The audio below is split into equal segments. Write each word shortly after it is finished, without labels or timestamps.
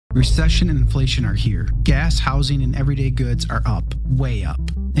Recession and inflation are here. Gas, housing, and everyday goods are up, way up.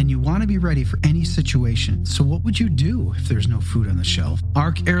 And you want to be ready for any situation. So what would you do if there's no food on the shelf?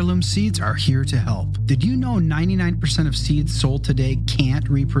 ARC Heirloom Seeds are here to help. Did you know 99% of seeds sold today can't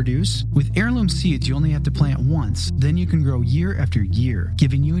reproduce? With Heirloom Seeds, you only have to plant once. Then you can grow year after year,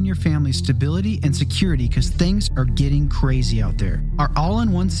 giving you and your family stability and security because things are getting crazy out there. Our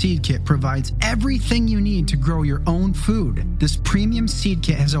all-in-one seed kit provides everything you need to grow your own food. This premium seed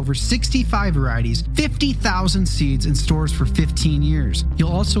kit has over 65 varieties, 50,000 seeds in stores for 15 years.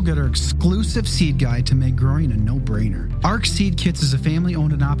 You'll also get our exclusive seed guide to make growing a no-brainer. ARC Seed Kits is a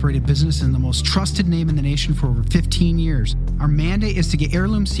family-owned and operated business and the most trusted name in the nation for over 15 years. Our mandate is to get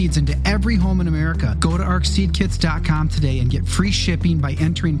heirloom seeds into every home in America. Go to arcseedkits.com today and get free shipping by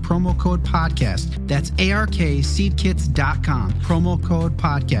entering promo code podcast. That's ARKseedkits.com, promo code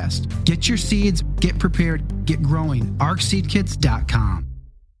podcast. Get your seeds, get prepared, get growing. arcseedkits.com.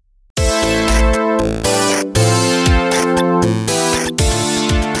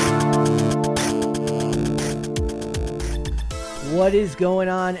 What is going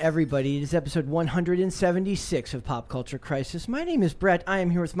on, everybody? It is episode 176 of Pop Culture Crisis. My name is Brett. I am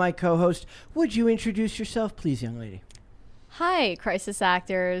here with my co-host. Would you introduce yourself, please, young lady? Hi, Crisis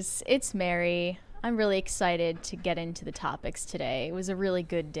Actors. It's Mary. I'm really excited to get into the topics today. It was a really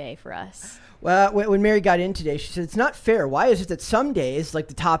good day for us. Well, when Mary got in today, she said, it's not fair. Why is it that some days, like,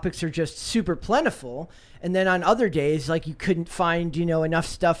 the topics are just super plentiful, and then on other days, like, you couldn't find, enough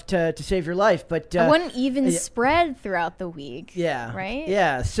stuff to save your life? But I wouldn't even spread throughout the week. Yeah. Right?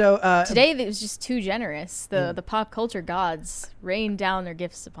 Yeah. So today, it was just too generous. The pop culture gods rained down their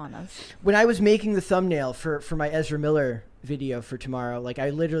gifts upon us. When I was making the thumbnail for my Ezra Miller video for tomorrow, like,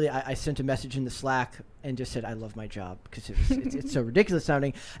 I sent a message in the Slack and just said I love my job because it's so ridiculous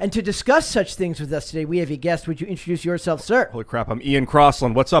sounding. And to discuss such things with us today, we have a guest. Would you introduce yourself, sir? Holy crap, I'm Ian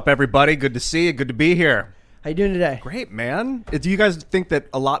Crossland. What's up, everybody? Good to see you. Good to be here. How you doing today? Great, man. Do you guys think that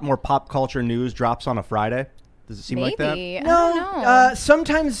a lot more pop culture news drops on a Friday? Does it seem like that? Maybe. I don't know.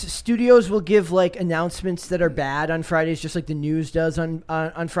 Sometimes studios will give like announcements that are bad on Fridays, just like the news does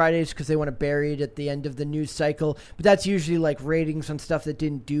on Fridays, because they want to bury it at the end of the news cycle. But that's usually like ratings on stuff that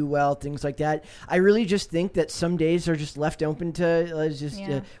didn't do well, things like that. I really just think that some days are just left open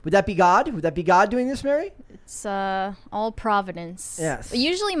to would that be God? Would that be God doing this, Mary? It's all providence. Yes.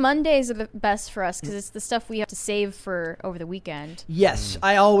 Usually Mondays are the best for us because it's the stuff we have to save for over the weekend. Yes,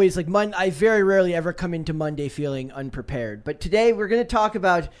 I always I very rarely ever come into Monday feeling unprepared. But today we're going to talk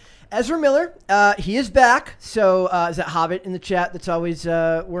about Ezra Miller. He is back. So is that Hobbit in the chat that's always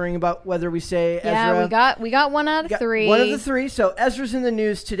worrying about whether we say Ezra? Yeah, we got one out of three. One of the three. So Ezra's in the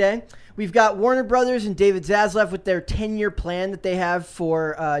news today. We've got Warner Brothers and David Zaslav with their 10-year plan that they have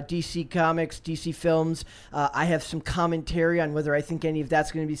for DC Comics, DC Films. I have some commentary on whether I think any of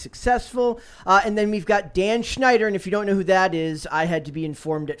that's going to be successful. And then we've got Dan Schneider, and if you don't know who that is, I had to be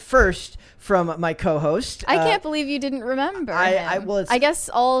informed at first from my co-host. I can't believe you didn't remember him. I guess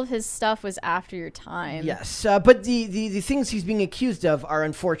all of his stuff was after your time. Yes, but the things he's being accused of are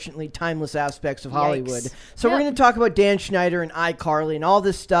unfortunately timeless aspects of Hollywood. Yikes. So we're going to talk about Dan Schneider and iCarly and all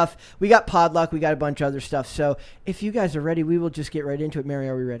this stuff. We got Podluck. We got a bunch of other stuff. So if you guys are ready, we will just get right into it. Mary,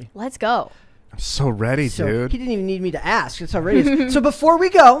 are we ready? Let's go. I'm so ready, dude. He didn't even need me to ask. That's how ready he is. So before we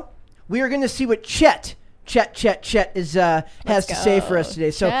go, we are going to see what Chet has to say for us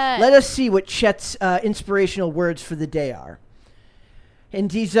today. So let us see what Chet's inspirational words for the day are.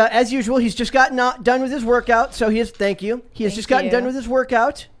 And he's, as usual, he's just gotten done with his workout. So he has, thank you. He has just gotten done with his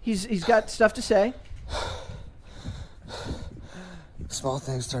workout. He's got stuff to say. Small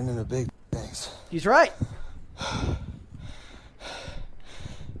things turn into big things. He's right.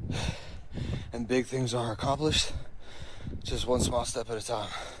 And big things are accomplished just one small step at a time.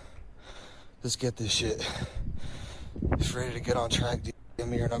 Let's get this shit. Just ready to get on track. Give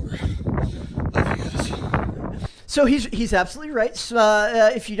me your number. Love you guys. So he's absolutely right.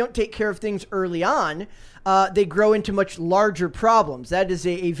 So, if you don't take care of things early on, they grow into much larger problems. That is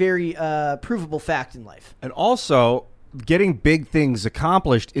a very provable fact in life. And also, getting big things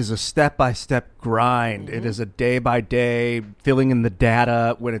accomplished is a step-by-step grind. Mm-hmm. It is a day-by-day filling in the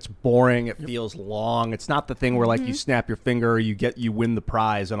data. When it's boring, it feels long. It's not the thing where like you snap your finger, you win the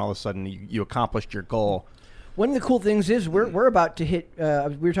prize, and all of a sudden you accomplished your goal. One of the cool things is we're about to hit. We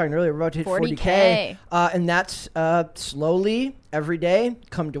were talking earlier. We're about to hit 40K, and that's slowly every day.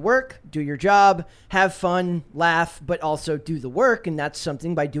 Come to work, do your job, have fun, laugh, but also do the work. And that's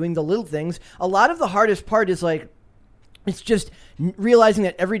something by doing the little things. A lot of the hardest part is like It's just realizing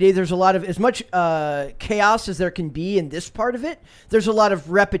that every day there's a lot of, as much chaos as there can be in this part of it, there's a lot of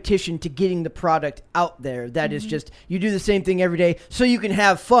repetition to getting the product out there. That is just, you do the same thing every day so you can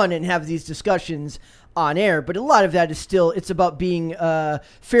have fun and have these discussions on air. But a lot of that is still, it's about being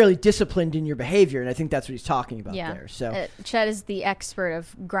fairly disciplined in your behavior. And I think that's what he's talking about there. So Chet is the expert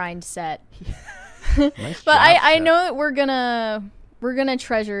of grind set. Nice But job, I Chet. know that we're gonna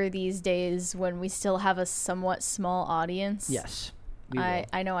treasure these days when we still have a somewhat small audience. yes,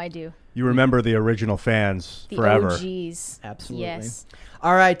 I know I do. You remember the original fans The forever. OGs. absolutely. Yes.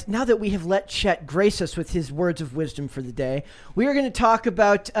 All right, now that we have let Chet grace us with his words of wisdom for the day, we are going to talk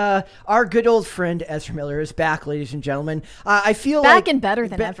about our good old friend Ezra Miller is back, ladies and gentlemen. I feel Back like and better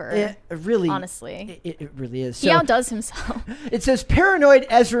than ever. Really, honestly. it really is. He outdoes himself. It says paranoid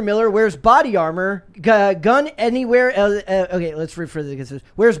Ezra Miller wears body armor, gun anywhere. Okay, let's read further. It says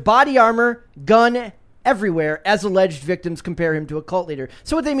wears body armor, gun everywhere as alleged victims compare him to a cult leader.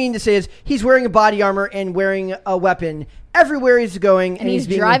 So what they mean to say is he's wearing a body armor and wearing a weapon everywhere he's going, And he's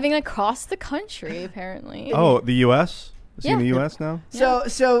driving across the country, apparently. Oh, the U.S.? Is he in the Yeah. U.S. now?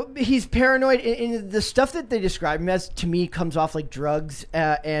 So he's paranoid, and the stuff that they describe him as to me comes off like drugs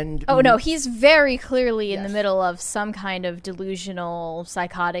and. Oh no, he's very clearly in the Yes. middle of some kind of delusional,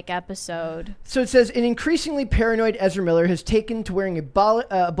 psychotic episode. So it says an increasingly paranoid Ezra Miller has taken to wearing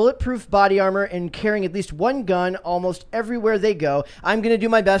a bulletproof body armor and carrying at least one gun almost everywhere they go. I'm going to do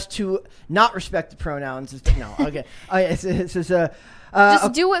my best to not respect the pronouns. No, okay. It says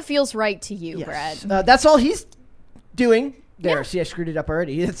Just do what feels right to you, yes. Brad. That's all he's doing. There, Yeah. see, I screwed it up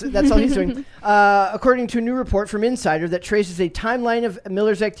already. That's all he's doing. According to a new report from Insider that traces a timeline of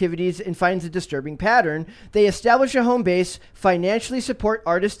Miller's activities and finds a disturbing pattern, they establish a home base, financially support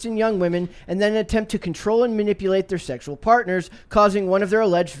artists and young women, and then attempt to control and manipulate their sexual partners, causing one of their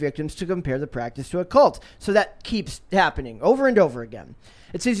alleged victims to compare the practice to a cult. So that keeps happening over and over again.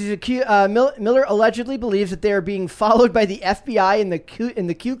 It says Miller allegedly believes that they are being followed by the FBI and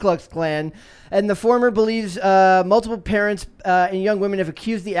the Ku Klux Klan, and the former believes multiple parents and young women have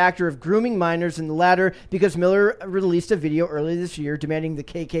accused the actor of grooming minors, and the latter because Miller released a video earlier this year demanding the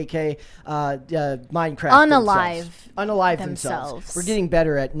KKK Minecraft unalive themselves. We're getting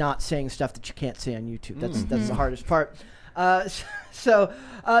better at not saying stuff that you can't say on YouTube. That's the hardest part. I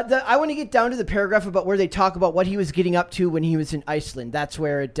want to get down to the paragraph about where they talk about what he was getting up to when he was in Iceland. That's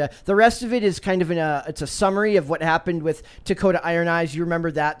where it. The rest of it is kind of it's a summary of what happened with Dakota Iron Eyes. You remember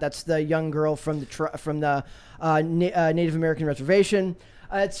that? That's the young girl from the Native American reservation.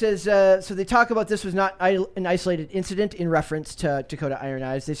 It says, so they talk about this was not an isolated incident in reference to Dakota Iron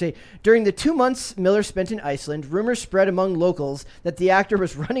Eyes. They say, during the 2 months Miller spent in Iceland, rumors spread among locals that the actor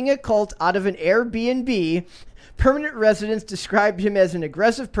was running a cult out of an Airbnb. Permanent residents described him as an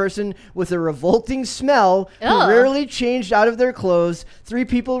aggressive person with a revolting smell who rarely changed out of their clothes. 3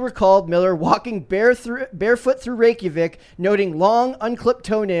 people recalled Miller walking barefoot through Reykjavik, noting long, unclipped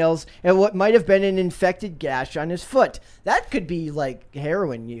toenails and what might have been an infected gash on his foot. That could be like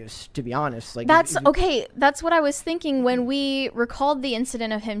heroin use, to be honest. That's okay. That's what I was thinking when we recalled the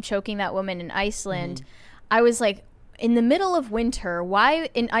incident of him choking that woman in Iceland. I was like, in the middle of winter, why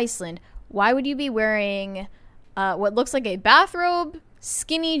in Iceland? Why would you be wearing what looks like a bathrobe,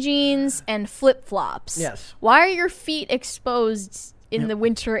 skinny jeans, and flip-flops? Yes. Why are your feet exposed in the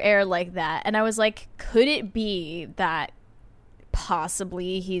winter air like that? And I was like, could it be that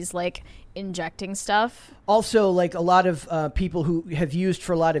possibly he's like injecting stuff? Also, like a lot of people who have used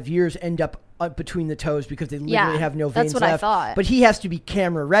for a lot of years end up between the toes because they literally have no veins that's what left. I thought. But he has to be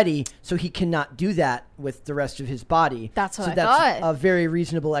camera ready, so he cannot do that with the rest of his body. That's what I that's thought. a very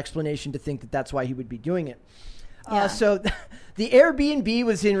reasonable explanation to think that that's why he would be doing it. Yeah. So the Airbnb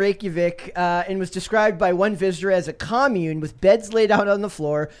was in Reykjavik and was described by one visitor as a commune with beds laid out on the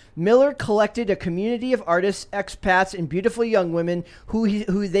floor. Miller collected a community of artists, expats, and beautiful young women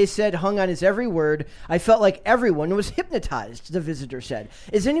who they said hung on his every word. I felt like everyone was hypnotized, the visitor said.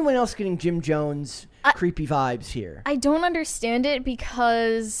 Is anyone else getting Jim Jones creepy vibes here? I don't understand it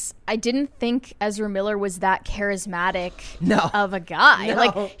because I didn't think Ezra Miller was that charismatic of a guy. No.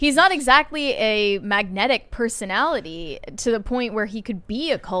 Like, he's not exactly a magnetic personality to the point where he could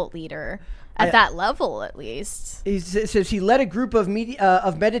be a cult leader at that level, at least. It says he led a group of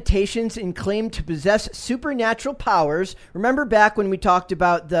meditations and claimed to possess supernatural powers. Remember back when we talked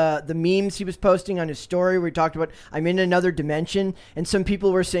about the memes he was posting on his story where we talked about, I'm in another dimension, and some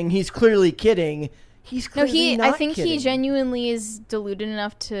people were saying he's clearly kidding. He's clearly not I think kidding. he genuinely is deluded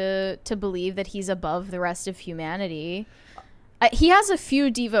enough to believe that he's above the rest of humanity. He has a few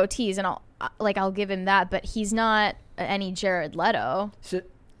devotees, and I'll give him that, but he's not any Jared Leto.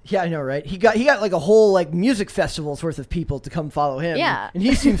 Yeah, I know, right? He got like a whole like music festival's worth of people to come follow him. Yeah. And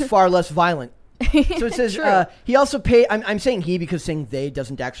he seems far less violent. So it says he also paid. I'm saying he because saying they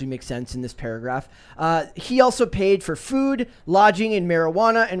doesn't actually make sense in this paragraph. He also paid for food, lodging, and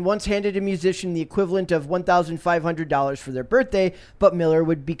marijuana, and once handed a musician the equivalent of $1,500 for their birthday. But Miller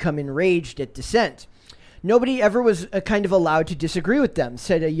would become enraged at dissent. Nobody ever was kind of allowed to disagree with them,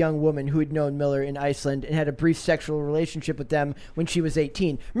 said a young woman who had known Miller in Iceland and had a brief sexual relationship with them when she was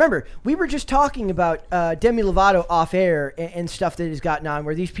 18. Remember, we were just talking about Demi Lovato off air and stuff that has gotten on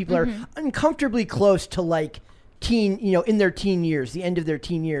where these people are uncomfortably close to like teen, in their teen years, the end of their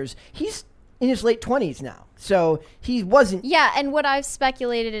teen years. He's in his late 20s now. So he wasn't. Yeah, and what I've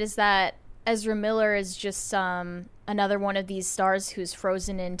speculated is that Ezra Miller is just another one of these stars who's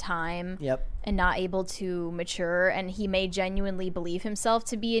frozen in time and not able to mature, and he may genuinely believe himself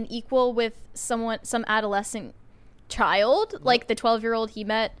to be an equal with some adolescent child, like the 12-year-old he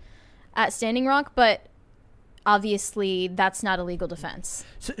met at Standing Rock, but obviously that's not a legal defense.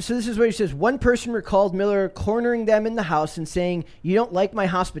 So this is what he says. One person recalled Miller cornering them in the house and saying, "You don't like my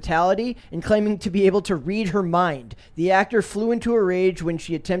hospitality," and claiming to be able to read her mind. The actor flew into a rage when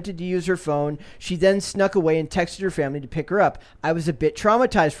she attempted to use her phone. She then snuck away and texted her family to pick her up. I was a bit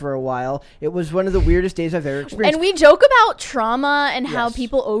traumatized for a while. It was one of the weirdest days I've ever experienced. And we joke about trauma and how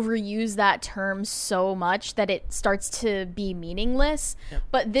people overuse that term so much that it starts to be meaningless. Yep.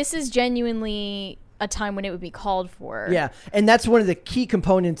 But this is genuinely a time when it would be called for. Yeah, and that's one of the key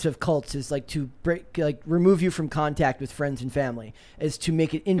components of cults is like to remove you from contact with friends and family, is to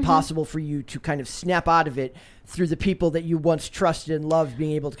make it impossible for you to kind of snap out of it through the people that you once trusted and loved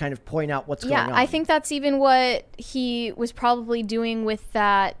being able to kind of point out what's going on. Yeah, I think that's even what he was probably doing with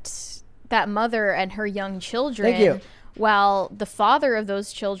that mother and her young children. Thank you. While the father of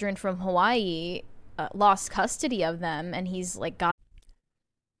those children from Hawaii lost custody of them, and he's like got.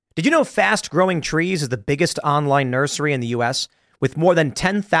 Did you know Fast Growing Trees is the biggest online nursery in the U.S. with more than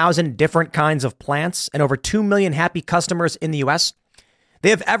 10,000 different kinds of plants and over 2 million happy customers in the U.S.? They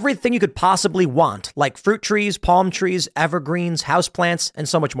have everything you could possibly want, like fruit trees, palm trees, evergreens, houseplants, and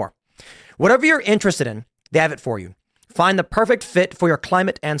so much more. Whatever you're interested in, they have it for you. Find the perfect fit for your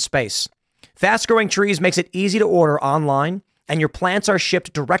climate and space. Fast Growing Trees makes it easy to order online, and your plants are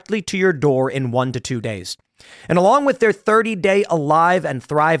shipped directly to your door in 1 to 2 days. And along with their 30-day Alive and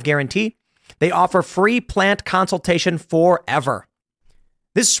Thrive guarantee, they offer free plant consultation forever.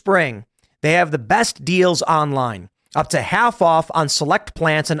 This spring, they have the best deals online, up to half off on select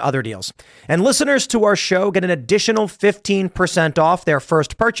plants and other deals. And listeners to our show get an additional 15% off their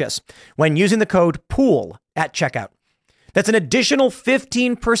first purchase when using the code POOL at checkout. That's an additional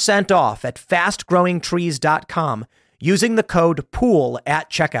 15% off at fastgrowingtrees.com using the code POOL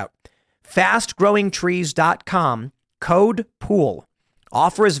at checkout. fastgrowingtrees.com, code POOL.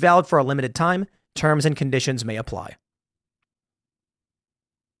 Offer is valid for a limited time. Terms and conditions may apply.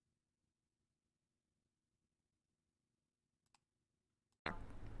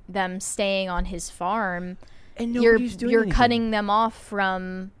 Them staying on his farm, and you're anything. cutting them off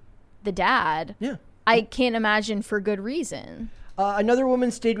from the dad. Yeah. I can't imagine for good reason. Another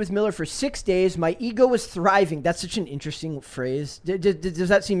woman stayed with Miller for 6 days. My ego was thriving. That's such an interesting phrase. Does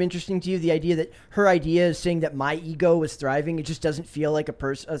that seem interesting to you? The idea that her idea is saying that my ego was thriving. It just doesn't feel like a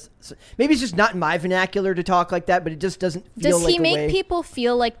person. Maybe it's just not in my vernacular to talk like that, but it just doesn't feel like a way. Does he make people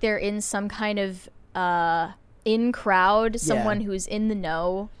feel like they're in some kind of in crowd, someone who's in the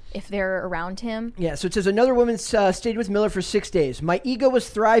know if they're around him? Yeah, so it says another woman stayed with Miller for 6 days. My ego was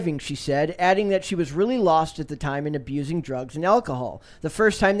thriving, she said, adding that she was really lost at the time and abusing drugs and alcohol. The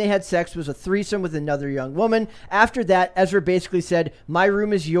first time they had sex was a threesome with another young woman. After that, Ezra basically said, my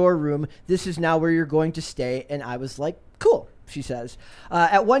room is your room. This is now where you're going to stay. And I was like, cool, she says.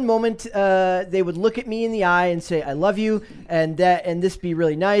 At one moment, they would look at me in the eye and say, I love you, and this be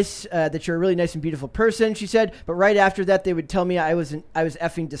really nice, that you're a really nice and beautiful person, she said. But right after that, they would tell me I was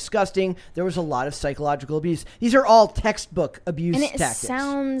effing disgusting. There was a lot of psychological abuse. These are all textbook abuse tactics. And it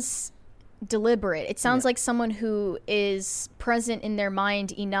sounds deliberate. It sounds like someone who is present in their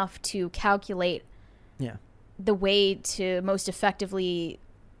mind enough to calculate the way to most effectively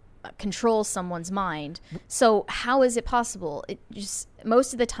control someone's mind. So how is it possible? It just,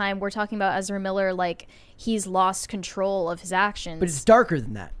 most of the time we're talking about Ezra Miller like he's lost control of his actions. But it's darker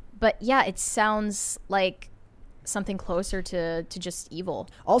than that. But yeah, it sounds like something closer to just evil.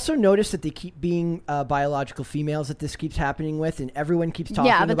 Also notice that they keep being biological females that this keeps happening with, and everyone keeps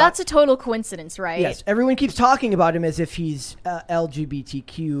talking about... Yeah, but that's a total coincidence, right? Yes, everyone keeps talking about him as if he's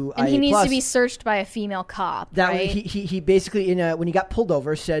LGBTQIA+. And he needs to be searched by a female cop, right? He basically, when he got pulled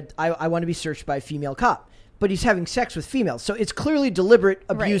over, said, I want to be searched by a female cop. but he's having sex with females. So it's clearly deliberate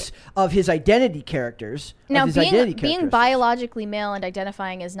abuse of his identity characters. Now, being biologically male and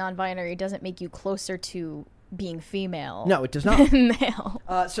identifying as non-binary doesn't make you closer to being female. No, it does not. Male.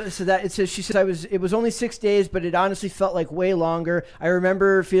 So that it says, she says, it was only 6 days, but it honestly felt like way longer. I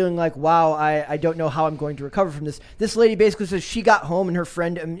remember feeling like, wow, I don't know how I'm going to recover from this. This lady basically says she got home and her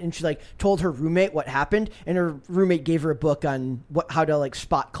friend, and she like told her roommate what happened, and her roommate gave her a book on how to like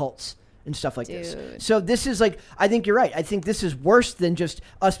spot cults and stuff like this. So this is like, I think you're right. I think this is worse than just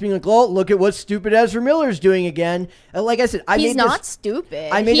us being like, oh, look at what stupid Ezra Miller's doing again. Like I said, he's not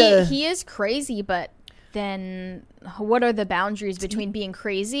stupid. He is crazy, but then what are the boundaries between being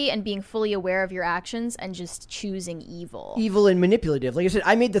crazy and being fully aware of your actions and just choosing evil? Evil and manipulative. Like I said,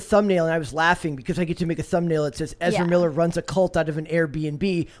 I made the thumbnail and I was laughing because I get to make a thumbnail that says Ezra Miller runs a cult out of an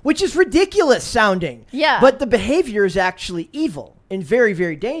Airbnb, which is ridiculous sounding. Yeah. But the behavior is actually evil and very,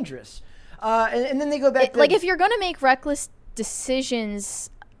 very dangerous. And then they go back to... Like, if you're going to make reckless decisions,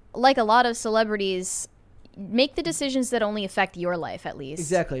 like a lot of celebrities... make the decisions that only affect your life, at least.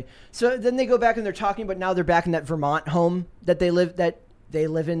 Exactly. So then they go back and they're talking, but now they're back in that Vermont home that they live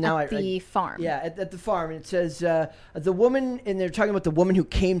in now. At the farm. Yeah, at the farm. And it says the woman, and they're talking about the woman who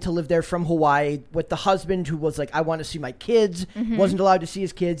came to live there from Hawaii with the husband who was like, I want to see my kids, wasn't allowed to see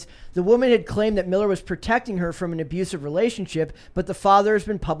his kids. The woman had claimed that Miller was protecting her from an abusive relationship, but the father has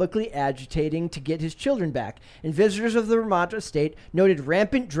been publicly agitating to get his children back. And visitors of the Vermont estate noted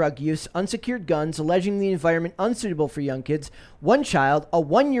rampant drug use, unsecured guns, alleging the environment unsuitable for young kids. One child, a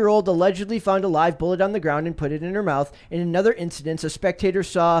 1-year-old, allegedly found a live bullet on the ground and put it in her mouth. In another incident, a spectator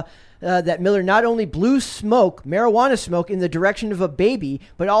saw that Miller not only blew marijuana smoke, in the direction of a baby,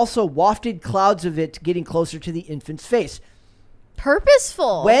 but also wafted clouds of it getting closer to the infant's face.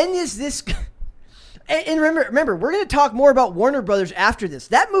 Purposeful. When is this... And remember, we're going to talk more about Warner Brothers after this.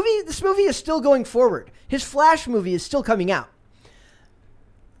 This movie is still going forward. His Flash movie is still coming out.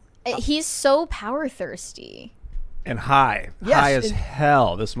 He's so power thirsty. And high. Yes, high as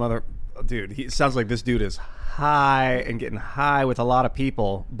hell. This dude, he sounds like this dude is high and getting high with a lot of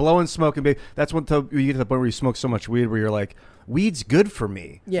people. Blowing smoke and that's when you get to the point where you smoke so much weed where you're like, weed's good for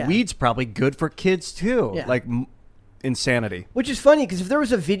me. Yeah. Weed's probably good for kids too. Yeah. Like insanity. Which is funny because if there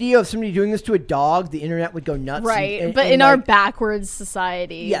was a video of somebody doing this to a dog, the internet would go nuts. Right. But in our backwards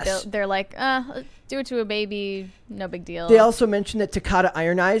society, yes, they're like, do it to a baby, no big deal. They also mentioned that Takata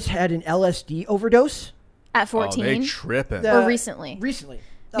Iron Eyes had an LSD overdose. At 14? Oh, they tripping. Or recently? Recently.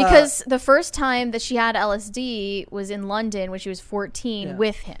 Because the first time that she had LSD was in London when she was 14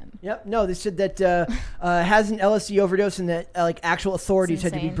 with him. Yep. No, they said that has an LSD overdose and that actual authorities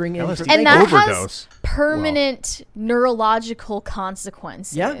had to be bringing in. And that has permanent neurological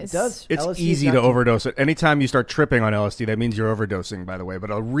consequences. Yeah, it does. It's LSD easy to overdose it. Anytime you start tripping on LSD, that means you're overdosing, by the way.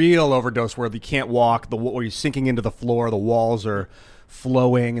 But a real overdose where you can't walk, where you're sinking into the floor, the walls are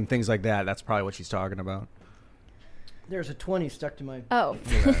flowing and things like that, that's probably what she's talking about. There's a 20 stuck to my... Oh.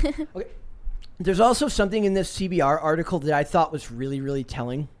 Okay. There's also something in this CBR article that I thought was really, really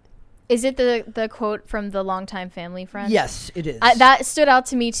telling. Is it the quote from the longtime family friend? Yes, it is. That stood out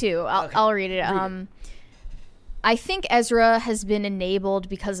to me, too. I'll read it. I think Ezra has been enabled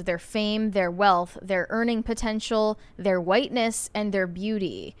because of their fame, their wealth, their earning potential, their whiteness, and their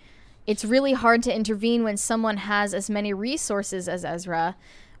beauty. It's really hard to intervene when someone has as many resources as Ezra.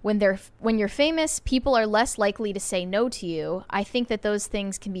 When you're famous, people are less likely to say no to you. I think that those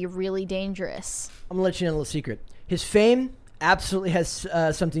things can be really dangerous. I'm going to let you know a little secret. His fame absolutely has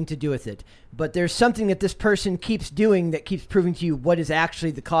something to do with it. But there's something that this person keeps doing that keeps proving to you what is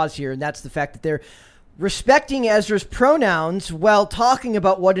actually the cause here, and that's the fact that they're respecting Ezra's pronouns while talking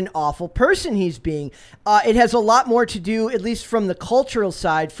about what an awful person he's being. It has a lot more to do, at least from the cultural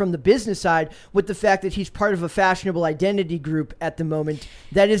side, from the business side, with the fact that he's part of a fashionable identity group at the moment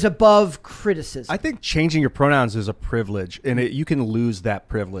that is above criticism. I think changing your pronouns is a privilege, and you can lose that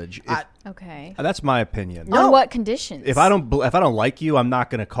privilege. Okay. That's my opinion. No. On what conditions? If I don't like you, I'm not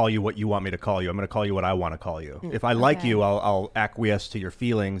going to call you what you want me to call you. I'm going to call you what I want to call you. If I like you, I'll acquiesce to your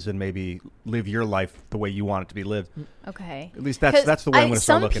feelings and maybe live your life the way you want it to be lived. Okay. At least that's the way I'm going to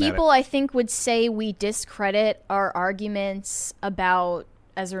start looking at it. Some people, I think, would say we discredit our arguments about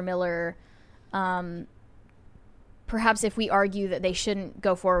Ezra Miller. Perhaps if we argue that they shouldn't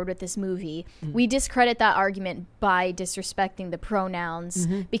go forward with this movie, we discredit that argument by disrespecting the pronouns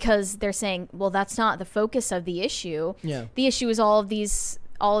because they're saying, well, that's not the focus of the issue. Yeah. The issue is all of these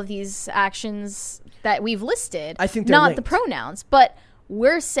actions that we've listed. I think they're not linked. the pronouns, but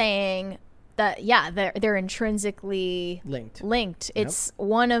we're saying that they're intrinsically linked. It's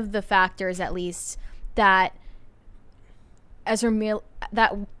one of the factors, at least, that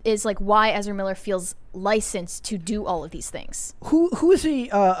that is like why Ezra Miller feels licensed to do all of these things. Who is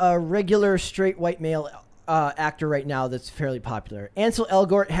a regular straight white male actor right now that's fairly popular? Ansel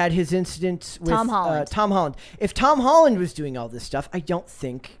Elgort had his incident with Tom Holland. Tom Holland. If Tom Holland was doing all this stuff, I don't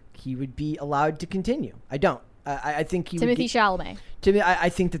think he would be allowed to continue. I don't. I think he Timothy would Chalamet. I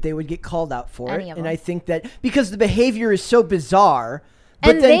think that they would get called out for Any it, of and them. I think that because the behavior is so bizarre,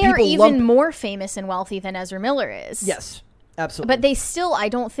 but And then they are people even more famous and wealthy than Ezra Miller is. Yes, absolutely. But they still, I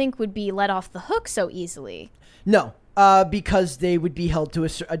don't think, would be let off the hook so easily. No, because they would be held to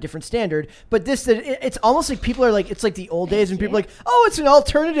a different standard. But it's almost like people are like, it's like the old days when people are like, oh, it's an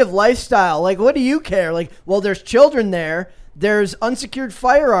alternative lifestyle. Like, what do you care? Like, well, there's children there. There's unsecured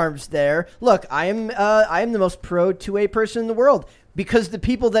firearms there. Look, I am the most pro 2A person in the world. Because the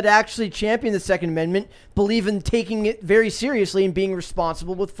people that actually champion the Second Amendment believe in taking it very seriously and being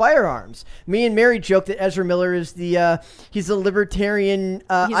responsible with firearms. Me and Mary joke that Ezra Miller is he's a libertarian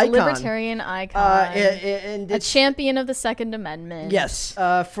icon. He's a libertarian icon. And a champion of the Second Amendment. Yes,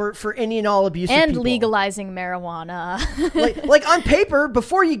 for any and all abusive and people. legalizing marijuana. like on paper,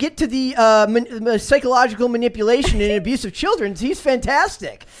 before you get to the psychological manipulation and abuse of children, he's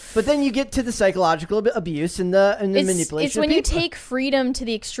fantastic. But then you get to the psychological abuse and the manipulation. It's when you take freedom to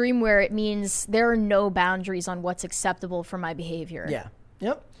the extreme where it means there are no boundaries on what's acceptable for my behavior. Yeah.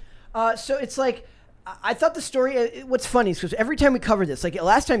 Yep. So it's like, I thought the story, what's funny is because every time we cover this, like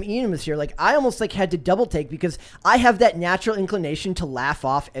last time Ian was here, like I almost like had to double take because I have that natural inclination to laugh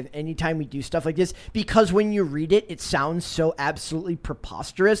off anytime we do stuff like this, because when you read it, it sounds so absolutely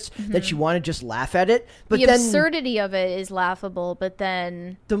preposterous that you want to just laugh at it. But the then absurdity of it is laughable, but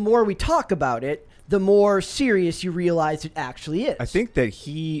then the more we talk about it, the more serious you realize it actually is. I think that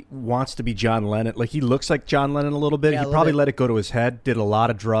he wants to be John Lennon. Like, he looks like John Lennon a little bit. Yeah, He probably let it go to his head, did a lot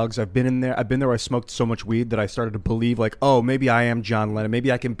of drugs. I've been there where I smoked so much weed that I started to believe, like, oh, maybe I am John Lennon.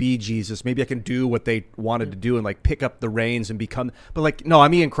 Maybe I can be Jesus. Maybe I can do what they wanted to do and, like, pick up the reins and become... But, like, no,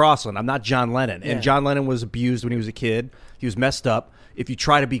 I'm Ian Crossland. I'm not John Lennon. Yeah. And John Lennon was abused when he was a kid. He was messed up. If you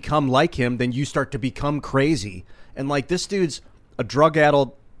try to become like him, then you start to become crazy. And, like, this dude's a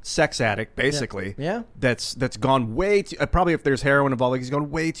drug-addled sex addict, basically. Yeah. That's gone way too. Probably if there's heroin involved, like he's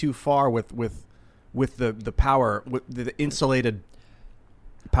gone way too far with the power, with the insulated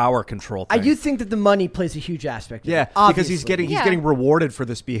power control thing. I do think that the money plays a huge aspect. Yeah, of it, because he's getting rewarded for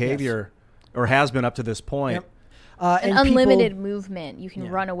this behavior, or has been up to this point. Yep. an and unlimited people, movement. You can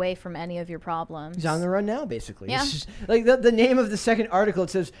run away from any of your problems. He's on the run now, basically. Yeah. It's just, like the name of the second article, it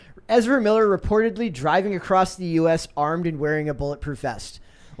says, Ezra Miller reportedly driving across the U.S. armed and wearing a bulletproof vest.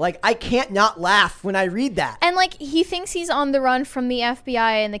 Like, I can't not laugh when I read that. And, like, he thinks he's on the run from the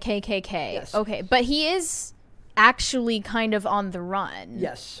FBI and the KKK. Yes. Okay, but he is actually kind of on the run.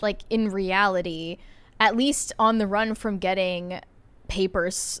 Yes. Like, in reality, at least on the run from getting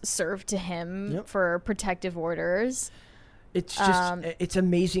papers served to him for protective orders. It's just, it's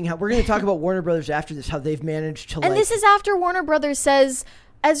amazing how, we're going to talk about Warner Brothers after this, how they've managed to, And this is after Warner Brothers says,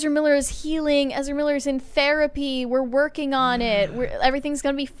 Ezra Miller is healing. Ezra Miller is in therapy. We're working on it. Everything's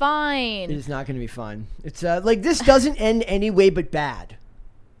going to be fine. It is not going to be fun. It's like, this doesn't end any way but bad.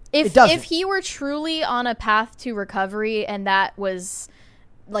 If he were truly on a path to recovery and that was,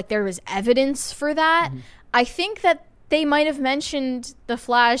 like, there was evidence for that, I think that they might have mentioned The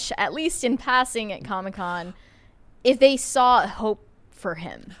Flash, at least in passing at Comic-Con, if they saw hope for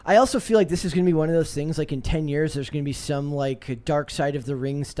him. I also feel like this is going to be one of those things, like in 10 years, there's going to be some like Dark Side of the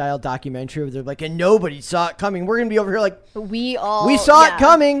Ring style documentary where they're like, and nobody saw it coming. We're going to be over here like, we saw it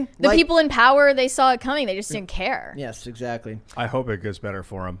coming. The like, people in power, they saw it coming. They just didn't care. Yes, exactly. I hope it gets better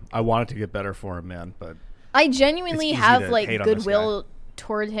for him. I want it to get better for him, man. But I genuinely it's easy have to like hate on this goodwill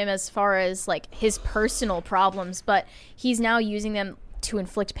toward him as far as like his personal problems, but he's now using them to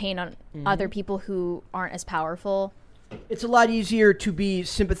inflict pain on other people who aren't as powerful. It's a lot easier to be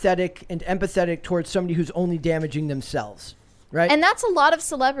sympathetic and empathetic towards somebody who's only damaging themselves, right? And that's a lot of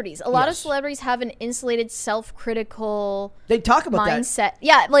celebrities. A lot of celebrities have an insulated, self-critical they talk about mindset. that.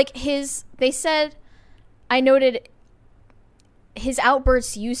 Yeah, like they said, I noted his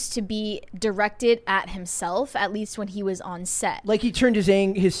outbursts used to be directed at himself, at least when he was on set. Like he turned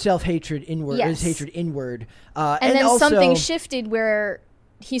his self-hatred inward, Yes. his hatred inward. And then also, something shifted where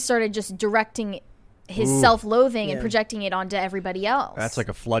he started just directing his self-loathing and projecting it onto everybody else. That's like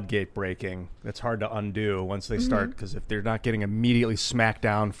a floodgate breaking. That's hard to undo once they start, because if they're not getting immediately smacked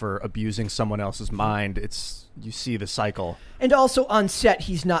down for abusing someone else's mind, you see the cycle. And also on set,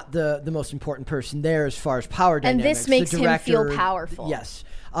 he's not the most important person there as far as power dynamics. And this makes him feel powerful. Yes.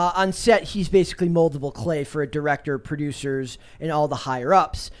 On set, he's basically moldable clay for a director, producers, and all the higher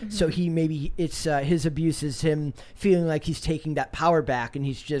ups. So his abuse is him feeling like he's taking that power back, and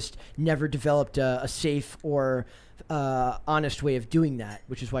he's just never developed a safe or honest way of doing that,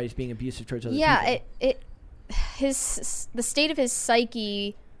 which is why he's being abusive towards other people. The state of his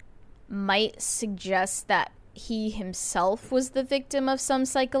psyche might suggest that he himself was the victim of some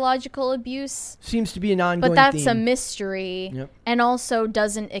psychological abuse. Seems to be an ongoing But that's theme. a mystery, and also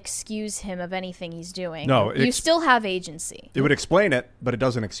doesn't excuse him of anything he's doing. No, you still have agency. It would explain it, but it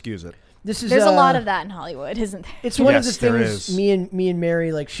doesn't excuse it. There's a lot of that in Hollywood, isn't there? It's one of the things. Me and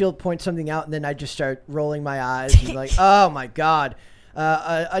Mary, like, she'll point something out, and then I just start rolling my eyes and be like, "Oh my God,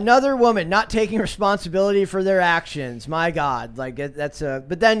 another woman not taking responsibility for their actions. My God, like that's a."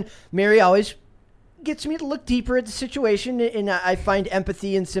 But then Mary always gets me to look deeper at the situation, and I find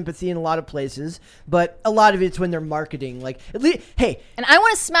empathy and sympathy in a lot of places, but a lot of it's when they're marketing, like, at least, hey, and I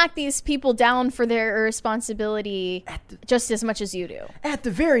want to smack these people down for their irresponsibility just as much as you do. At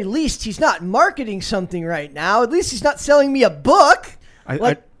the very least, he's not marketing something right now. At least he's not selling me a book.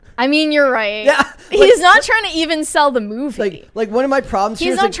 I mean, you're right. Yeah, he's not trying to even sell the movie. Like one of my problems here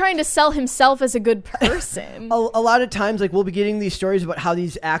he's is not trying to sell himself as a good person. A lot of times, like, we'll be getting these stories about how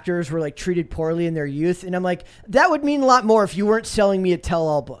these actors were, like, treated poorly in their youth, and I'm like, that would mean a lot more if you weren't selling me a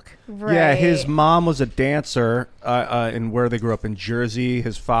tell-all book. Right. Yeah, his mom was a dancer in where they grew up in Jersey.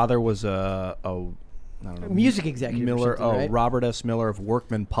 His father was I don't know, music executive. Miller, right? Robert S. Miller of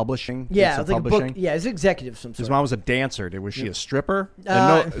Workman Publishing. Yeah, it's like a book. Yeah, it's executive of some sort. His mom was a dancer. Was she a stripper?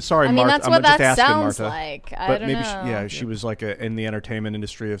 I Sorry, mean, Martha. that's I'm what just that asking, sounds Martha. like. I But don't maybe know. she was like in the entertainment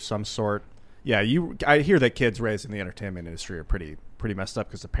industry of some sort. Yeah, I hear that kids raised in the entertainment industry are pretty messed up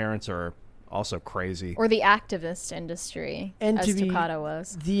because the parents are also crazy. Or the activist industry, and as to be, Toccata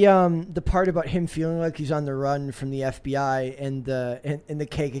was. The part about him feeling like he's on the run from the FBI and the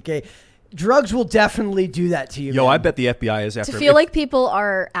KKK. Drugs will definitely do that to you. Yo, man. I bet the FBI is after To feel like people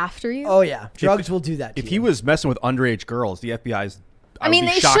are after you? Oh, yeah. Drugs will do that to you. If he was messing with underage girls, the FBI's... I mean,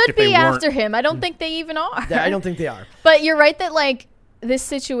 they should be after him. I don't think they even are. I don't think they are. But you're right that, like, this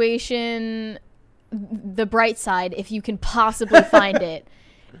situation, the bright side, if you can possibly find it,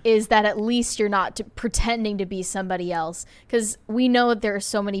 is that at least you're not pretending to be somebody else. Because we know that there are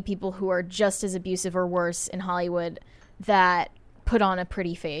so many people who are just as abusive or worse in Hollywood that put on a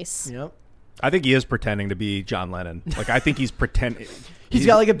pretty face. Yep. I think he is pretending to be John Lennon. Like, I think he's pretending. He's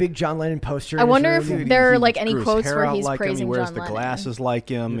got like a big John Lennon poster. I wonder if there are like any grew his quotes hair where out he's like him. praising He wears John the Lennon. glasses like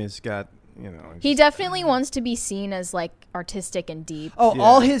him. He's got, He definitely wants to be seen as like artistic and deep. Oh,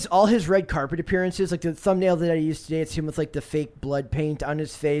 yeah. all his red carpet appearances, like the thumbnail that I used today, it's him with like the fake blood paint on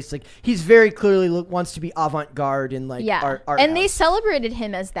his face. Like, he's very clearly wants to be avant-garde and like art. And they celebrated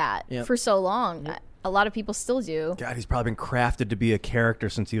him as that Yep. for so long. Yep. A lot of people still do. God, he's probably been crafted to be a character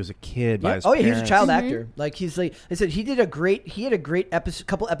since he was a kid by his he was a parents. child actor. Like, he's like I said, he had a great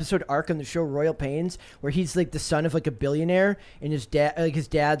couple episode arc on the show Royal Pains, where he's like the son of like a billionaire, and his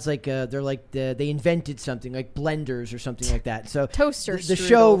dad's like they invented something like blenders or something like that. So toaster. The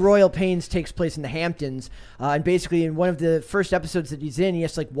show Royal Pains takes place in the Hamptons, and basically in one of the first episodes that he's in, he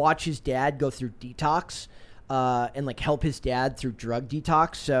has to like watch his dad go through detox. And like help his dad through drug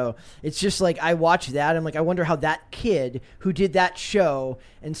detox. So it's just like, I watch that. I'm like, I wonder how that kid who did that show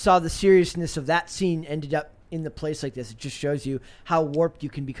and saw the seriousness of that scene ended up in the place like this. It just shows you how warped you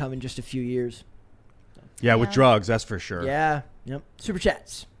can become in just a few years. Yeah, with drugs, that's for sure. Yeah. Yep. Super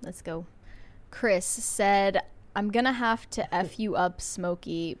chats. Let's go. Chris said, I'm going to have to F you up,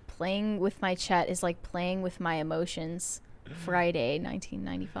 Smokey. Playing with my chat is like playing with my emotions. Friday,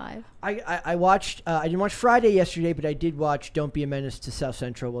 1995. I watched. I didn't watch Friday yesterday, but I did watch "Don't Be a Menace to South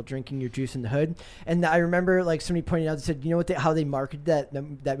Central" while drinking your juice in the hood. And I remember, like, somebody pointed out, they said, you know what? How they marketed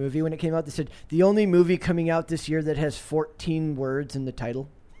that movie when it came out? They said the only movie coming out this year that has 14 words in the title.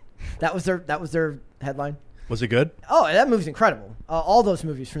 That was their headline. Was it good? Oh, that movie's incredible. All those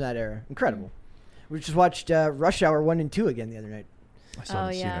movies from that era, incredible. We just watched Rush Hour 1 and 2 again the other night. I still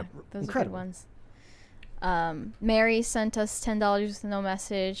haven't seen it. Those Incredible. are good ones. Mary sent us $10 with no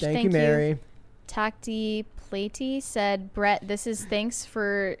message. Thank you, Mary. Tacti Platy said, Brett, this is thanks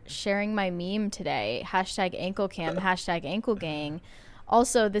for sharing my meme today. #AnkleCam, #AnkleGang.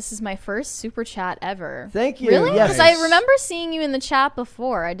 Also, this is my first super chat ever. Thank you. Really? Yes. Because I remember seeing you in the chat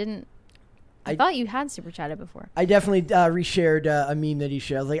before. I didn't I thought you had super chatted before. I definitely reshared a meme that he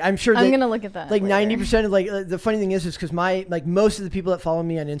shared. I was like, I'm sure I'm gonna look at that. Like 90% of the funny thing is because most of the people that follow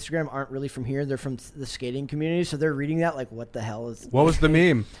me on Instagram aren't really from here. They're from the skating community, so they're reading that like, what the hell is? What was the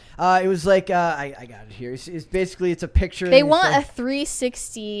meme? It was like I got it here. It's basically it's a picture. They want a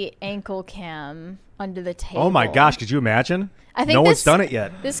 360 ankle cam under the table. Oh my gosh! Could you imagine? I think no one's done it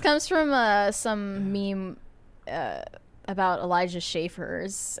yet. This comes from some meme about Elijah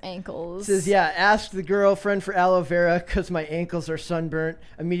Schaefer's ankles. It says, ask the girlfriend for aloe vera because my ankles are sunburnt.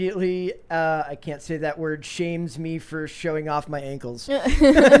 Immediately, I can't say that word, shames me for showing off my ankles.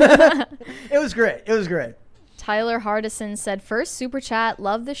 It was great. It was great. Tyler Hardison said, first super chat,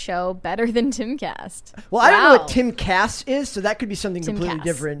 love the show, better than Timcast. Well, I don't know what Timcast is, so that could be something completely Timcast.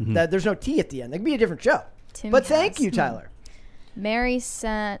 different. There's no T at the end. That could be a different show. But thank you, Tyler. Mary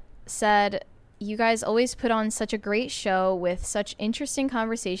said, you guys always put on such a great show with such interesting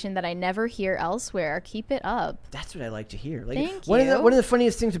conversation that I never hear elsewhere. Keep it up. That's what I like to hear. Like, Thank one you. One of the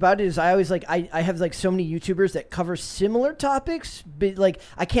funniest things about it is I always I have like so many YouTubers that cover similar topics, but like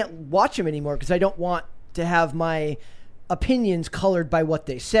I can't watch them anymore because I don't want to have my opinions colored by what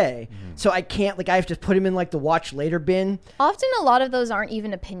they say. So I can't, I have to put them in like the watch later bin. Often a lot of those aren't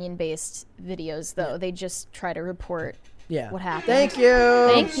even opinion based videos though. They just try to report what happened. Thank you.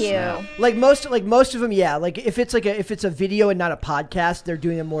 Thank you. Like most of them, yeah. Like if it's a video and not a podcast, they're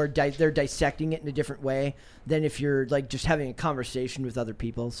doing a more they're dissecting it in a different way than if you're like just having a conversation with other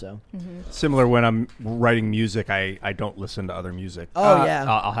people. So similar when I'm writing music, I don't listen to other music. Oh yeah.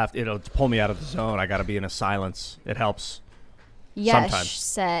 I'll have to, it'll pull me out of the zone. I got to be in a silence. It helps. Yesh sometimes.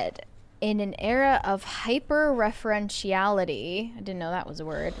 said, in an era of hyper-referentiality, I didn't know that was a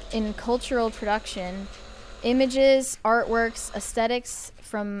word, in cultural production, images, artworks, aesthetics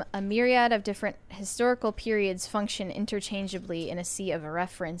from a myriad of different historical periods function interchangeably in a sea of a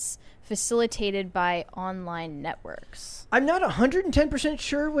reference facilitated by online networks. I'm not 110%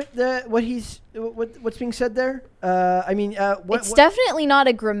 sure what's being said there. It's definitely not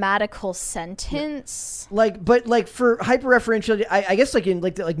a grammatical sentence. But for hyper-referentiality, I guess like in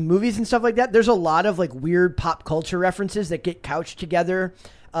like movies and stuff like that, there's a lot of like weird pop culture references that get couched together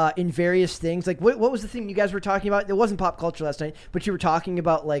in various things. Like what was the thing you guys were talking about? It wasn't pop culture last night, but you were talking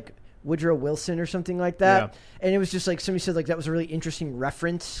about like Woodrow Wilson or something like that. Yeah. And it was just like somebody said like that was a really interesting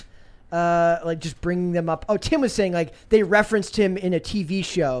reference. Like just bringing them up. Oh, Tim was saying like they referenced him in a TV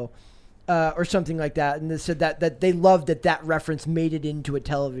show or something like that, and they said that they loved that reference made it into a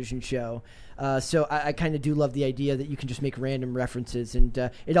television show. So I kind of do love the idea that you can just make random references, and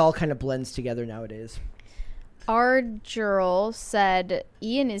it all kind of blends together nowadays. Argerl said,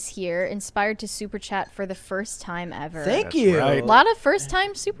 Ian is here, inspired to super chat for the first time ever. Thank you. Right. A lot of first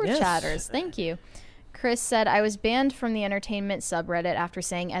time super chatters. Thank you. Chris said, I was banned from the entertainment subreddit after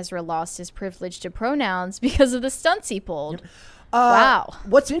saying Ezra lost his privilege to pronouns because of the stunts he pulled. Wow.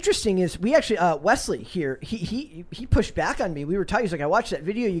 What's interesting is we actually, Wesley here, he pushed back on me. We were talking, he's like, I watched that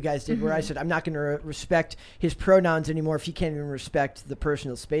video you guys did where I said, I'm not going to respect his pronouns anymore if he can't even respect the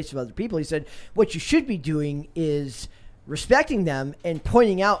personal space of other people. He said, what you should be doing is respecting them and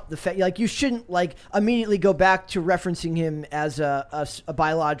pointing out the fact, like you shouldn't like immediately go back to referencing him as a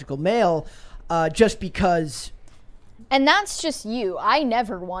biological male just because. And that's just you. I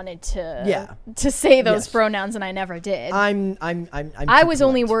never wanted to say those pronouns, and I never did. I was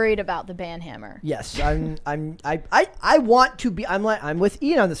only worried about the banhammer. Yes, I want to be. I'm with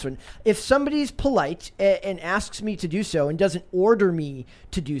Ian on this one. If somebody's polite and asks me to do so and doesn't order me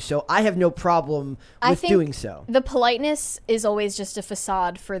to do so, I have no problem with doing so. The politeness is always just a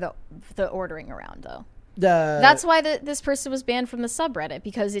facade for the ordering around, though. That's why this person was banned from the subreddit,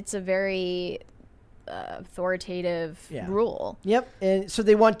 because it's a very authoritative rule. Yep, and so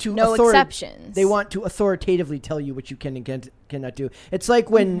they want to exceptions. They want to authoritatively tell you what you can and cannot do. It's like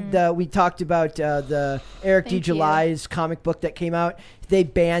when we talked about the Eric D. July's comic book that came out. They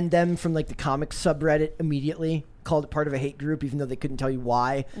banned them from like the comic subreddit immediately. Called it part of a hate group, even though they couldn't tell you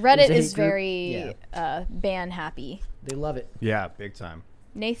why. Reddit is very ban happy. They love it. Yeah, big time.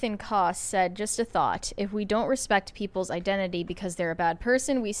 Nathan Koss said, just a thought. If we don't respect people's identity because they're a bad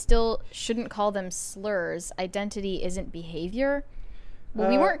person, we still shouldn't call them slurs. Identity isn't behavior. Well,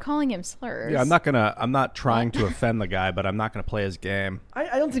 we weren't calling him slurs. Yeah, I'm not trying to offend the guy, but I'm not gonna play his game.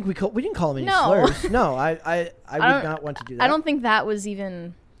 I don't think we didn't call him any slurs. No, I would not want to do that. I don't think that was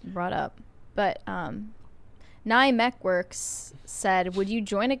even brought up. But Nye Mechworks said, would you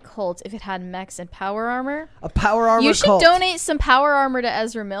join a cult if it had mechs and power armor? A power armor You should cult. donate some power armor to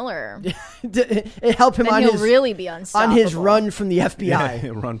Ezra Miller. It help him then on he'll his really be unstoppable. on his run from the FBI.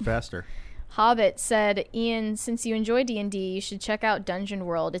 Yeah, run faster. Hobbit said, Ian, since you enjoy D&D, you should check out Dungeon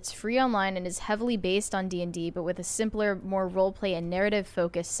World. It's free online and is heavily based on D&D, but with a simpler, more roleplay and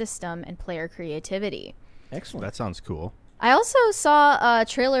narrative-focused system and player creativity. Excellent. That sounds cool. I also saw a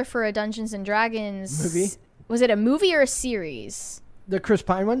trailer for a Dungeons & Dragons... Movie? Was it a movie or a series? The Chris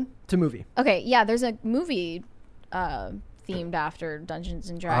Pine one? It's a movie. Okay, yeah, there's a movie themed after Dungeons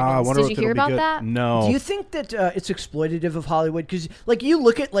 & Dragons. Did you hear about that? No. Do you think that it's exploitative of Hollywood? Because, like, you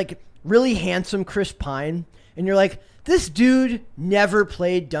look at, like, really handsome Chris Pine, and you're like, this dude never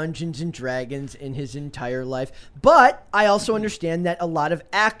played Dungeons and Dragons in his entire life. But I also understand that a lot of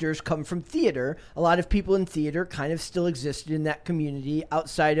actors come from theater. A lot of people in theater kind of still existed in that community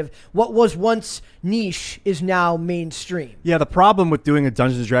outside of what was once niche is now mainstream. Yeah, the problem with doing a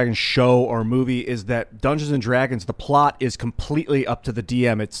Dungeons & Dragons show or movie is that Dungeons & Dragons, the plot is completely up to the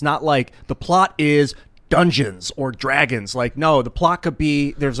DM. It's not like the plot is Dungeons or Dragons. Like, no, the plot could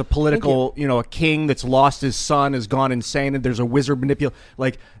be there's a political, a king that's lost his son, has gone insane, and there's a wizard manipulate.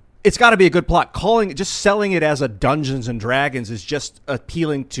 Like, it's got to be a good plot. Just selling it as a Dungeons and Dragons is just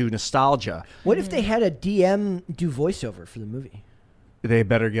appealing to nostalgia. What if they had a DM do voiceover for the movie? They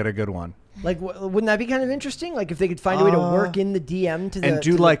better get a good one. Like, wouldn't that be kind of interesting? Like, if they could find a way to work in the DM to the and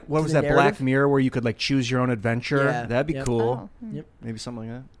do to like the, what to was the that narrative? Black Mirror where you could like choose your own adventure? Yeah. That'd be cool. Oh. Yep. Maybe something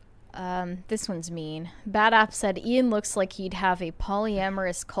like that. This one's mean. Bad App said, Ian looks like he'd have a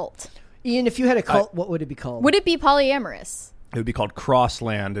polyamorous cult. Ian, if you had a cult, what would it be called? Would it be polyamorous? It would be called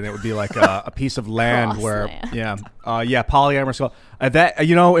Crossland, and it would be like a piece of land where, polyamorous. That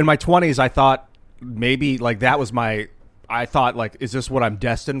in my 20s, I thought maybe like that was I thought like, is this what I'm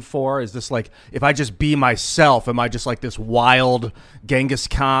destined for? Is this like, if I just be myself, am I just like this wild Genghis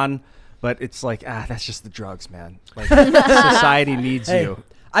Khan? But it's like, that's just the drugs, man. Like, society needs you.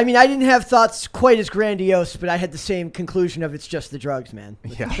 I mean, I didn't have thoughts quite as grandiose, but I had the same conclusion of it's just the drugs, man.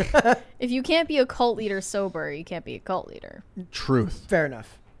 Yeah. If you can't be a cult leader sober, you can't be a cult leader. Truth. Fair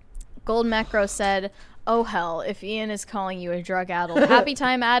enough. Gold Macro said, oh hell, if Ian is calling you a drug-addled happy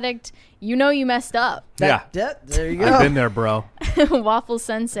time addict, you know you messed up. There you go. I've been there, bro. Waffle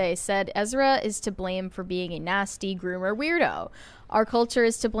Sensei said, Ezra is to blame for being a nasty groomer weirdo. Our culture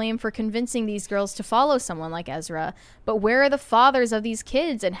is to blame for convincing these girls to follow someone like Ezra. But where are the fathers of these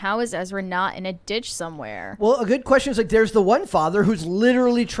kids, and how is Ezra not in a ditch somewhere? Well, a good question is like, there's the one father who's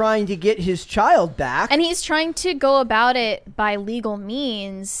literally trying to get his child back. And he's trying to go about it by legal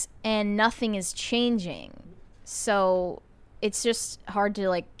means, and nothing is changing. So it's just hard to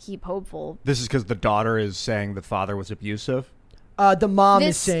like keep hopeful. This is because the daughter is saying the father was abusive. The mom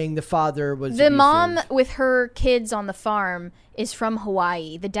is saying the father was the abusive. mom with her kids on the farm is from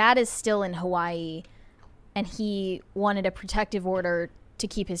Hawaii. The dad is still in Hawaii, and he wanted a protective order to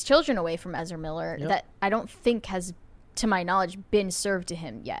keep his children away from Ezra Miller that I don't think has, to my knowledge, been served to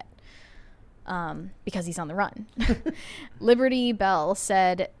him yet, because he's on the run. Liberty Bell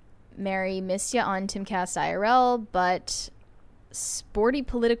said, Mary, missed ya on Timcast IRL, but sporty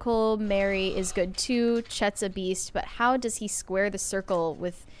political Mary is good too. Chet's a beast, but how does he square the circle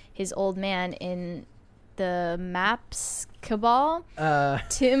with his old man in the maps cabal?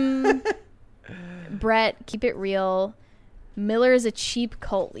 Tim, Brett, keep it real. Miller is a cheap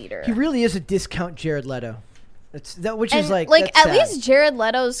cult leader. He really is a discount Jared Leto. Which and is like at sad. least Jared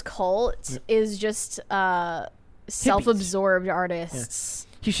Leto's cult is just self-absorbed artists.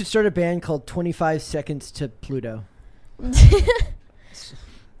 Yeah. He should start a band called 25 Seconds to Pluto.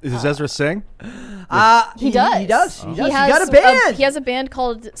 Does Ezra sing? He does. He does. He He got a band. He has a band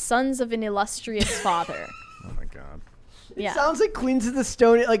called Sons of an Illustrious Father. Oh my god. Yeah. It sounds like Queens of the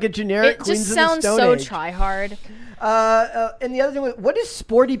Stone, like a generic It Queens just of the sounds Stone so Age. try-hard. And the other thing, what is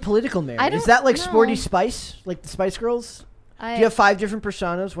sporty political Mary? I Is don't that like know. Sporty Spice, like the Spice Girls? Do you have 5 different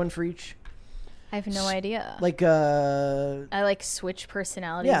personas, one for each? I have no idea. Like I like switch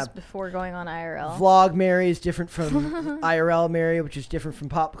personalities Yeah. before going on IRL. Vlog Mary is different from IRL Mary, which is different from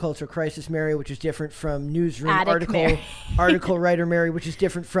Pop Culture Crisis Mary, which is different from Newsroom Attic Mary. article writer Mary, which is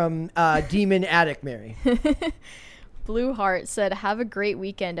different from Demon Attic Mary. Blue Heart said, have a great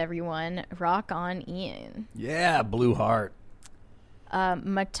weekend, everyone. Rock on, Ian. Yeah, Blue Heart.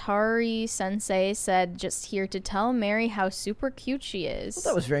 Matari Sensei said, just here to tell Mary how super cute she is. Well,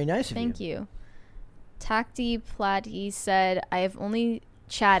 that was very nice of you. Thank you. Tacti Platy said, I have only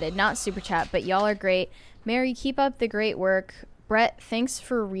chatted, not super chat, but y'all are great. Mary, keep up the great work. Brett, thanks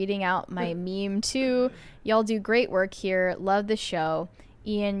for reading out my meme too. Y'all do great work here. Love the show.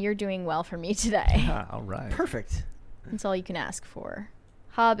 Ian, you're doing well for me today. All right. Perfect. That's all you can ask for.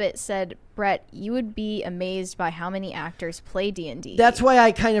 Hobbit said, Brett, you would be amazed by how many actors play D&D. That's why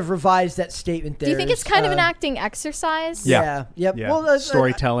I kind of revised that statement there. Do you think it's kind of an acting exercise? Yeah. Yep. Yeah. Well,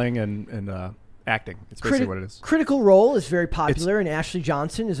 storytelling and acting. It's basically what it is. Critical Role is very popular, and Ashley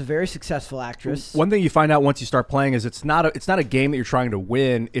Johnson is a very successful actress. One thing you find out once you start playing is it's not a game that you're trying to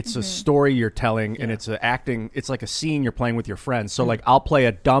win. It's a story you're telling, and it's acting. It's like a scene you're playing with your friends. So like I'll play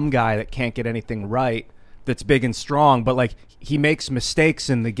a dumb guy that can't get anything right, that's big and strong, but like he makes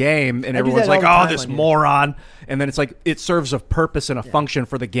mistakes in the game, and everyone's like, "Oh, this moron!" And then it's like it serves a purpose and a function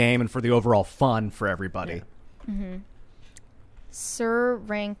for the game and for the overall fun for everybody. Yeah. Sir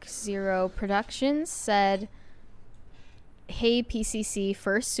Rank Zero Productions said, "Hey PCC,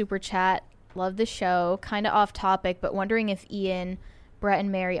 first super chat. Love the show. Kind of off topic, but wondering if Ian, Brett,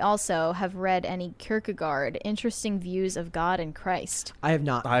 and Mary also have read any Kierkegaard. Interesting views of God and Christ." I have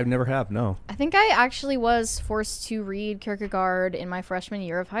not. I never have. No. I think I actually was forced to read Kierkegaard in my freshman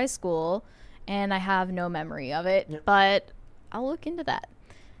year of high school, and I have no memory of it, but I'll look into that.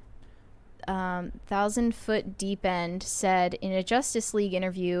 1,000 Foot Deep End said, in a Justice League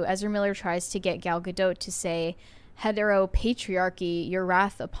interview, Ezra Miller tries to get Gal Gadot to say, "Heteropatriarchy, your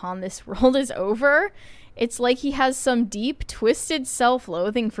wrath upon this world is over." It's like he has some deep, twisted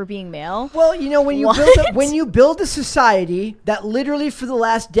self-loathing for being male. Well, you know, when you build a society that literally for the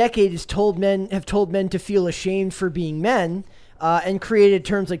last decade have told men to feel ashamed for being men, and created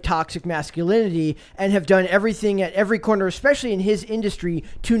terms like toxic masculinity, and have done everything at every corner, especially in his industry,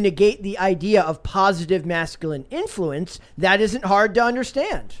 to negate the idea of positive masculine influence, that isn't hard to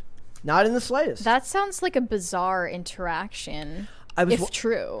understand. Not in the slightest. That sounds like a bizarre interaction. If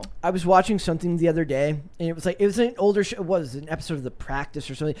true. I was watching something the other day, and it was an older show. It was an episode of The Practice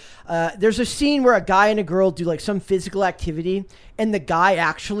or something. There's a scene where a guy and a girl do like some physical activity, and the guy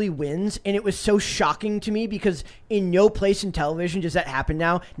actually wins. And it was so shocking to me because in no place in television does that happen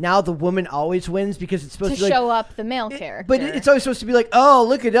now. Now the woman always wins because it's supposed to show up the male character. But it's always supposed to be like, oh,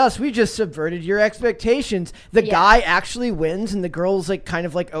 look at us. We just subverted your expectations. The guy actually wins, and the girl's like kind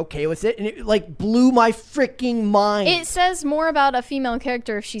of like okay with it. And it like blew my freaking mind. It says more about a female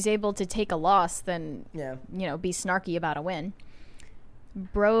character if she's able to take a loss than be snarky about a win.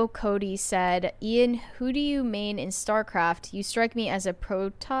 Bro Cody said, Ian, who do you main in StarCraft? You strike me as a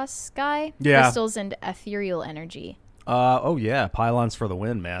Protoss guy. Crystals and ethereal energy. Pylons for the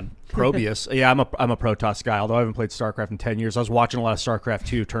win, man. Probius. I'm a Protoss guy, although I haven't played StarCraft in 10 years. I was watching a lot of StarCraft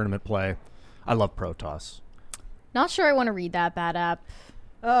 2 tournament play. I love Protoss. Not sure I want to read that bad app.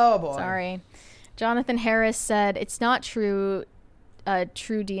 Oh boy. Sorry. Jonathan Harris said, it's not true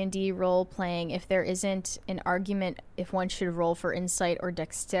D&D role playing if there isn't an argument if one should roll for insight or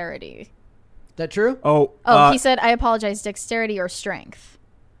dexterity. That true? He said, I apologize, dexterity or strength.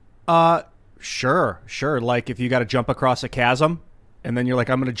 Sure. Like if you got to jump across a chasm and then you're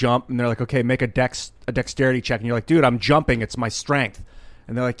like, I'm going to jump, and they're like, okay, make a dexterity check, and you're like, dude, I'm jumping, it's my strength.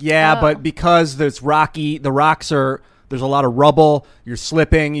 And they're like, but because there's rocky, the rocks are, there's a lot of rubble, you're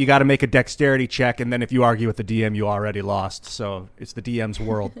slipping, you got to make a dexterity check, and then if you argue with the DM, you already lost. So it's the DM's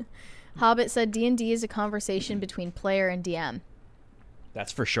world. Hobbit said D&D is a conversation between player and DM.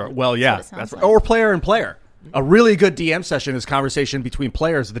 That's for sure. Well, yeah. Like. Or player and player. A really good DM session is conversation between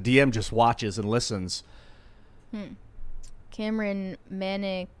players. The DM just watches and listens. Cameron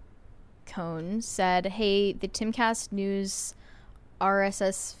Manicone said, hey, the Timcast News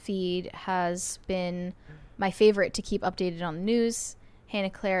RSS feed has been my favorite to keep updated on the news. Hannah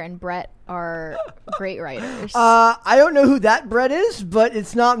Claire and Brett are great writers. I don't know who that Brett is, but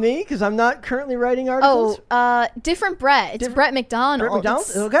it's not me because I'm not currently writing articles. Different Brett. It's Brett McDonald. Brett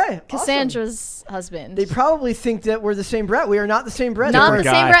McDonald? Okay. Cassandra's husband. They probably think that we're the same Brett. We are not the same Brett. Not the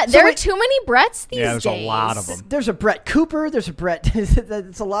same Brett. There are too many Bretts these days. Yeah, there's a lot of them. There's a Brett Cooper. There's a Brett.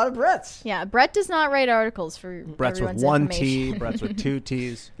 It's a lot of Bretts. Yeah, Brett does not write articles for Brett's everyone's with one information. T. Brett's with two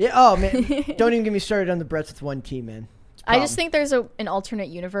T's. Yeah. Oh man, don't even get me started on the Bretts with one T, man. I just think there's an alternate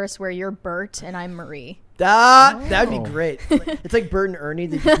universe where you're Bert and I'm Marie. That'd be great. It's like Bert and Ernie.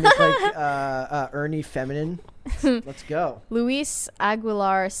 They just make like Ernie feminine. Let's go. Luis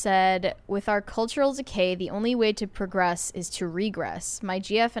Aguilar said, with our cultural decay, the only way to progress is to regress. My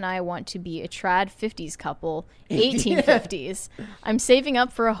GF and I want to be a trad 50s couple, 1850s. I'm saving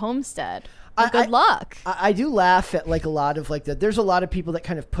up for a homestead. Well, good luck. I do laugh at like a lot of like that. There's a lot of people that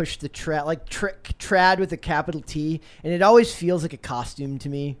kind of push the trad with a capital T, and it always feels like a costume to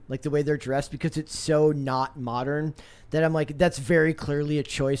me, like the way they're dressed, because it's so not modern that I'm like, that's very clearly a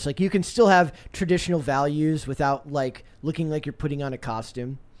choice. Like you can still have traditional values without like looking like you're putting on a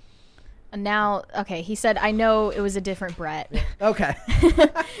costume. Now, okay, he said, I know it was a different Brett. Okay.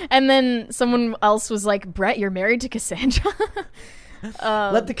 And then someone else was like, Brett, you're married to Cassandra?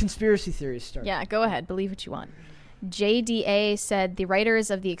 Let the conspiracy theories start. Yeah, go ahead. Believe what you want. JDA said the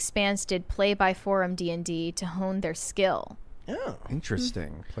writers of The Expanse did play-by-forum D&D to hone their skill. Oh,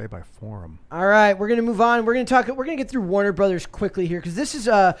 interesting. Play by forum. All right, we're gonna move on. We're gonna get through Warner Brothers quickly here because this is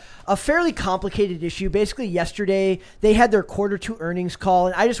a fairly complicated issue. Basically, yesterday they had their Q2 earnings call,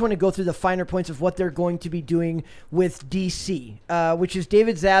 and I just want to go through the finer points of what they're going to be doing with DC, which is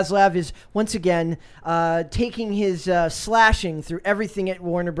David Zaslav is once again taking his slashing through everything at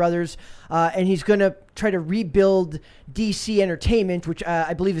Warner Brothers, and he's going to try to rebuild DC Entertainment, which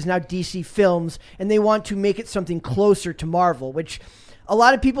I believe is now DC Films, and they want to make it something closer to Marvel, which a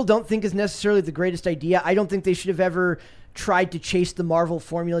lot of people don't think is necessarily the greatest idea. I don't think they should have ever tried to chase the Marvel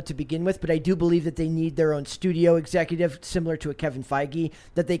formula to begin with, but I do believe that they need their own studio executive, similar to a Kevin Feige,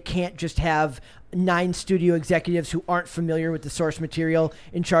 that they can't just have 9 studio executives who aren't familiar with the source material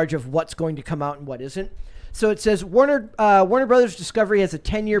in charge of what's going to come out and what isn't. So it says Warner Brothers Discovery has a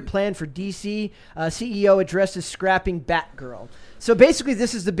 10-year plan for DC. CEO addresses scrapping Batgirl. So basically,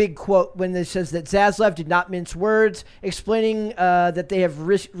 this is the big quote when it says that Zaslav did not mince words, explaining that they have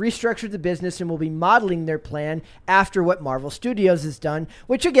restructured the business and will be modeling their plan after what Marvel Studios has done,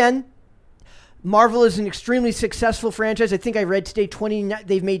 which again, Marvel is an extremely successful franchise. I think I read today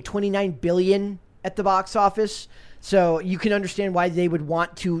they've made $29 billion at the box office. So you can understand why they would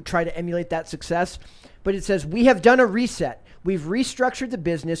want to try to emulate that success. But it says, we have done a reset. We've restructured the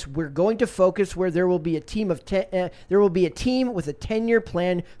business. We're going to focus where there will be a team with a 10-year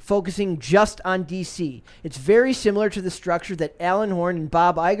plan focusing just on DC. It's very similar to the structure that Alan Horn and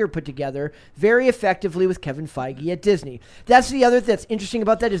Bob Iger put together very effectively with Kevin Feige at Disney. That's the other that's interesting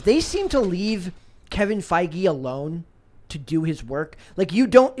about that is they seem to leave Kevin Feige alone to do his work. Like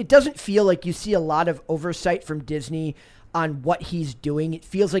it doesn't feel like you see a lot of oversight from Disney on what he's doing. It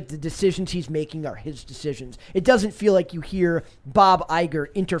feels like the decisions he's making are his decisions. It doesn't feel like you hear Bob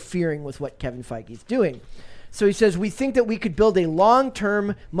Iger interfering with what Kevin Feige's doing. So he says, we think that we could build a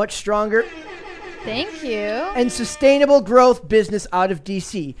long-term, much stronger... Thank you. And sustainable growth business out of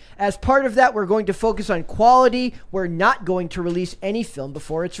DC. As part of that, we're going to focus on quality. We're not going to release any film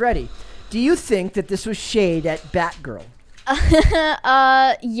before it's ready. Do you think that this was shade at Batgirl?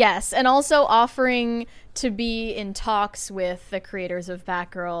 Yes, and also offering to be in talks with the creators of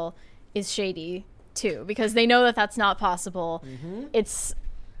Batgirl is shady too, because they know that that's not possible. Mm-hmm. It's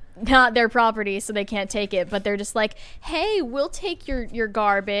not their property, so they can't take it, but they're just like, hey, we'll take your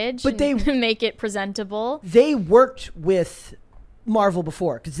garbage, but they make it presentable. They worked with Marvel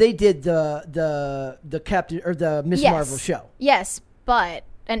before because they did the Captain or the Miss Marvel show. Yes, but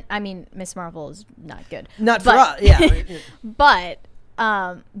and I mean Miss Marvel is not good. Not for us, yeah. But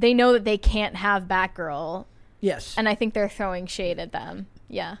they know that they can't have Batgirl. Yes. And I think they're throwing shade at them.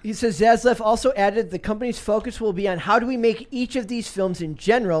 Yeah. He says Zaslav also added the company's focus will be on how do we make each of these films in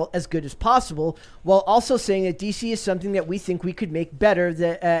general as good as possible, while also saying that DC is something that we think we could make better,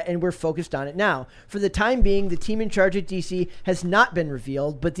 and we're focused on it now. For the time being, the team in charge at DC has not been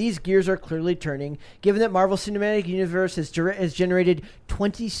revealed, but these gears are clearly turning, given that Marvel Cinematic Universe has generated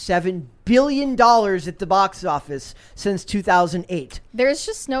 $27 billion at the box office since 2008. There's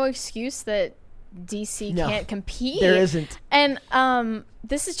just no excuse that DC can't compete. There isn't. And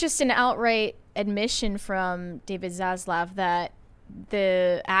this is just an outright admission from David Zaslav that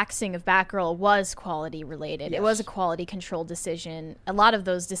the axing of Batgirl was quality related. Yes. It was a quality control decision. A lot of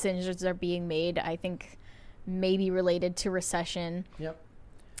those decisions are being made, I think, maybe related to recession. Yep.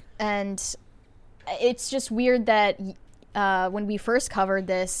 And it's just weird that when we first covered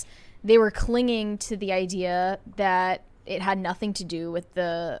this, they were clinging to the idea that it had nothing to do with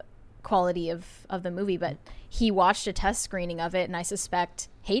the quality of the movie, but he watched a test screening of it and I suspect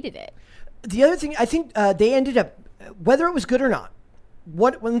hated it. The other thing, I think they ended up, whether it was good or not,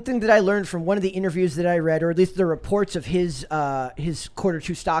 one thing that I learned from one of the interviews that I read, or at least the reports of his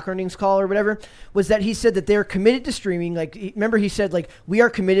Q2 stock earnings call or whatever, was that he said that they're committed to streaming. Like, remember he said, like, we are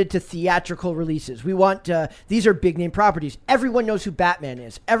committed to theatrical releases. We want, these are big name properties. Everyone knows who Batman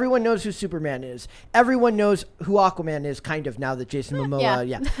is. Everyone knows who Superman is. Everyone knows who Aquaman is, kind of, now that Jason Momoa,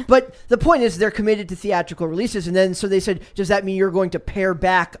 yeah. But the point is they're committed to theatrical releases. And then, so they said, does that mean you're going to pare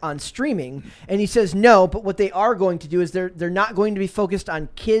back on streaming? And he says, no, but what they are going to do is they're not going to be focused on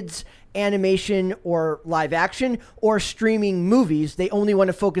kids animation or live action or streaming movies. They only want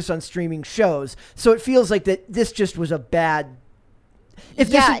to focus on streaming shows. So it feels like that this just was a bad.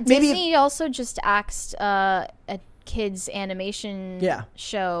 Disney also just axed kids animation Yeah.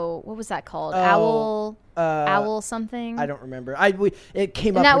 show. What was that called? Oh, Owl something. I don't remember. It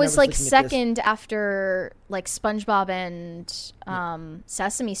came up, and that when was I like looking at this. second after like SpongeBob and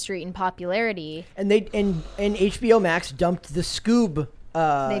Sesame Street in popularity. And HBO Max dumped the Scoob.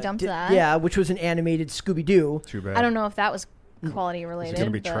 They dumped that? Yeah, which was an animated Scooby Doo. Too bad. I don't know if that was quality related. It's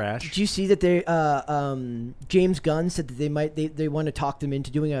going to be but- trash. Did you see that they James Gunn said that they want to talk them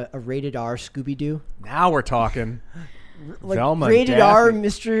into doing a rated R Scooby Doo? Now we're talking. Like Velma, rated Daphne. R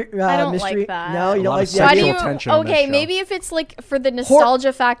mystery. I don't mystery. like that. No, you A don't lot like of the Why do idea. you? Sexual tension in that Okay, show. maybe if it's like for the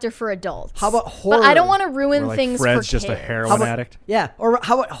nostalgia factor for adults. How about horror? But I don't want to ruin Where, like, things Fred's for just kids. a heroin How about- addict. Yeah, or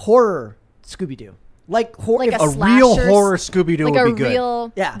how about horror Scooby Doo? Like Like if a A real slashers- horror Scooby-Doo like would a be good.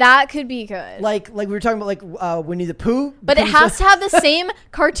 real. Yeah. that could be good. like we were talking about like Winnie the Pooh. But it becomes has to have the same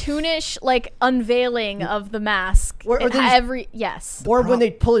cartoonish like unveiling of the mask. Or in they just- every yes. Or when they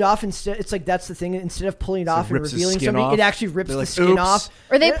pull it off instead, it's like that's the thing. Instead of pulling it off and rips his revealing skin something, off. it actually rips They're the like, skin "Oops." off.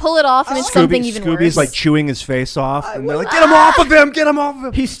 Or they pull it off and it's something even Scooby's worse. like chewing his face off, and they're like, "Get him off of him! Get him off of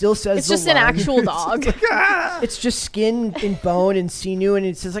him!" He still says it's the just an line. actual dog. It's just skin and bone and sinew, and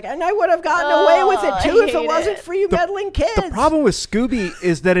it says like, and I would have gotten away with it I too if it hate wasn't it. for you meddling kids. The problem with Scooby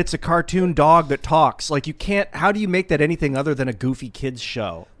is that it's a cartoon dog that talks. Like, you can't. How do you make that anything other than a goofy kids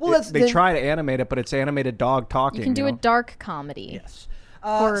show? Well, They try to animate it, but it's animated dog talking. You can do know? a dark comedy. Yes.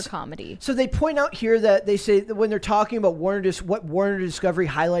 Horror comedy. So they point out here that they say that when they're talking about what Warner Discovery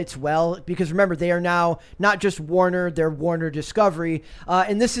highlights well, because remember, they are now not just Warner, they're Warner Discovery.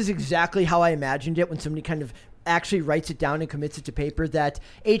 And this is exactly how I imagined it when somebody kind of actually writes it down and commits it to paper, that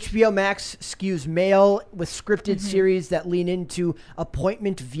HBO Max skews male with scripted series that lean into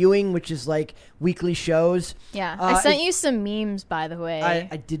appointment viewing, which is like weekly shows. Yeah. I sent you some memes, by the way.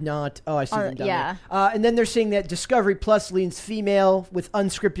 I did not. Oh, I see them down yeah. there. And then they're saying that Discovery Plus leans female with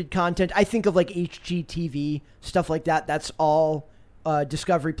unscripted content. I think of like HGTV, stuff like that. That's all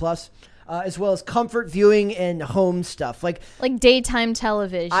Discovery Plus. As well as comfort viewing and home stuff. Like daytime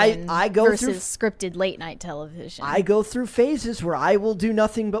television I go versus scripted late night television. I go through phases where I will do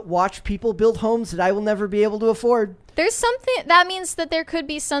nothing but watch people build homes that I will never be able to afford. There's something that means that there could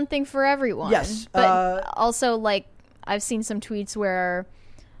be something for everyone. Yes, But also, like, I've seen some tweets where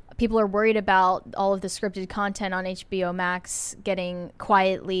people are worried about all of the scripted content on HBO Max getting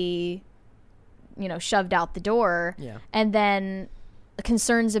quietly, shoved out the door. Yeah. And then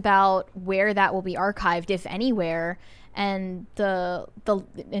concerns about where that will be archived, if anywhere, and the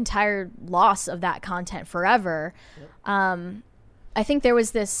entire loss of that content forever. Yep. I think there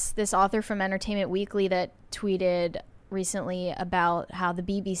was this author from Entertainment Weekly that tweeted recently about how the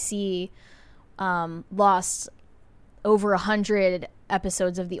BBC lost over 100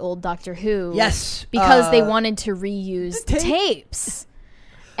 episodes of the old Doctor Who. Yes, because they wanted to reuse the tapes.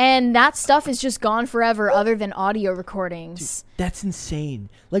 And that stuff is just gone forever, other than audio recordings. Dude, that's insane.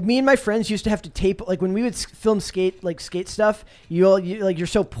 Like, me and my friends used to have to tape, like when we would film skate stuff, you're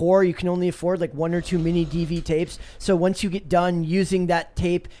so poor you can only afford like 1 or 2 mini DV tapes. So once you get done using that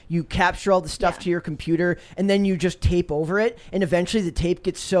tape, you capture all the stuff to your computer, and then you just tape over it. And eventually the tape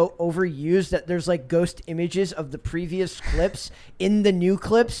gets so overused that there's like ghost images of the previous clips in the new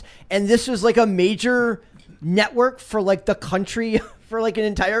clips. And this was like a major network for like the country. For like an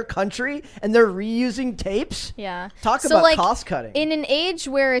entire country, and they're reusing tapes. Yeah. Talk about like, cost cutting. In an age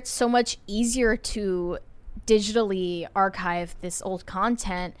where it's so much easier to digitally archive this old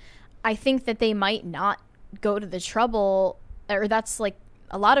content, I think that they might not go to the trouble, or that's like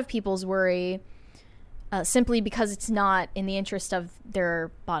a lot of people's worry, simply because it's not in the interest of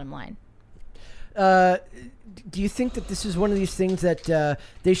their bottom line. Do you think that this is one of these things that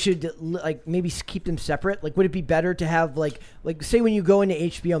they should like maybe keep them separate? Like, would it be better to have like say when you go into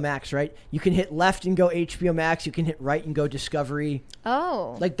HBO Max, right? You can hit left and go HBO Max. You can hit right and go Discovery.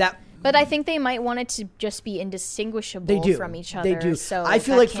 Oh, like that. But I think they might want it to just be indistinguishable They do. from each other. They do. So I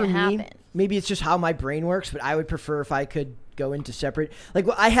feel that like for can't me, happen. maybe it's just how my brain works, but I would prefer if I could go into separate. Like,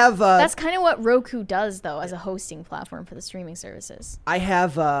 I have. That's kind of what Roku does, though, as a hosting platform for the streaming services. I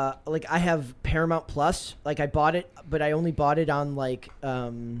have I have Paramount Plus. Like, I bought it, but I only bought it on like what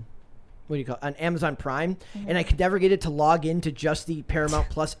do you call it? On Amazon Prime, and I could never get it to log into just the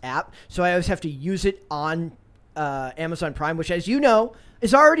Paramount Plus app. So I always have to use it on Amazon Prime, which, as you know,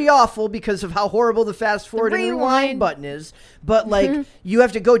 is already awful because of how horrible the fast forward and rewind button is. But like, you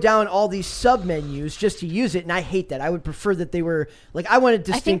have to go down all these sub menus just to use it, and I hate that. I would prefer that they were like, I want a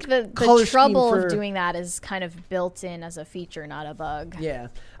distinct I think color the trouble scheme for of doing that is kind of built in as a feature, not a bug. Yeah.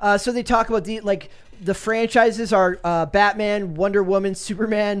 So they talk about the franchises are Batman, Wonder Woman,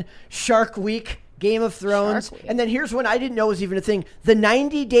 Superman, Shark Week, Game of Thrones. Shark Week. And then here's one I didn't know was even a thing. The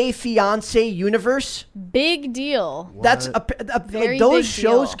 90 Day Fiance universe. Big deal. That's Very those big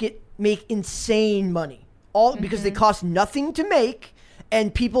shows deal. make insane money. All because they cost nothing to make.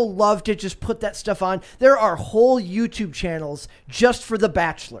 And people love to just put that stuff on. There are whole YouTube channels just for The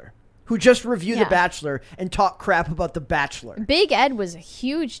Bachelor, who just review The Bachelor and talk crap about The Bachelor. Big Ed was a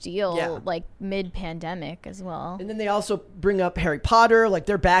huge deal, Yeah. like mid-pandemic as well. And then they also bring up Harry Potter. Like,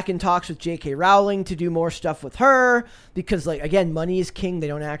 they're back in talks with J.K. Rowling to do more stuff with her. Because, like, again, money is king. They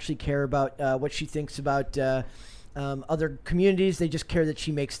don't actually care about what she thinks about other communities. They just care that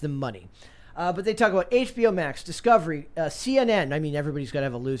she makes them money. But they talk about HBO Max, Discovery, CNN. I mean, everybody's got to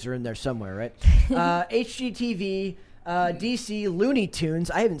have a loser in there somewhere, right? HGTV, DC, Looney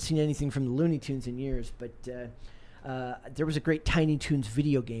Tunes. I haven't seen anything from the Looney Tunes in years, but there was a great Tiny Toons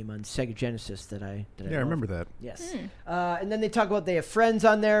video game on Sega Genesis that I remember that. Yes. And then they talk about they have Friends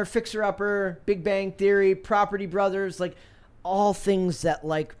on there, Fixer Upper, Big Bang Theory, Property Brothers, like all things that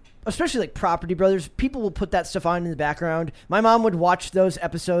like. Especially like Property Brothers, people will put that stuff on in the background. My mom would watch those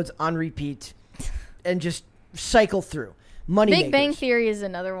episodes on repeat and just cycle through. Big Bang Theory is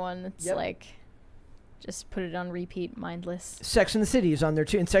another one that's like, just put it on repeat, mindless. Sex and the City is on there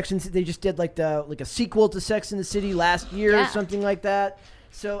too. And they just did like a sequel to Sex and the City last year or something like that.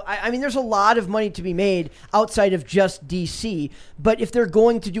 So, I mean, there's a lot of money to be made outside of just DC. But if they're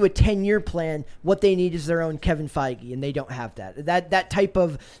going to do a 10-year plan, what they need is their own Kevin Feige, and they don't have that. That type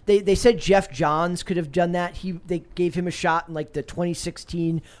of – they said Jeff Johns could have done that. They gave him a shot in, like, the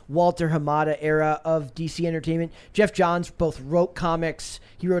 2016 Walter Hamada era of DC Entertainment. Jeff Johns both wrote comics.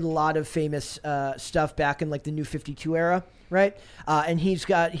 He wrote a lot of famous stuff back in, like, the New 52 era. Right, and he's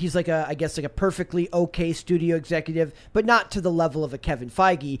like a perfectly okay studio executive, but not to the level of a Kevin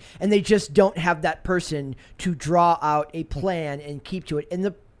Feige, and they just don't have that person to draw out a plan and keep to it. And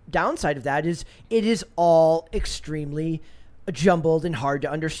the downside of that is it is all extremely jumbled and hard to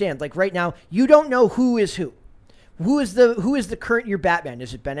understand. Like right now, you don't know who is who. Who is the current year Batman?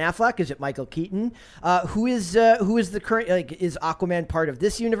 Is it Ben Affleck? Is it Michael Keaton? Who is the current? Like, is Aquaman part of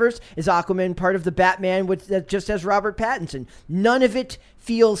this universe? Is Aquaman part of the Batman that just has Robert Pattinson? None of it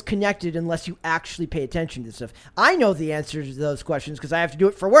feels connected unless you actually pay attention to this stuff. I know the answers to those questions because I have to do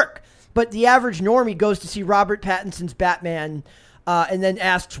it for work. But the average normie goes to see Robert Pattinson's Batman. And then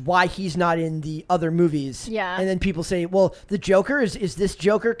asks why he's not in the other movies. Yeah. And then people say, well, the Joker, is this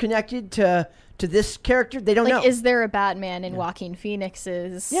Joker connected to this character? They don't know. Is there a Batman in Joaquin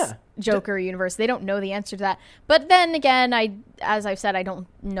Phoenix's Joker universe? They don't know the answer to that. But then again, as I've said, I don't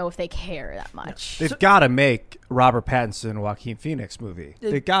know if they care that much. They've got to make Robert Pattinson Joaquin Phoenix movie.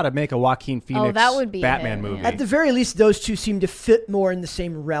 They've got to make a Joaquin Phoenix that would be Batman movie. At the very least, those two seem to fit more in the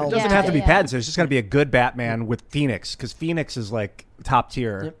same realm. It doesn't have to be Pattinson. It's just got to be a good Batman with Phoenix, because Phoenix is like top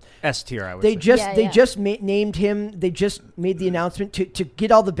tier, S tier. I would say. They just named him. They just made the announcement to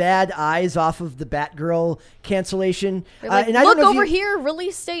get all the bad eyes off of the Batgirl cancellation. Like, and I look don't know over here,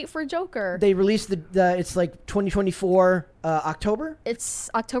 release date for Joker. They released the it's like 2024 October. It's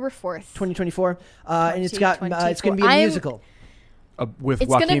October 4th, 2024, and it's going to be a musical. With it's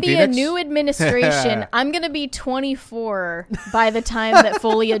Joaquin going to be Phoenix? a new administration. I'm going to be 24 by the time that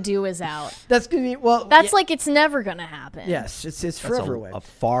Folie à Deux is out. That's going to be That's like it's never going to happen. Yes, it's forever away. A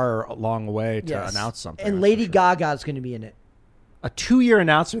far long way to announce something. And Lady Gaga is going to be in it. A 2-year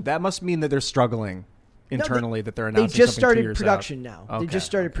announcement. That must mean that they're struggling internally. That they're announcing. They just something 2 started years production out. now. Okay. They just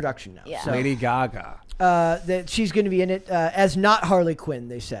started production now. Yeah. So. Lady Gaga. That she's going to be in it as not Harley Quinn,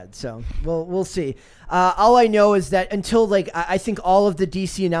 they said. So we'll see. All I know is that until I think all of the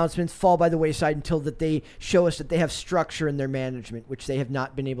DC announcements fall by the wayside until that they show us that they have structure in their management, which they have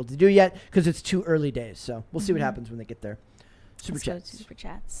not been able to do yet because it's too early days. So we'll see what happens when they get there. Super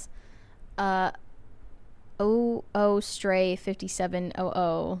chats. Stray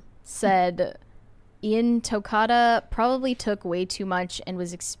 5700 said Ian Tokata probably took way too much and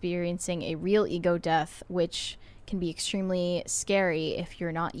was experiencing a real ego death, which can be extremely scary if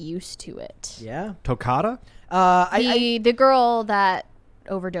you're not used to it. Yeah. Tokata? The girl that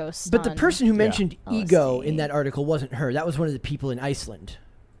overdosed. But the person who mentioned LSD. ego in that article wasn't her. That was one of the people in Iceland.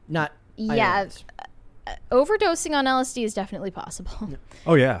 Not overdosing on LSD is definitely possible. Yeah.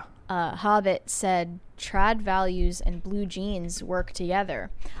 Oh, yeah. Hobbit said trad values and blue jeans work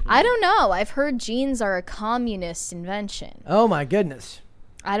together. I don't know. I've heard jeans are a communist invention. Oh, my goodness.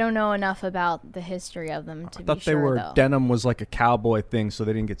 I don't know enough about the history of them to be sure, I thought they were though. denim was like a cowboy thing, so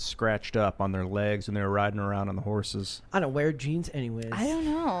they didn't get scratched up on their legs when they were riding around on the horses. I don't wear jeans anyways. I don't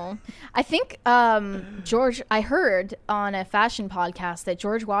know. I think George. I heard on a fashion podcast that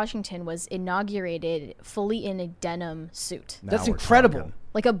George Washington was inaugurated fully in a denim suit, That's Now we're incredible. talking.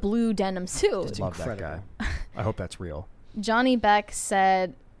 like a blue denim suit. That's Love that incredible. guy. I hope that's real. Johnny Beck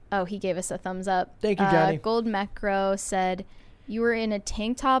said, "Oh, he gave us a thumbs up." Thank you, Johnny. Gold Macro said, "You were in a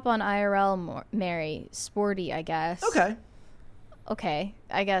tank top on IRL, Mary. Sporty, I guess." Okay,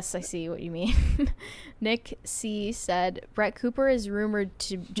 I guess I see what you mean. Nick C said, Brett Cooper is rumored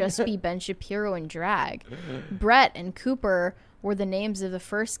to just be Ben Shapiro in drag. Brett and Cooper were the names of the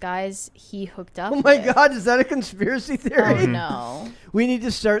first guys he hooked up Oh my with. God, is that a conspiracy theory? Oh, no. We need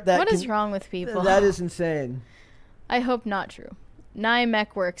to start that. What is wrong with people? That is insane. I hope not true. Nye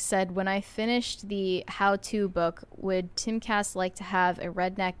Mechworks said, when I finished the how-to book, would Timcast like to have a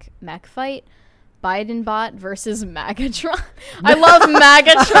redneck mech fight? Biden bot versus Magatron. I love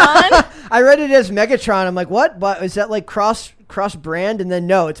Magatron. I read it as Megatron. I'm like, what? But is that like cross brand? And then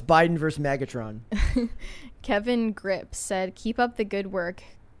no, it's Biden versus Megatron. Kevin Grip said, keep up the good work.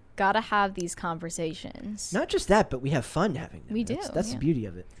 Gotta have these conversations. Not just that, but we have fun having them. We That's do, the yeah. beauty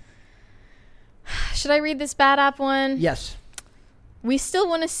of it. Should I read this Bad App one? Yes. We still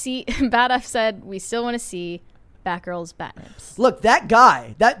want to see, Bad App said, we still want to see Batgirl's bat nips. Look, that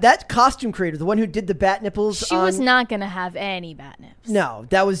guy, that costume creator, the one who did the bat nipples. She was not going to have any bat nips. No,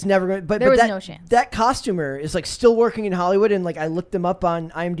 that was never going to. But There was that, no chance. That costumer is like still working in Hollywood. And like I looked them up on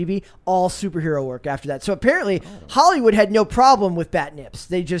IMDb, all superhero work after that. So apparently Hollywood had no problem with bat nips.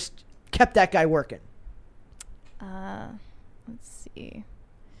 They just kept that guy working. Let's see.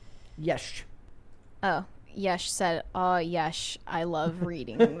 Yes. Oh, Yesh said, oh, Yesh, I love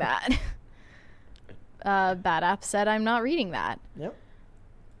reading that. Bad App said, I'm not reading that. Yep.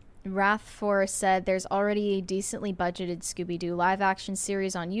 Wrath4 said, there's already a decently budgeted Scooby-Doo live-action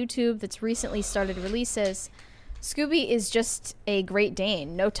series on YouTube that's recently started releases. Scooby is just a Great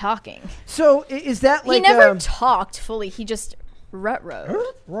Dane, no talking. So is that like... he never talked fully. He just rut-rode.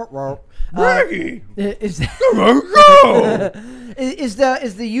 Is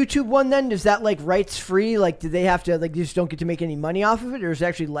the YouTube one then? Is that like rights free? Like, do they have to like just don't get to make any money off of it, or is it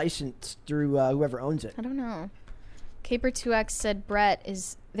actually licensed through whoever owns it? I don't know. Caper2X said, Brett,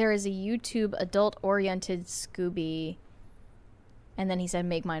 there is a YouTube adult-oriented Scooby, and then he said,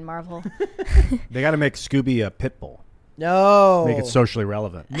 make mine Marvel. They got to make Scooby a pit bull. No. Make it socially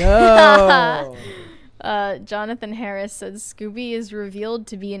relevant. No. Jonathan Harris said, Scooby is revealed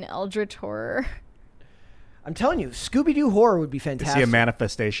to be an eldritch horror. I'm telling you, Scooby-Doo horror would be Is fantastic. he a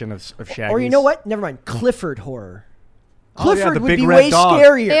manifestation of Shaggy's? Or you know what? Never mind. Clifford horror. Oh, yeah, Clifford the would big be red way dog.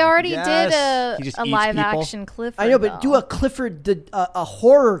 scarier. They already Yes. He did just a eats live-action Clifford. I know, but do a Clifford, a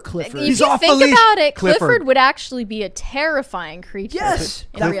horror Clifford. If He's you off the think leash. about it, Clifford. Clifford would actually be a terrifying creature Yes.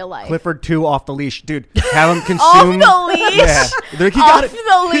 in real life. Clifford 2 off the leash. Dude, have him Off consume. the leash? Yeah. He Off got it.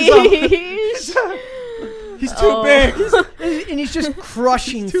 the leash? He's too big. And he's just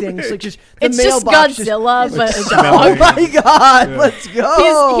crushing things. big. Like just the It's just mailbox. Godzilla, but a Oh dog. my God. Let's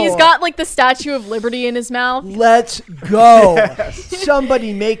go. He's got like the Statue of Liberty in his mouth. Let's go.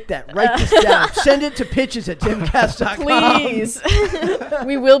 Somebody make that. Write this down. Send it to pitches at timcast.com. Please.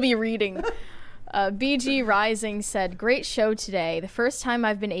 We will be reading. BG Rising said, great show today. The first time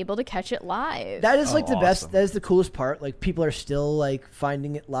I've been able to catch it live. That is like the best. awesome. That is the coolest part. Like people are still like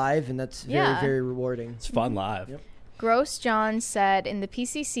finding it live, and that's very, Yeah. very rewarding. It's fun live. Yep. Gross John said, in the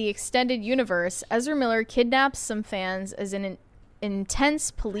PCC extended universe, Ezra Miller kidnaps some fans as in an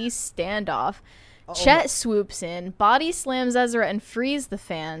intense police standoff. Chet swoops in, body slams Ezra, and frees the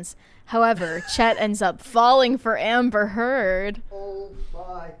fans. However, Chet ends up falling for Amber Heard. Oh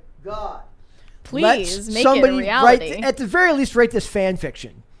my God. Please make it a somebody reality. write, at the very least, write this fan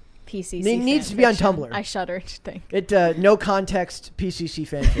fiction. PCC It needs to be on fanfiction. Tumblr. I shudder to think. It no context PCC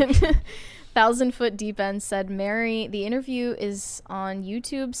fan fiction. 1,000 Foot Deep End said, Mary, the interview is on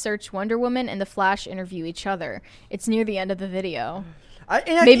YouTube. Search Wonder Woman and The Flash interview each other. It's near the end of the video.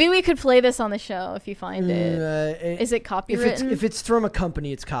 Maybe we could play this on the show if you find it. Is it copywritten? If it's from a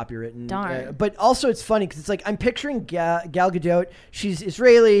company, it's copywritten. Darn. But also it's funny because it's like I'm picturing Gal Gadot. She's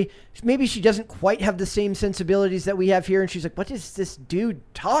Israeli. Maybe she doesn't quite have the same sensibilities that we have here. And she's like, what is this dude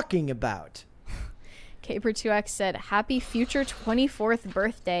talking about? Caper2X said, happy future 24th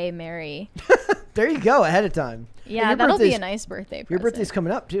birthday, Mary. There you go, ahead of time. Yeah, And that'll be birthday's- a nice birthday present. Your birthday's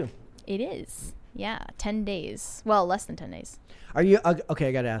coming up, too. It is. Yeah, 10 days. Well, less than 10 days. Are you okay?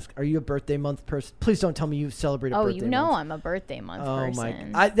 I gotta ask. Are you a birthday month person? Please don't tell me you celebrate a birthday month. Oh, you know I'm a birthday month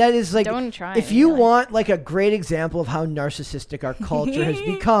person. My! That is like. Don't try. If you want like a great example of how narcissistic our culture has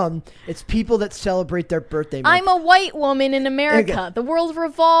become, it's people that celebrate their birthday month. I'm a white woman in America. The world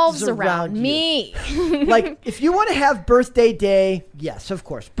revolves around me. Like, if you want to have birthday day, yes, of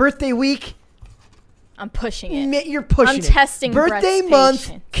course. Birthday week, I'm pushing it. You're pushing it. I'm testing birthday month.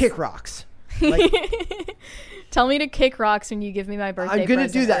 Patience. Kick rocks. Like, tell me to kick rocks when you give me my birthday. I'm gonna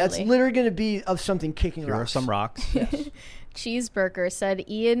do that. Early. It's literally gonna be of something kicking Here rocks. are some rocks. Yes. Cheeseburger said,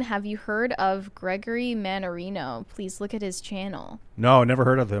 Ian, have you heard of Gregory Manarino? Please look at his channel. No, never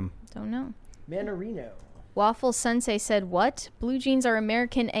heard of him. Don't know. Manarino. Waffle Sensei said, what? Blue jeans are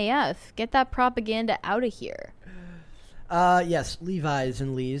American AF. Get that propaganda out of here. Yes, Levi's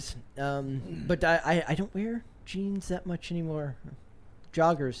and Lee's. But I don't wear jeans that much anymore.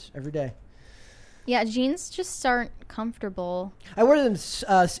 Joggers every day. Yeah, jeans just aren't comfortable. I wear them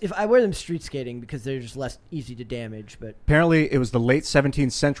if I wear them street skating because they're just less easy to damage. But apparently, it was the late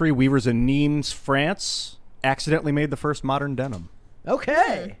 17th century. Weavers in Nimes, France, accidentally made the first modern denim.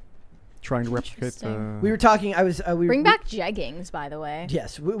 Okay. Trying to replicate the... We were talking. Bring back jeggings, by the way.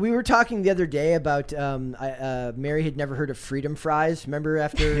 Yes, we were talking the other day about Mary had never heard of freedom fries. Remember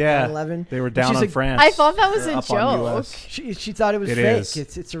after 9/11? They were down on France. I thought that was a joke. She thought it was fake.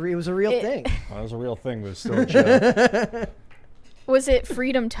 It was a real thing. Well, it was a real thing, but it's still a joke. Was it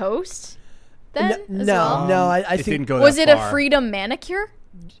freedom toast? Then no. I think didn't go was that it far. a freedom manicure?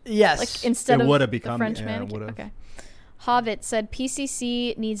 Yes, like instead it of would have the become French manicure. Okay. Hobbit said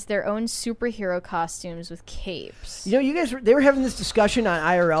PCC needs their own superhero costumes with capes. You know, you guys they were having this discussion on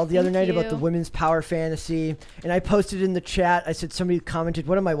IRL the other night about the women's power fantasy, and I posted in the chat. I said somebody commented,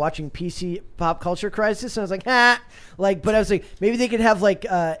 "What am I watching? PC Pop Culture Crisis?" And I was like, "Ha!" Like, but I was like, maybe they could have like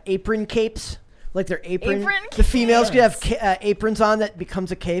apron capes, like their apron. The females could have aprons on that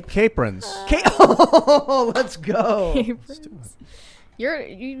becomes a cape. Caprons. Oh, let's go. Aprons.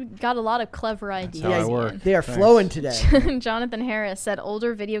 You got a lot of clever ideas. That's how I work. They are flowing today. Jonathan Harris said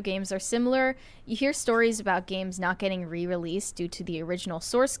older video games are similar. You hear stories about games not getting re-released due to the original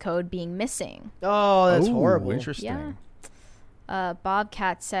source code being missing. Oh, that's horrible. Interesting. Yeah.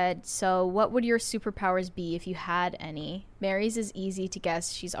 Bobcat said, so what would your superpowers be if you had any? Mary's is easy to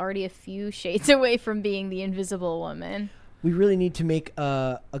guess. She's already a few shades away from being the Invisible Woman. We really need to make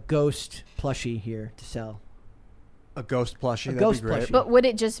a ghost plushie here to sell. A ghost plushie. A ghost plushie. But would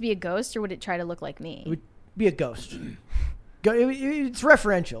it just be a ghost, or would it try to look like me? It would be a ghost. It's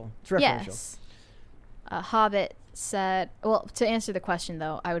referential. Yes. Hobbit said, well, to answer the question,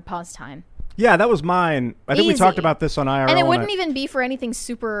 though, I would pause time. Yeah, that was mine. I think we talked about this on IRL. And it wouldn't even be for anything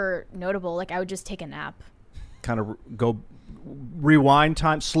super notable. Like, I would just take a nap. Kind of go rewind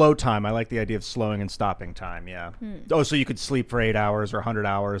time, slow time. I like the idea of slowing and stopping time, yeah. Oh, so you could sleep for 8 hours or 100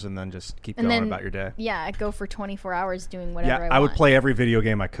 hours and then just keep going about your day. Yeah, I'd go for 24 hours doing whatever I want. I would play every video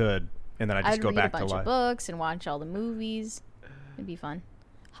game I could, and then I'd just go back to life. I'd read a bunch of books and watch all the movies. It'd be fun.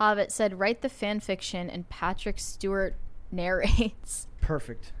 Hobbit said, write the fan fiction and Patrick Stewart narrates.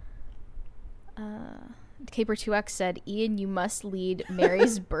 Perfect. Caper2X said, Ian, you must lead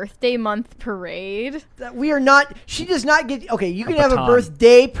Mary's birthday month parade. We are not. She does not get. Okay, you can have a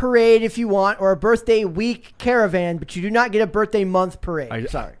birthday parade if you want, or a birthday week caravan, but you do not get a birthday month parade.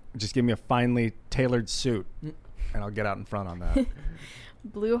 Sorry. Just give me a finely tailored suit, and I'll get out in front on that.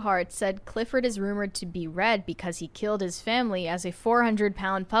 Blue Heart said, Clifford is rumored to be red because he killed his family as a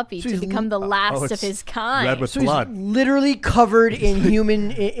 400-pound puppy to become the last of his kind. Red with blood. He's literally covered in human,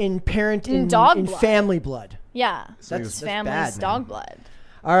 in dog in blood. Family blood. Yeah, So that's family's bad, dog blood.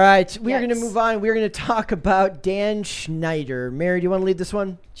 All right, we are going to move on. We are going to talk about Dan Schneider. Mary, do you want to lead this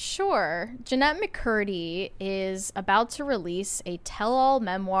one? Sure. Jeanette McCurdy is about to release a tell-all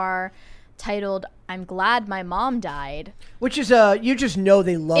memoir titled I'm Glad My Mom Died. Which is you just know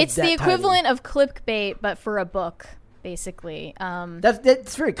they love it's that the equivalent title. of clickbait, but for a book, basically.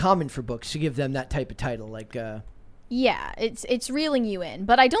 That's very common for books to give them that type of title. Like, yeah, it's reeling you in.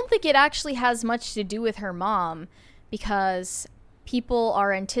 But I don't think it actually has much to do with her mom, because people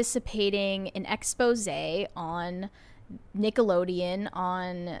are anticipating an expose on Nickelodeon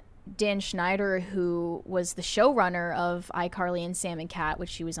on Dan Schneider, who was the showrunner of iCarly and Sam and Cat, which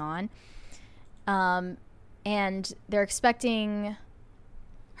she was on. And they're expecting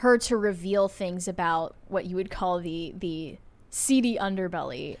her to reveal things about what you would call the seedy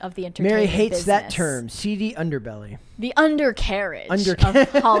underbelly of the entertainment Mary hates business. that term, seedy underbelly. The undercarriage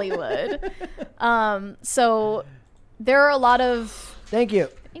of Hollywood. So there are a lot of... Thank you.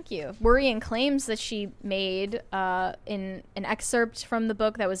 Thank you. Worrying claims that she made in an excerpt from the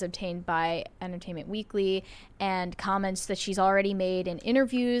book that was obtained by Entertainment Weekly, and comments that she's already made in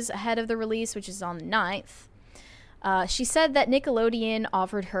interviews ahead of the release, which is on the 9th. She said that Nickelodeon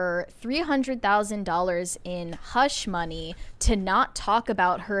offered her $300,000 in hush money to not talk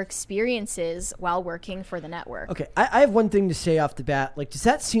about her experiences while working for the network. Okay, I have one thing to say off the bat. Like, does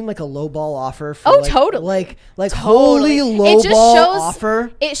that seem like a lowball offer? For Totally. Like Totally. holy lowball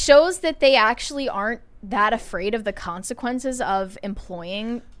offer? It shows that they actually aren't that afraid of the consequences of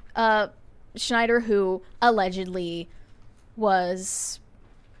employing Schneider, who allegedly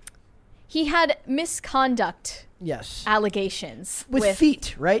he had misconduct. Yes. Allegations with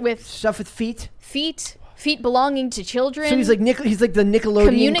feet, right? With stuff with feet. Feet belonging to children. So he's like the Nickelodeon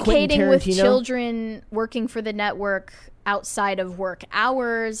communicating with children, working for the network outside of work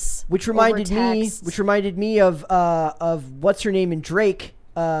hours. Which reminded me of what's her name in Drake.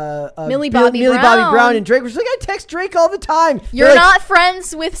 Millie Bobby Brown. And Drake was like, I text Drake all the time. You're not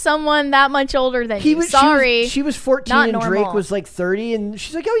friends with someone that much older than you. Sorry. She was 14 and normal. Drake was like 30, and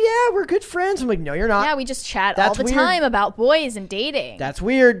she's like, oh yeah, we're good friends. I'm like, no, you're not. Yeah, we just chat all the time about boys and dating. That's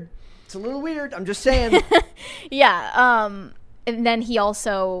weird. It's a little weird. I'm just saying. Yeah. And then he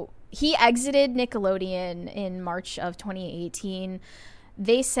exited Nickelodeon in March of 2018.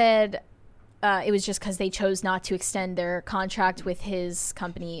 They said it was just because they chose not to extend their contract with his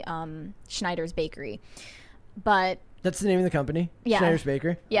company, Schneider's Bakery. But that's the name of the company? Yeah. Schneider's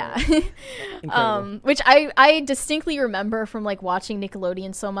Bakery? Yeah. Which I distinctly remember from like watching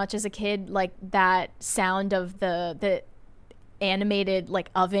Nickelodeon so much as a kid, like that sound of the animated like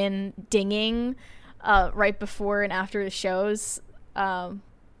oven dinging right before and after the shows. It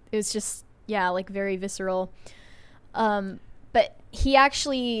was just, like very visceral. But he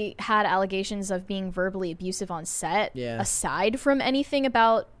actually had allegations of being verbally abusive on set, aside from anything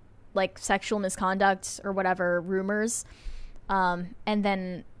about like sexual misconduct or whatever rumors. And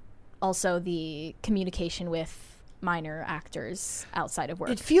then also the communication with minor actors outside of work.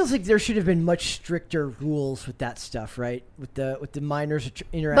 It feels like there should have been much stricter rules with that stuff, right? With the minors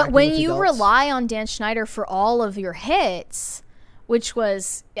interacting with adults. But when you rely on Dan Schneider for all of your hits, which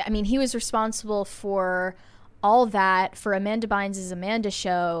was, I mean, he was responsible for all that, for Amanda Bynes' Amanda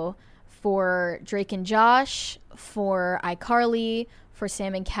Show, for Drake and Josh, for iCarly, for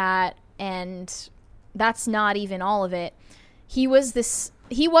Sam and Cat, and that's not even all of it. He was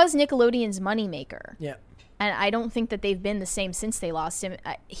Nickelodeon's moneymaker. Yeah. And I don't think that they've been the same since they lost him.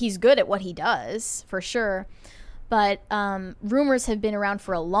 He's good at what he does, for sure. But rumors have been around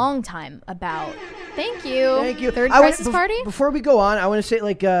for a long time about... Thank you. Third Crisis Party? Before we go on, I want to say,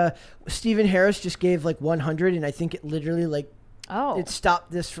 like, Stephen Harris just gave, like, 100, and I think it literally, like... Oh. It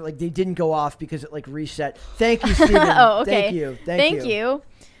stopped this for, like, they didn't go off because it, like, reset. Thank you, Stephen. Oh, okay. Thank you.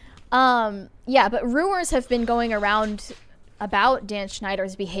 Yeah, but rumors have been going around about Dan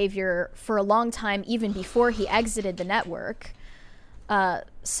Schneider's behavior for a long time, even before he exited the network.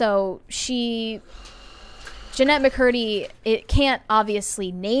 So Jeanette McCurdy, it can't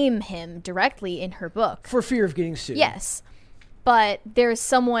obviously name him directly in her book. For fear of getting sued. Yes. But there's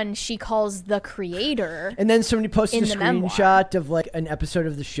someone she calls the creator. And then somebody posted a screenshot of like an episode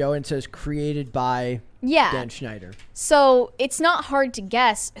of the show and says created by Dan Schneider. So it's not hard to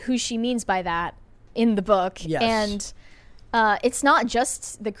guess who she means by that in the book. Yes. And it's not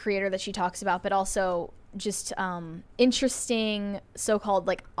just the creator that she talks about, but also just interesting so-called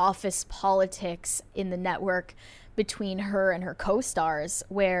like office politics in the network between her and her co-stars,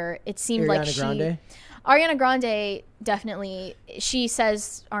 where it seemed Ariana Grande definitely, she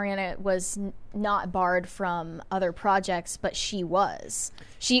says Ariana was not barred from other projects, but she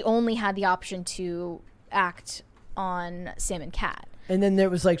only had the option to act on Sam and Cat. And then there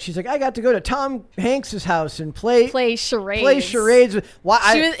was like, she's like, I got to go to Tom Hanks's house and play charades.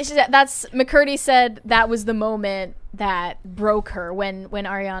 That's McCurdy said that was the moment that broke her when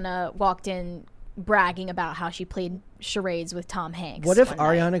Ariana walked in bragging about how she played charades with Tom Hanks. What if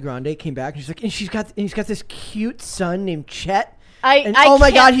Ariana Grande came back and she's like, and he's got this cute son named Chet. Oh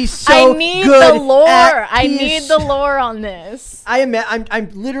my God, he's so good. I need good the lore. I need the lore on this. I'm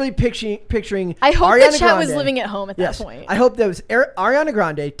literally picturing. I hope Ariana that Chet Grande was living at home at that point. I hope that was Ariana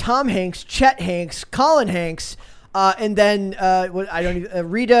Grande, Tom Hanks, Chet Hanks, Colin Hanks, and then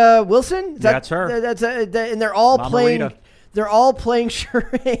Rita Wilson. That's her. And they're all Mama playing. Rita. They're all playing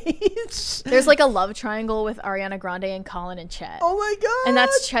charades. There's like a love triangle with Ariana Grande and Colin and Chet. Oh my God! And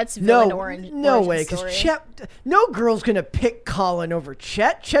that's Chet's villain origin. No way, because Chet. No girl's gonna pick Colin over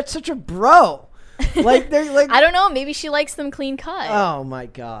Chet. Chet's such a bro. Like they're like I don't know. Maybe she likes them clean cut. Oh my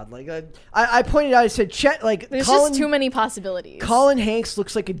God! Like I pointed out, I said Chet. Like there's just too many possibilities. Colin Hanks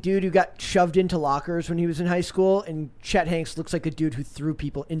looks like a dude who got shoved into lockers when he was in high school, and Chet Hanks looks like a dude who threw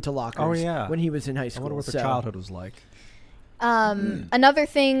people into lockers when he was in high school. I wonder what their childhood was like. Another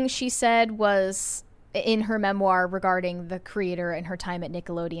thing she said was in her memoir regarding the creator and her time at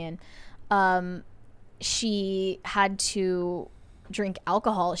Nickelodeon, she had to drink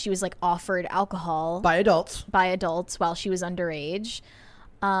alcohol. She was like offered alcohol by adults while she was underage.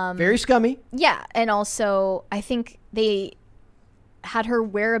 Very scummy. Yeah, and also I think they had her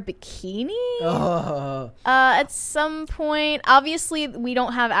wear a bikini at some point. Obviously, we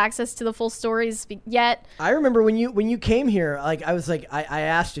don't have access to the full stories yet. I remember when you came here, like I was like I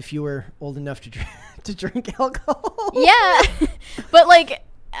asked if you were old enough to drink alcohol. Yeah, but like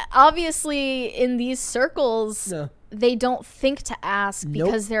obviously in these circles, they don't think to ask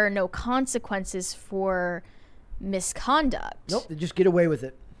because there are no consequences for misconduct. Nope, they just get away with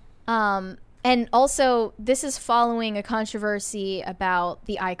it. And also, this is following a controversy about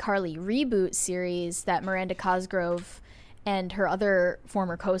the iCarly reboot series that Miranda Cosgrove and her other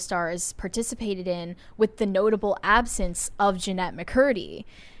former co-stars participated in, with the notable absence of Jeanette McCurdy.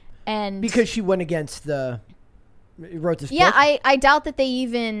 And because she went against wrote this book? Yeah, I doubt that they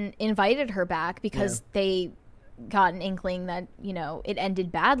even invited her back because they got an inkling that, it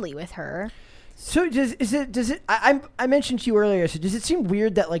ended badly with her. So does it? I mentioned to you earlier. So does it seem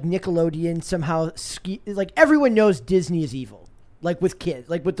weird that like Nickelodeon somehow like everyone knows Disney is evil, like with kids,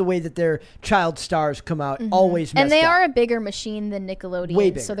 like with the way that their child stars come out always messed and they up. are a bigger machine than Nickelodeon,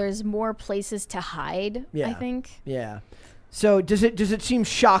 way bigger. So there's more places to hide. I think. Yeah. So does it seem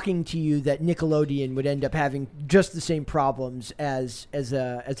shocking to you that Nickelodeon would end up having just the same problems as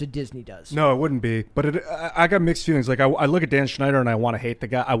a Disney does? No, it wouldn't be. But I got mixed feelings. Like I look at Dan Schneider and I want to hate the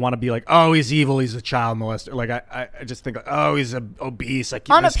guy. I want to be like, oh, he's evil. He's a child molester. Like I just think, oh, he's obese. Like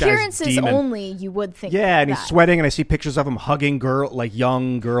on this appearances guy's only, you would think. Yeah, and that. he's sweating, and I see pictures of him hugging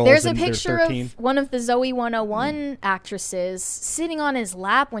young girls. There's a picture of one of the Zoe 101 actresses sitting on his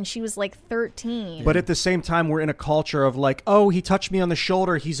lap when she was like 13. But at the same time, we're in a culture of like, oh, he touched me on the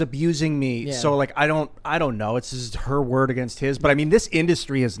shoulder, he's abusing me. Yeah. So like I don't know, it's just her word against his. But I mean, this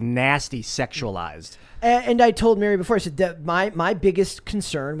industry is nasty sexualized. And I told Mary before, I said that my biggest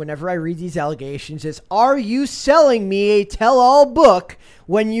concern whenever I read these allegations is, are you selling me a tell-all book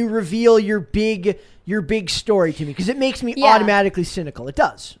when you reveal your big story to me? Because it makes me automatically cynical. It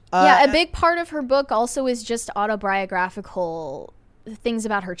does. A big part of her book also is just autobiographical things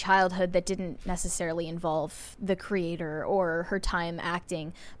about her childhood that didn't necessarily involve the creator or her time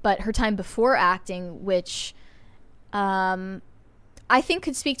acting, but her time before acting, which I think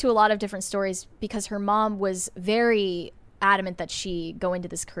could speak to a lot of different stories, because her mom was very adamant that she go into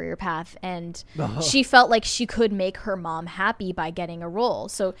this career path, and she felt like she could make her mom happy by getting a role.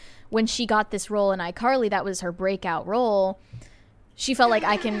 So when she got this role in iCarly, that was her breakout role. She felt like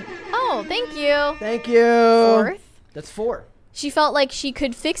thank you. Thank you. 4th. That's 4. She felt like she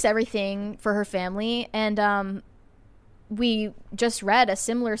could fix everything for her family, and we just read a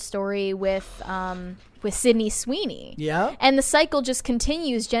similar story with Sydney Sweeney. Yeah. And the cycle just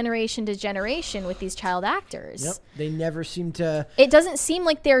continues generation to generation with these child actors. Yep. They never seem to... It doesn't seem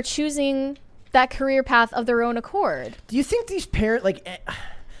like they're choosing that career path of their own accord. Do you think these parents, like...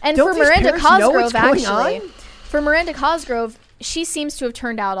 And for Miranda Cosgrove, for Miranda Cosgrove, she seems to have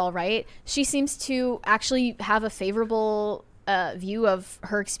turned out all right. She seems to actually have a favorable view of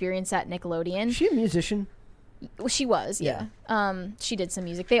her experience at Nickelodeon. Is she a musician? She was, yeah. She did some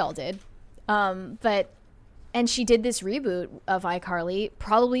music. They all did. And she did this reboot of iCarly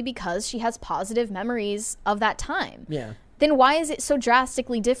probably because she has positive memories of that time. Yeah. Then why is it so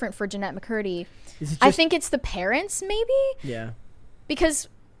drastically different for Jeanette McCurdy? I think it's the parents, maybe? Yeah. Because,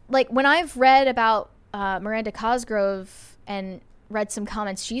 like, when I've read about Miranda Cosgrove and read some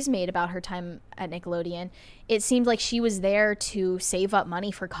comments she's made about her time at Nickelodeon, it seemed like she was there to save up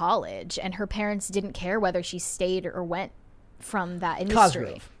money for college, and her parents didn't care whether she stayed or went from that industry.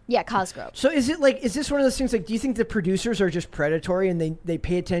 Cosgrove. Yeah, Cosgrove. So is this one of those things, like, do you think the producers are just predatory and they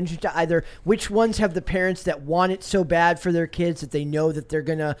pay attention to either which ones have the parents that want it so bad for their kids that they know that they're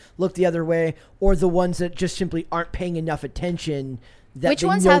going to look the other way, or the ones that just simply aren't paying enough attention? Which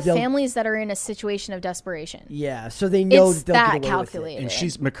ones have families that are in a situation of desperation? Yeah, so they know it's that they'll that get away calculated. with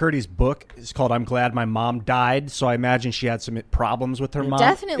it. And McCurdy's book is called "I'm Glad My Mom Died," so I imagine she had some problems with her mom.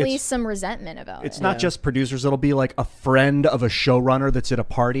 Definitely some resentment about it. It's not just producers; it'll be like a friend of a showrunner that's at a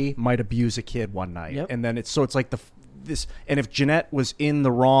party might abuse a kid one night, and then it's like this. And if Jeanette was at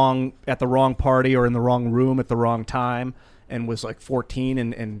the wrong party or in the wrong room at the wrong time, and was like 14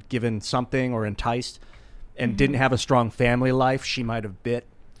 and given something or enticed and didn't have a strong family life, she might have bit.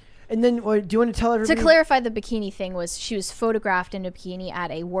 And then, do you want to tell everybody? To clarify, the bikini thing was she was photographed in a bikini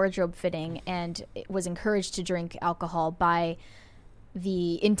at a wardrobe fitting and was encouraged to drink alcohol by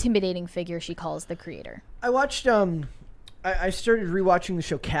the intimidating figure she calls the creator. I watched, I started rewatching the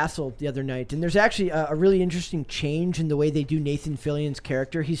show Castle the other night, and there's actually a really interesting change in the way they do Nathan Fillion's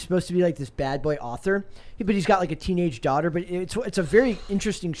character. He's supposed to be like this bad boy author, but he's got like a teenage daughter. But it's a very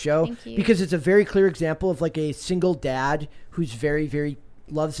interesting show because it's a very clear example of like a single dad who's very, very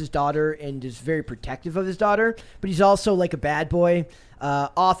loves his daughter and is very protective of his daughter, but he's also like a bad boy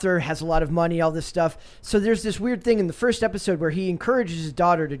author, has a lot of money, all this stuff. So there's this weird thing in the first episode where he encourages his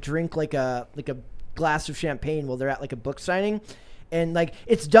daughter to drink like a glass of champagne while they're at like a book signing. And like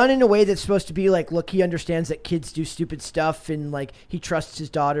it's done in a way that's supposed to be like, look, he understands that kids do stupid stuff and like he trusts his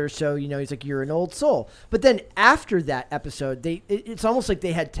daughter, so he's like, you're an old soul. But then after that episode, it's almost like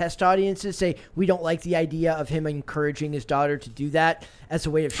they had test audiences say, we don't like the idea of him encouraging his daughter to do that as a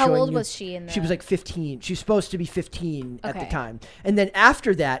way of showing. How old was she in that? She was like 15. She's supposed to be 15 at the time. And then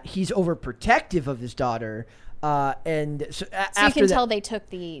after that, he's overprotective of his daughter. And so you can tell they took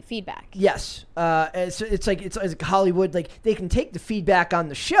the feedback. Yes. So it's like Hollywood, like they can take the feedback on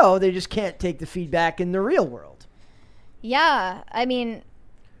the show. They just can't take the feedback in the real world. Yeah. I mean,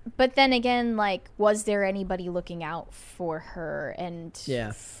 but then again, like, was there anybody looking out for her? And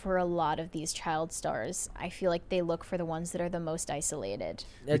for a lot of these child stars, I feel like they look for the ones that are the most isolated.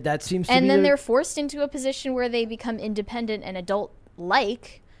 That seems to be. And then they're forced into a position where they become independent and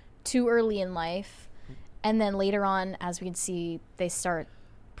adult-like too early in life. And then later on, as we can see, they start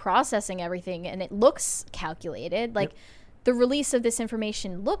processing everything, and it looks calculated. Like, the release of this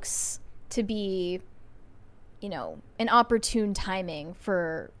information looks to be, an opportune timing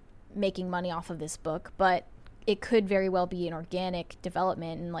for making money off of this book, but it could very well be an organic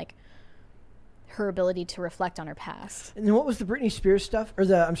development and, like, her ability to reflect on her past. And then what was the Britney Spears stuff? Or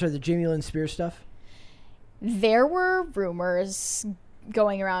the Jamie Lynn Spears stuff? There were rumors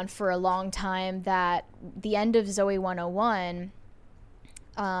going around for a long time that the end of Zoe 101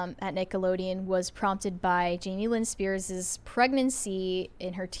 at Nickelodeon was prompted by Jamie Lynn Spears' pregnancy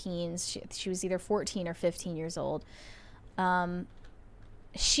in her teens. She was either 14 or 15 years old.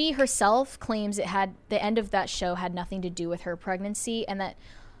 She herself claims the end of that show had nothing to do with her pregnancy, and that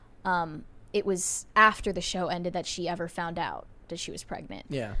it was after the show ended that she ever found out that she was pregnant.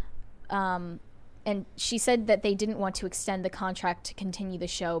 Yeah. And she said that they didn't want to extend the contract to continue the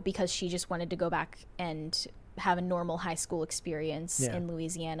show because she just wanted to go back and have a normal high school experience in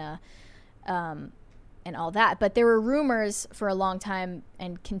Louisiana and all that. But there were rumors for a long time,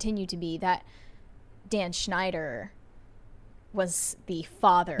 and continue to be, that Dan Schneider was the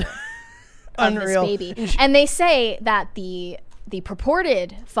father of this baby. And they say that the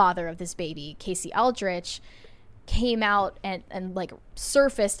purported father of this baby, Casey Aldrich, came out and like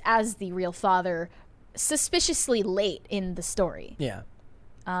surfaced as the real father suspiciously late in the story. Yeah.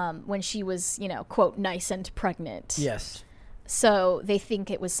 When she was, quote, nice and pregnant. Yes. So they think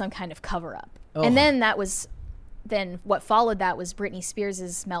it was some kind of cover up. Oh. And then what followed that was Britney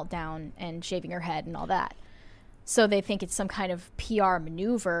Spears' meltdown and shaving her head and all that. So they think it's some kind of PR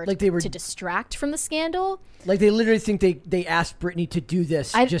maneuver to distract from the scandal. Like they literally think they asked Britney to do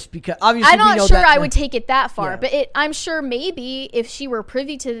this just because. Obviously, I'm not sure I would take it that far, but I'm sure maybe if she were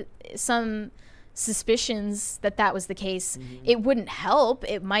privy to some suspicions that was the case, it wouldn't help.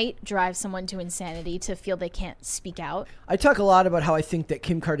 It might drive someone to insanity to feel they can't speak out. I talk a lot about how I think that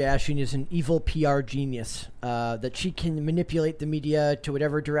Kim Kardashian is an evil PR genius, that she can manipulate the media to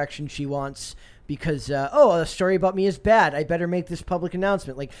whatever direction she wants. Because, a story about me is bad. I better make this public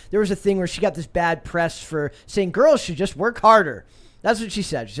announcement. Like, there was a thing where she got this bad press for saying girls should just work harder. That's what she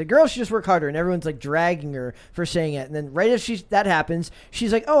said. She said, girls should just work harder. And everyone's, like, dragging her for saying it. And then right as that happens,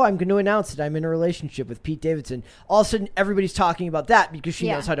 she's like, I'm going to announce that I'm in a relationship with Pete Davidson. All of a sudden, everybody's talking about that because she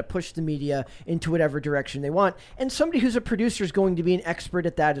knows how to push the media into whatever direction they want. And somebody who's a producer is going to be an expert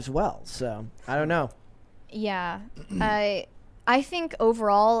at that as well. So, I don't know. Yeah. I think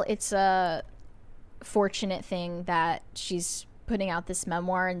overall it's a fortunate thing that she's putting out this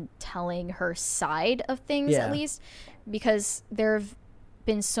memoir and telling her side of things, at least, because there have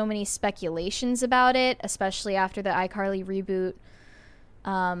been so many speculations about it, especially after the iCarly reboot.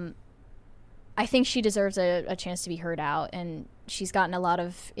 I think she deserves a chance to be heard out, and she's gotten a lot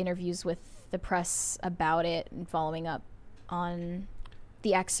of interviews with the press about it and following up on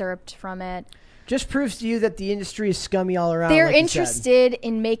the excerpt from it. Just proves to you that the industry is scummy all around. They're like interested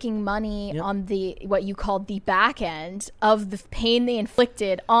in making money on the what you called the back end of the pain they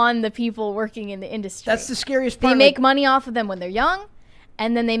inflicted on the people working in the industry. That's the scariest part. They make money off of them when they're young,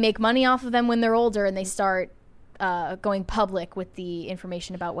 and then they make money off of them when they're older, and they start going public with the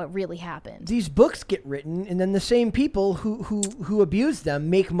information about what really happened. These books get written, and then the same people who abuse them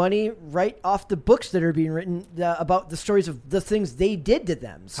make money right off the books that are being written about the stories of the things they did to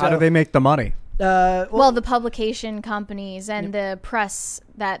them. So, how do they make the money? Well, the publication companies and the press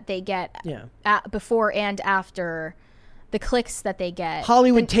that they get before and after, the clicks that they get.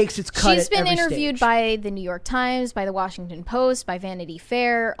 Hollywood takes its cut. She's been every interviewed stage. by the New York Times, by the Washington Post, by Vanity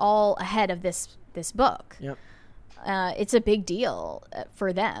Fair, all ahead of this book. Yep. It's a big deal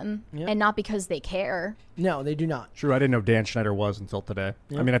for them, and not because they care. No, they do not. True, I didn't know Dan Schneider was until today.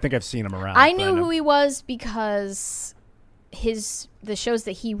 Yep. I mean, I think I've seen him around. I knew who he was because the shows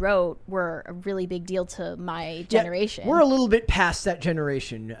that he wrote were a really big deal to my generation. We're a little bit past that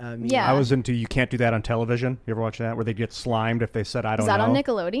generation. Yeah. I was into You Can't Do That on Television. You ever watch that? Where they get slimed if they said, I don't know. Is that on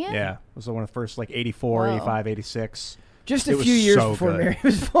Nickelodeon? Yeah. It was one of the first, like, 84, Whoa. 85, 86. Just It a was few years so before good. Mary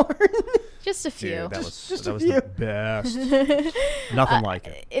was born. Just a few. Dude, that was just that a was few. the best. Nothing like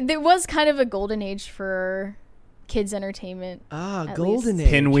it. There was kind of a golden age for kids' entertainment. at Golden least. Age.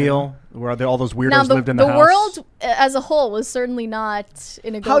 Pinwheel, where all those weirdos Now, lived in the house. world as a whole was certainly not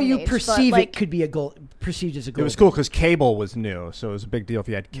in a golden How you age, but, perceive like, it could be perceived as a It golden. was cool because cable was new, so it was a big deal if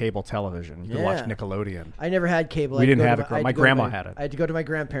you had cable television. You could watch Yeah. Nickelodeon. I never had cable. We I had to didn't go have to it. I had My to go to grandma had it. I had to go to my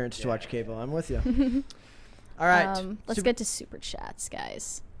grandparents to watch cable. I'm with you. All right. Let's get to super chats,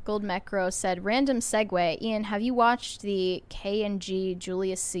 guys. Gold Mecro said, random segue. Ian, have you watched the K&G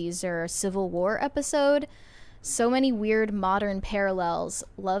Julius Caesar Civil War episode? So many weird modern parallels.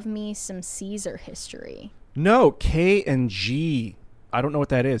 Love me some Caesar history. No, K and G. I don't know what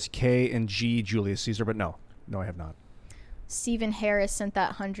that is. K and G Julius Caesar, but no, I have not. Stephen Harris sent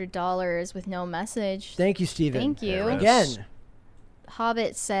that $100 with no message. Thank you, Stephen. Thank you. Harris. Again.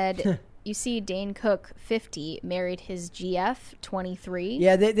 Hobbit said, you see Dane Cook, 50, married his GF, 23.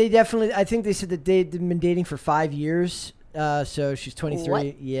 Yeah, they definitely. I think they said that they'd been dating for 5 years. So she's 23.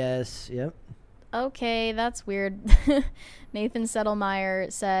 What? Yes. Yep. Okay, that's weird. Nathan Settlemeyer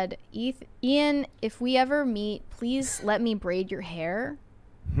said, Ian, if we ever meet, please let me braid your hair?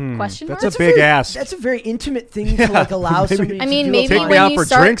 Question mark? That's a big ask. That's a very intimate thing to like allow maybe- somebody. I to mean, do maybe Take me when out you for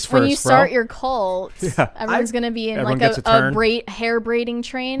start drinks when you first, bro. start your cult, Yeah. everyone's going to be in Everyone like gets a a turn. hair braiding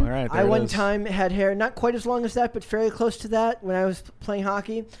train. All right, there I it one is. time had hair not quite as long as that, but fairly close to that when I was playing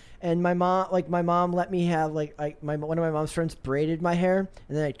hockey. And my mom let me have one of my mom's friends braided my hair,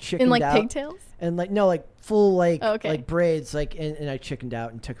 and then I chickened In like out. pigtails? And like full Okay. like braids, and I chickened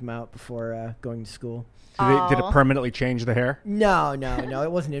out and took them out before going to school. Did it Aw. permanently change the hair? No,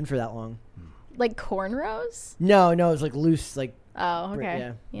 it wasn't in for that long. Like cornrows? No, it was like loose, like Oh, okay.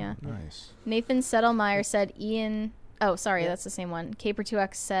 yeah. Yeah. Nice. Nathan Settlemeyer said, Ian... Oh, sorry, that's the same one.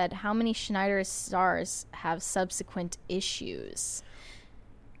 Caper2X said, how many Schneider stars have subsequent issues?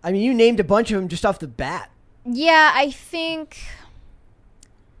 I mean, you named a bunch of them just off the bat. Yeah, I think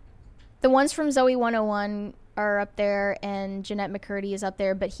the ones from Zoe 101 are up there, and Jeanette McCurdy is up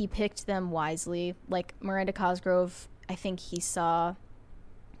there, but he picked them wisely. Like Miranda Cosgrove, I think he saw...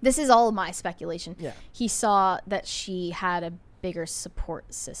 This is all my speculation. Yeah. He saw that she had a bigger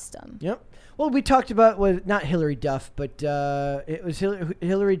support system. Yep. Well, we talked about not Hillary Duff, but it was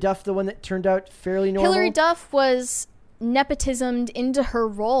Hillary Duff, the one that turned out fairly normal. Hillary Duff was nepotismed into her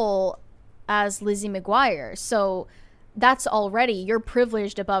role as Lizzie McGuire. So that's already, you're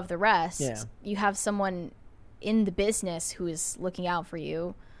privileged above the rest. Yeah. You have someone in the business who is looking out for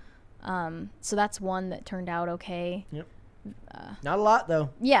you. So that's one that turned out okay. Yep. Not a lot, though.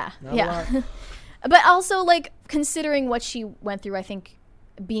 Yeah. Not a yeah. lot. But also, like, considering what she went through, I think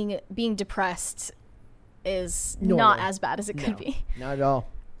being depressed is Normal. not as bad as it could No, be. not at all.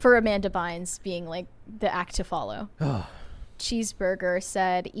 For Amanda Bynes being, like, the act to follow. Oh. Cheeseburger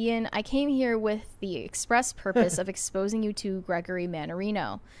said, Ian, I came here with the express purpose of exposing you to Gregory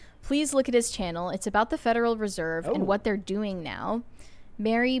Mannarino. Please look at his channel. It's about the Federal Reserve and what they're doing now.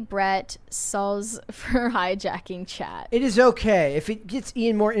 Mary Brett Sulls for hijacking chat. It is okay. If it gets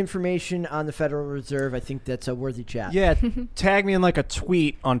Ian more information on the Federal Reserve, I think that's a worthy chat. Yeah, tag me in like a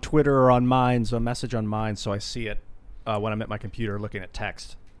tweet on Twitter or on Minds, a message on Minds, so I see it when I'm at my computer looking at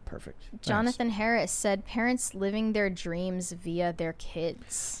text. Perfect. Jonathan Harris said, parents living their dreams via their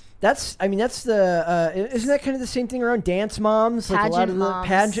kids. That's the isn't that kind of the same thing around dance moms? Like a lot of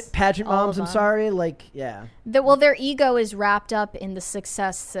the pageant All moms, of I'm them. sorry. Like, yeah. Their ego is wrapped up in the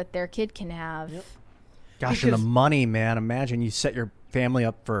success that their kid can have. Yep. Gosh, and the Because- money, man. Imagine you set your family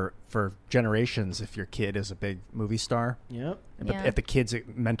up for generations if your kid is a big movie star. Yep. But at the kid's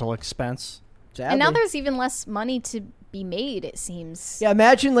mental expense. Sadly. And now there's even less money to be made, it seems. Yeah,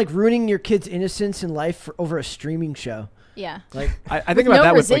 imagine like ruining your kid's innocence in life over a streaming show. Yeah. Like I think about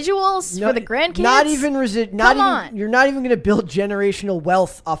that with residuals for the grandkids. Not even You're not even going to build generational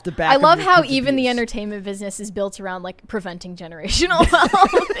wealth off the back. I love of your how kids' even the abuse. entertainment business is built around like preventing generational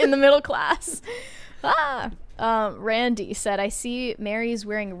wealth in the middle class. Randy said, I see Mary's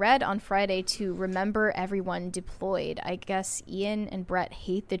wearing red on Friday to remember everyone deployed. I guess Ian and Brett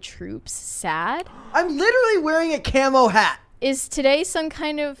hate the troops. Sad? I'm literally wearing a camo hat. Is today some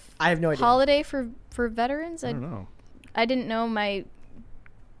kind of I have no idea. holiday for veterans? I don't know. I didn't know my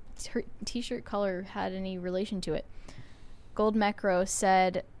t-shirt color had any relation to it. Gold Macro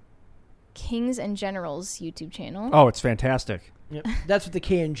said, Kings and Generals YouTube channel. Oh, it's fantastic. Yep. That's what the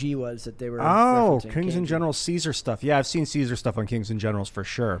KNG was that they were Oh, referencing. Kings and KNG. Generals Caesar stuff. Yeah, I've seen Caesar stuff on Kings and Generals for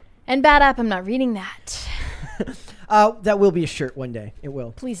sure. And Bad App, I'm not reading that. That will be a shirt one day. It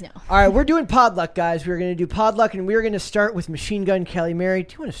will. Please no. All right, we're doing Podluck, guys. We're going to do Podluck, and we're going to start with Machine Gun Kelly. Mary,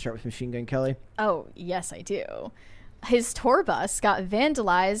 do you want to start with Machine Gun Kelly? Oh, yes, I do. His tour bus got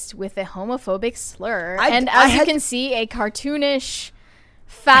vandalized with a homophobic slur. And as you can see, a cartoonish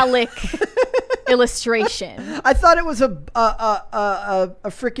phallic illustration. I thought it was a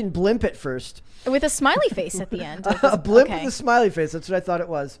freaking blimp at first. With a smiley face at the end. A blimp with a smiley face. That's what I thought it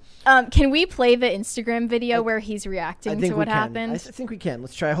was. Can we play the Instagram video where he's reacting to what happened? I think we can.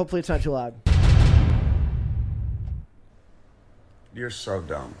 Let's try. Hopefully it's not too loud. You're so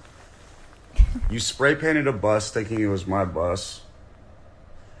dumb. You spray painted a bus thinking it was my bus.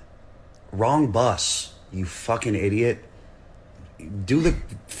 Wrong bus, you fucking idiot. Do the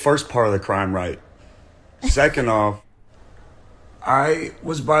first part of the crime right. Second off, I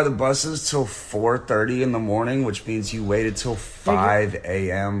was by the buses till 4:30 in the morning, which means you waited till 5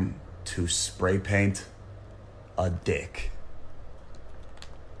 a.m. to spray paint a dick.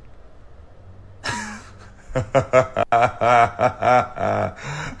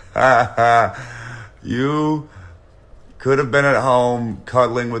 You could have been at home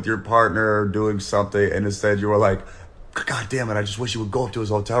cuddling with your partner or doing something, and instead you were like, God damn it, I just wish you would go up to his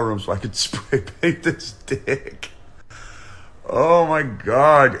hotel room so I could spray paint this dick. Oh my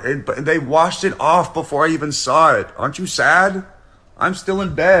God. But they washed it off before I even saw it. Aren't you sad? I'm still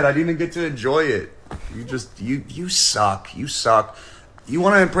in bed. I didn't even get to enjoy it. You suck. You suck. You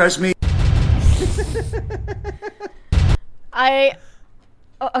want to impress me?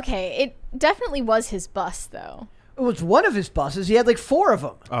 Okay, it definitely was his bus, though. It was one of his buses. He had like 4 of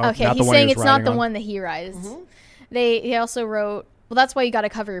them. Okay, he's saying it's not the one that he rides. Mm-hmm. He also wrote, well, that's why you got to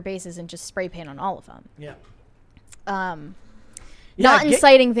cover your bases and just spray paint on all of them. Yeah. Not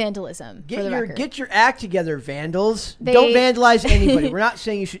inciting vandalism. Get your act together, vandals. Don't vandalize anybody. We're not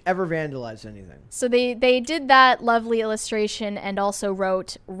saying you should ever vandalize anything. So they did that lovely illustration and also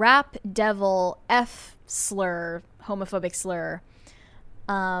wrote rap devil F slur, homophobic slur,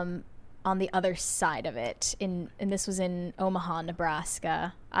 on the other side of it. And this was in Omaha,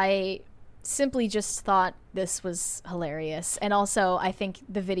 Nebraska. I simply just thought this was hilarious. And also I think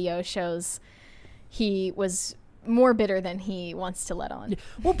the video shows he was more bitter than he wants to let on.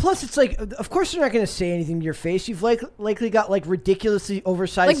 Well, plus it's like, of course they're not going to say anything to your face. You've likely got like ridiculously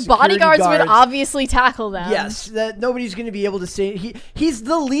oversized bodyguards would obviously tackle them. Yes, that nobody's going to be able to say. He's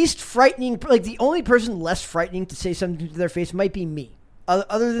the least frightening. Like the only person less frightening to say something to their face might be me.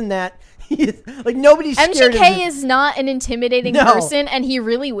 Other than that, like nobody's scared of him. MGK is not an intimidating person, and he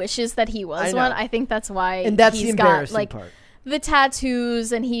really wishes that he was one. I think that's why. And that's he's the embarrassing got part. The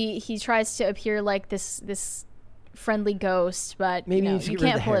tattoos, and he tries to appear like this friendly ghost, but maybe you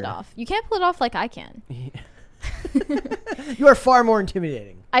can't pull it off. You can't pull it off like I can. You are far more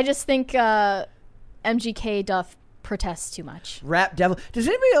intimidating. I just think MGK doth protest too much. Rap devil. Does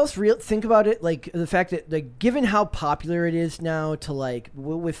anybody else think about it? Like the fact that, like, given how popular it is now to like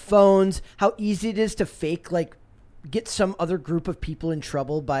with phones, how easy it is to fake, like, get some other group of people in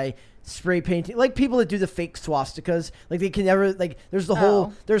trouble by spray painting, like people that do the fake swastikas, like they can never, like, there's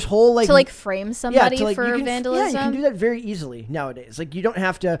whole like to like frame somebody for vandalism. Yeah, you can do that very easily nowadays. Like you don't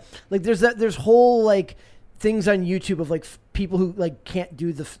have to, like, there's whole like things on YouTube of like people who like can't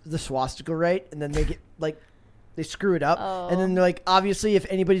do the swastika right, and then they get like they screw it up, and then they're like, obviously if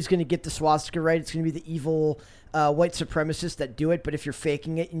anybody's going to get the swastika right, it's going to be the evil white supremacists that do it. But if you're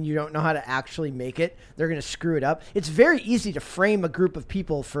faking it and you don't know how to actually make it, they're going to screw it up. It's very easy to frame a group of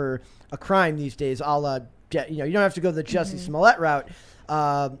people for a crime these days, a la you don't have to go the Jussie Smollett route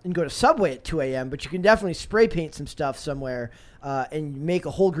and go to Subway at 2 a.m., but you can definitely spray paint some stuff somewhere and make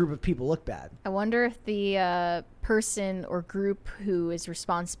a whole group of people look bad. I wonder if the person or group who is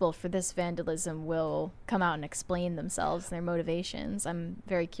responsible for this vandalism will come out and explain themselves and their motivations. I'm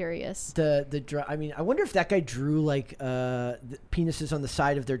very curious. I wonder if that guy drew like the penises on the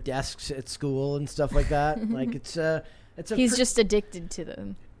side of their desks at school and stuff like that. Like He's just addicted to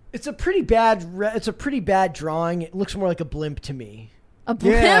them. It's a pretty bad drawing. It looks more like a blimp to me. A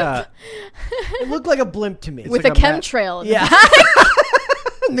blimp? Yeah. It looked like a blimp to me. With like a a chemtrail. Yeah.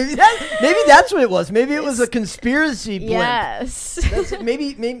 maybe that's what it was. Maybe it was a conspiracy blimp. Yes.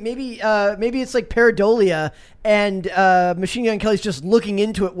 Maybe it's like pareidolia, and Machine Gun Kelly's just looking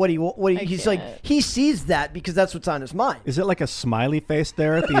into it. He's like, he sees that because that's what's on his mind. Is it like a smiley face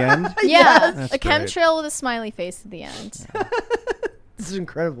there at the end? Yeah, That's a great. chemtrail with a smiley face at the end. This is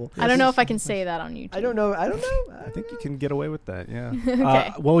incredible. I don't know if I can say that on YouTube. I don't know. I think you can get away with that, yeah.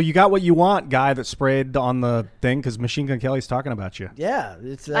 Okay. Well, you got what you want, guy that sprayed on the thing, because Machine Gun Kelly's talking about you. Yeah,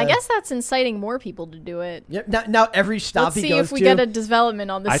 it's. I guess that's inciting more people to do it. Yep. Now every stop Let's he see goes if we to, get a development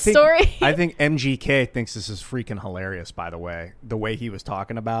on this I think, story. I think MGK thinks this is freaking hilarious, by the way he was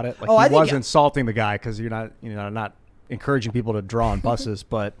talking about it. Like, I he think- was insulting the guy because you're not encouraging people to draw on buses,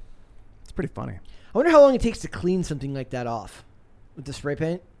 but it's pretty funny. I wonder how long it takes to clean something like that off with the spray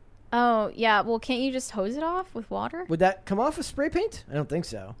paint. Oh, yeah. Well, can't you just hose it off with water? Would that come off with spray paint? I don't think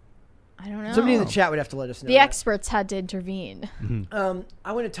so. I don't know. Somebody in the chat would have to let us know. The that. experts had to intervene.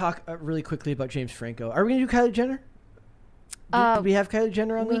 I want to talk really quickly about James Franco. Are we going to do Kylie Jenner? Did we have Kylie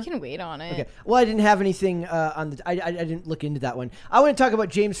Jenner on We can wait on it. Okay. Well, I didn't have anything on the. I didn't look into that one. I want to talk about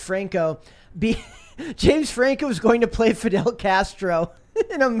James Franco. James Franco is going to play Fidel Castro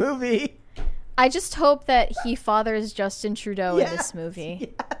in a movie. I just hope that he fathers Justin Trudeau in this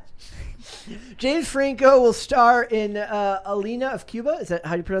movie. Yeah. James Franco will star in Alina of Cuba. Is that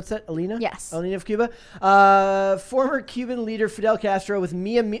how you pronounce that? Alina? Yes. Alina of Cuba. Former Cuban leader Fidel Castro with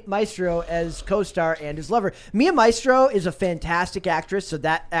Mia Maestro as co-star and his lover. Mia Maestro is a fantastic actress, so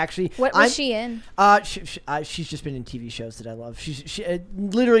that actually... What was she in? She's just been in TV shows that I love. She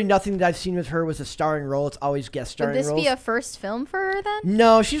literally nothing that I've seen with her was a starring role. It's always guest starring roles. Would this be a first film for her then?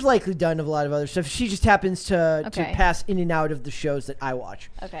 No, she's likely done a lot of other stuff. She just happens to Okay. pass in and out of the shows that I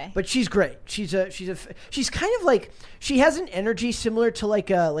watch. Okay. But she's great. She's kind of like, she has an energy similar to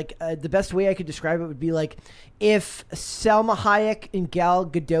the best way I could describe it would be like if Salma Hayek and Gal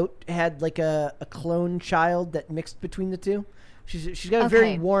Gadot had like a clone child that mixed between the two. She's got a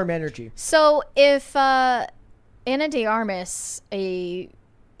very warm energy. So if Ana de Armas, a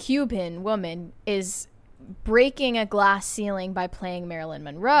Cuban woman, is breaking a glass ceiling by playing Marilyn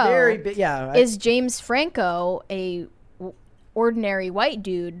Monroe, is James Franco a ordinary white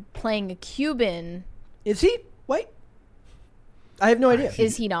dude playing a Cuban? Is he white? I have no idea.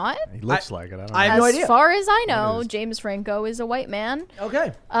 Is he not? He looks like it. I don't know. I have no idea. As far as I know, James Franco is a white man.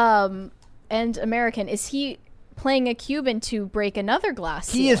 Okay. And American. Is he playing a Cuban to break another glass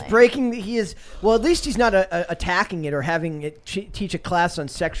ceiling? Well, at least he's not attacking it or having it teach a class on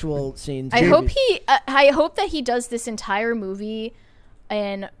sexual scenes. I hope that he does this entire movie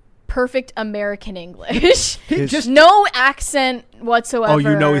in perfect American English. Just no accent whatsoever.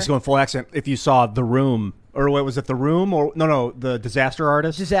 Oh, he's going full accent. If you saw The Room, or what was it, The Room, or no, The Disaster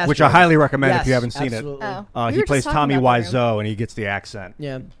Artist, which I highly recommend if you haven't seen it. He plays Tommy Wiseau, and he gets the accent.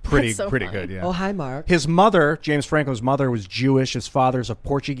 Yeah, pretty funny. good. Yeah. Oh, hi, Mark. His mother, James Franco's mother, was Jewish. His father's of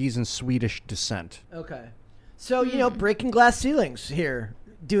Portuguese and Swedish descent. Okay, so breaking glass ceilings here,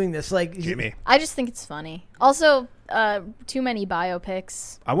 doing this like Jimmy. I just think it's funny. Also, too many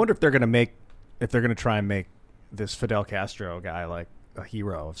biopics. I wonder if they're gonna try and make this Fidel Castro guy like a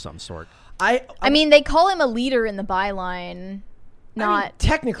hero of some sort. I mean, they call him a leader in the byline. Not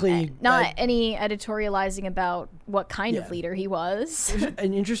technically, not any editorializing about what kind of leader he was.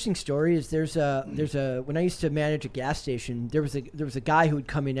 An interesting story is there's a when I used to manage a gas station, there was a guy who would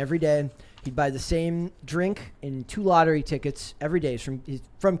come in every day. He'd buy the same drink and 2 lottery tickets every day. He's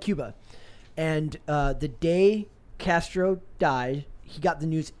from Cuba, and the day Castro died, he got the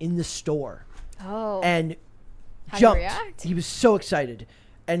news in the store. Oh, and how'd jumped. he react? He was so excited.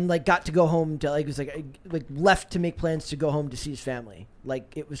 And got to go home to left to make plans to go home to see his family.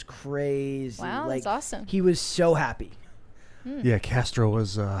 It was crazy. Wow, that's awesome. He was so happy. Yeah, Castro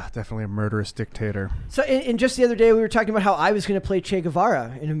was definitely a murderous dictator. So, and just the other day we were talking about how I was going to play Che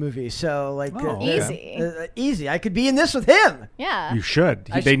Guevara in a movie. So easy. I could be in this with him. Yeah, you should.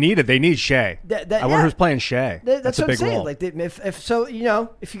 They need Shay. I wonder who's playing Shay. That's a what big I'm saying. role.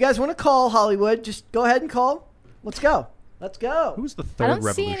 If you guys want to call Hollywood, just go ahead and call. Let's go. Who's the third I don't see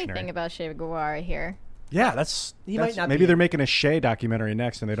revolutionary? anything about Che Guevara here. Yeah, maybe they're making a Shea documentary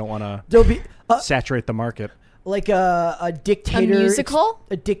next, and they don't want to saturate the market. Like a dictator, a musical,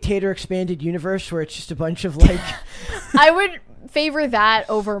 a dictator expanded universe where it's just a bunch of like. I would favor that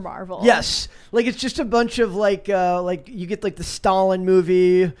over Marvel. Yes, like it's just a bunch of like you get like the Stalin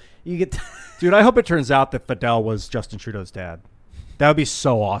movie. You get. Dude, I hope it turns out that Fidel was Justin Trudeau's dad. That would be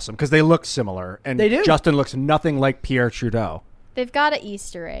so awesome because they look similar, and they do. Justin looks nothing like Pierre Trudeau. They've got an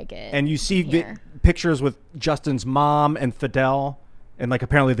Easter egg. And you see pictures with Justin's mom and Fidel, and like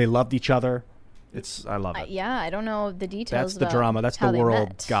apparently they loved each other. I love it. Yeah, I don't know the details. That's the drama. That's the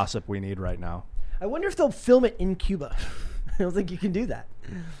world gossip we need right now. I wonder if they'll film it in Cuba. I don't think you can do that.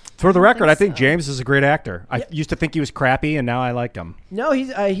 For the record, I think James is a great actor. I used to think he was crappy, and now I like him. No,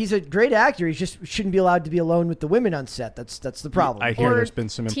 he's a great actor. He just shouldn't be allowed to be alone with the women on set. That's the problem. I hear there's been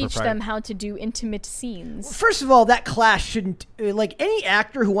some impropriety. Teach them how to do intimate scenes. First of all, that class shouldn't like any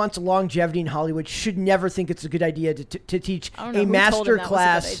actor who wants longevity in Hollywood should never think it's a good idea to teach a master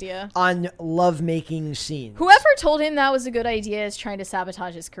class on lovemaking scenes. Whoever told him that was a good idea is trying to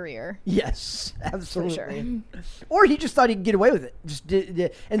sabotage his career. Yes, absolutely. For sure. Or he just thought he could get away with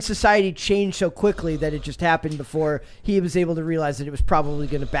it. And society changed so quickly that it just happened before he was able to realize that it was probably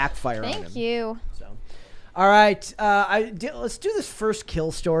going to backfire on him. Thank you. So, all right, let's do this first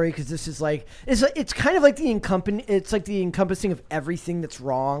kill story because this is like it's kind of like the encompassing of everything that's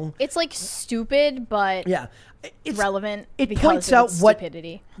wrong. It's like stupid, but it's relevant. It points out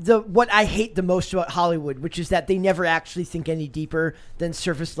stupidity. What I hate the most about Hollywood, which is that they never actually think any deeper than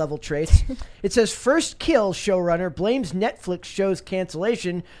surface level traits. It says first kill showrunner blames Netflix show's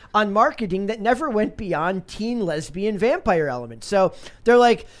cancellation on marketing that never went beyond teen lesbian vampire elements. So they're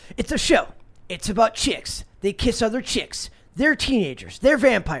like, it's a show. It's about chicks. They kiss other chicks. They're teenagers. They're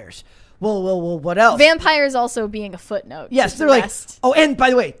vampires. Well, what else? Vampires also being a footnote. Yes, they're like, and by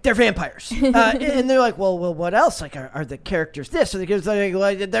the way, they're vampires. And they're like, well, what else? Like, are the characters this? Or the characters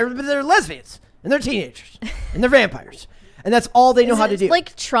like, they're lesbians, and they're teenagers, and they're vampires. And that's all they know how to do.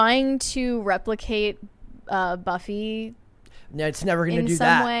 Like trying to replicate Buffy. No, it's never going to do some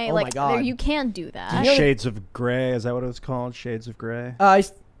that. Way. Oh, like, my God. You can't do that. Shades of Grey, is that what it was called? Shades of Grey?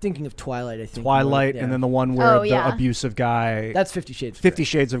 Thinking of Twilight, I think. Twilight, and then the one where the abusive guy. That's 50 Shades. 50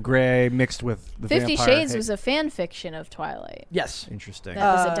 Shades of Grey mixed with the 50 vampire. Shades was a fan fiction of Twilight. Yes, interesting.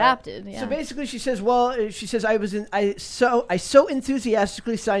 That was adapted. Yeah. So basically, she says, I so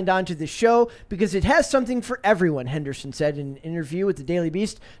enthusiastically signed on to the show because it has something for everyone. Henderson said in an interview with the Daily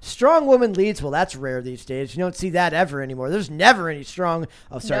Beast. Strong woman leads. Well, that's rare these days. You don't see that ever anymore. There's never any strong.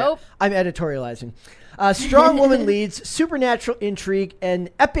 Oh, sorry. Nope. I'm editorializing. Strong woman leads, supernatural intrigue, an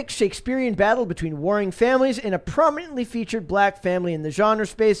epic Shakespearean battle between warring families, and a prominently featured black family in the genre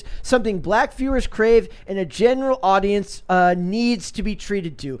space, something black viewers crave and a general audience needs to be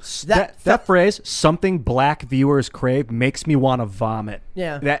treated to. That phrase, something black viewers crave, makes me want to vomit.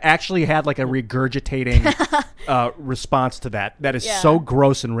 Yeah. That actually had like a regurgitating response to that. That is so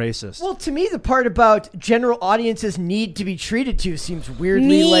gross and racist. Well, to me, the part about general audiences need to be treated to seems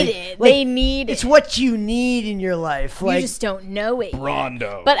weirdly they need it. It's what you need in your life. You just don't know it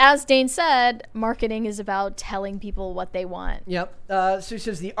Rondo. Yet. But as Dane said, marketing is about telling people what they want. Yep. So he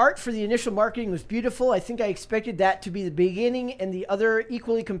says, the art for the initial marketing was beautiful. I think I expected that to be the beginning, and the other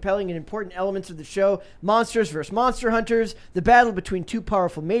equally compelling and important elements of the show, monsters versus monster hunters, the battle between two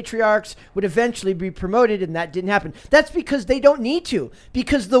powerful matriarchs, would eventually be promoted, and that didn't happen. That's because they don't need to.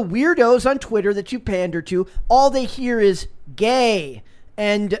 Because the weirdos on Twitter that you pander to, all they hear is gay.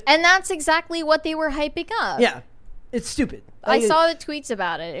 And that's exactly what they were hyping up. Yeah. It's stupid. I saw the tweets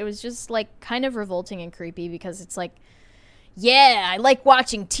about it. It was just like kind of revolting and creepy because it's like, yeah, I like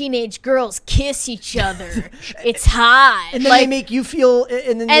watching teenage girls kiss each other. It's hot. And then they make you feel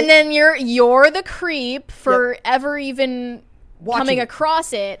and then you're the creep for ever even coming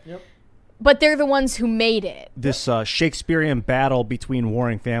across it. Yep. But they're the ones who made it. This Shakespearean battle between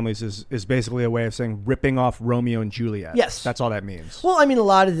warring families is basically a way of saying ripping off Romeo and Juliet. Yes. That's all that means. Well, I mean, a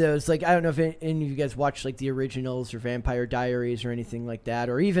lot of those, like, I don't know if any of you guys watch, like, the originals or Vampire Diaries or anything like that,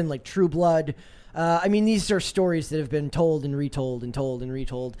 or even, like, True Blood. I mean, these are stories that have been told and retold and told and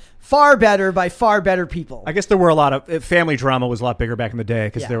retold far better by far better people. I guess there were a lot of family drama was a lot bigger back in the day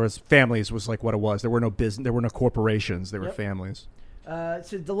because there was families was like what it was. There were no business. There were no corporations. There were families.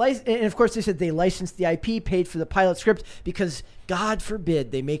 So and of course they said they licensed the IP, paid for the pilot script because God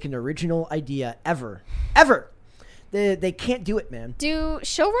forbid they make an original idea ever. They can't do it, man. Do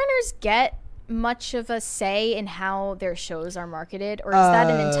showrunners get much of a say in how their shows are marketed, or is that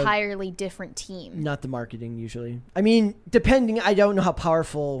an entirely different team? Not the marketing usually. I mean, depending. I don't know how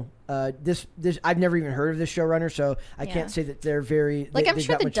powerful This I've never even heard of this showrunner, so I can't say that they're very I'm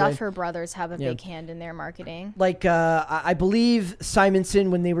sure the Duffer Brothers have a big hand in their marketing. I believe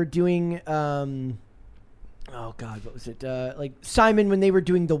Simonson when they were doing oh God, what was it? Simon, when they were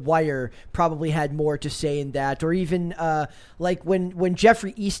doing The Wire, probably had more to say in that. Or even when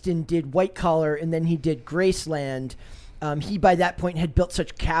Jeffrey Easton did White Collar and then he did Graceland, he by that point had built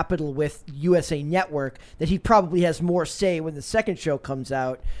such capital with USA Network that he probably has more say when the second show comes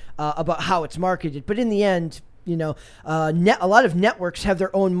out about how it's marketed. But in the end, a lot of networks have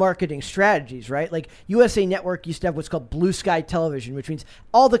their own marketing strategies, right? Like USA Network used to have what's called blue sky television, which means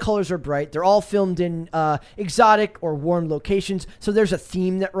all the colors are bright. They're all filmed in exotic or warm locations. So there's a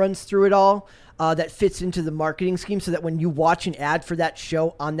theme that runs through it all that fits into the marketing scheme so that when you watch an ad for that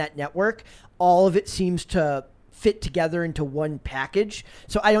show on that network, all of it seems to fit together into one package.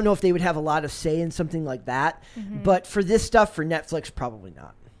 So I don't know if they would have a lot of say in something like that. Mm-hmm. But for this stuff, for Netflix, probably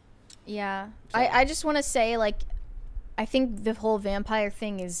not. Yeah. So. I just want to say, I think the whole vampire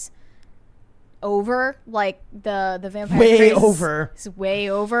thing is over. The vampire way over. Is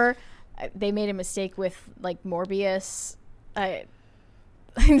way over. They made a mistake with, Morbius.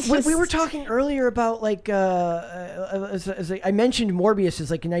 We were talking earlier about I mentioned Morbius as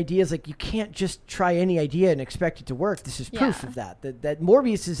an idea is you can't just try any idea and expect it to work. This is proof of that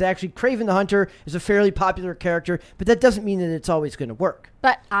Morbius is actually Kraven the Hunter is a fairly popular character, but that doesn't mean that it's always going to work.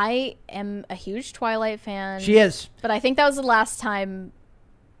 But I am a huge Twilight fan. She is. But I think that was the last time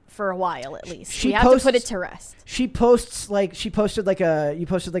for a while at least. We have to put it to rest. You posted a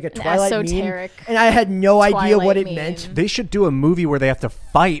Twilight esoteric meme, and I had no idea what it meant. They should do a movie where they have to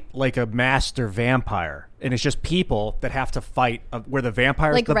fight like a master vampire, and it's just people that have to fight where the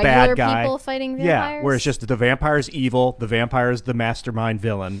vampire is the bad guy. People fighting vampires? Yeah, where it's just the vampire's evil, the vampire's the mastermind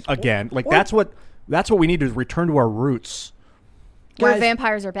villain. Again, that's what we need to return to our roots. Where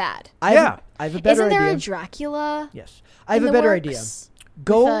vampires are bad. I have a better idea. Isn't there a Dracula? Yes. I have a better idea.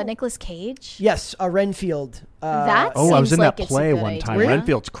 Go with Nicolas Cage? Yes, Renfield. I was in that it's play one time. Really?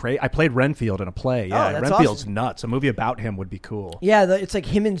 Renfield's crazy. I played Renfield in a play. Yeah, Renfield's awesome. Nuts. A movie about him would be cool. Yeah, it's like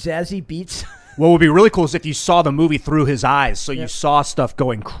him and Zazie Beetz. What would be really cool is if you saw the movie through his eyes, so you saw stuff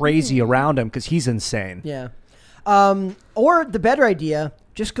going crazy around him because he's insane. Yeah. Or the better idea,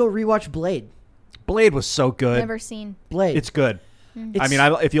 just go rewatch Blade. Blade was so good. Never seen Blade. It's good.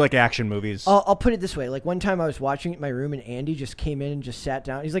 If you like action movies. I'll put it this way. One time I was watching it in my room and Andy just came in and just sat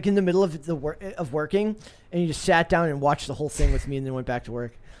down. He's in the middle of working and he just sat down and watched the whole thing with me and then went back to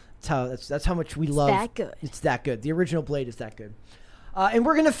work. That's how much we love. It's that good. It's that good. The original Blade is that good. And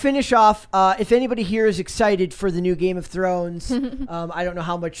we're going to finish off. If anybody here is excited for the new Game of Thrones, I don't know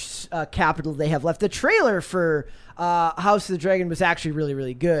how much capital they have left. The trailer for House of the Dragon was actually really,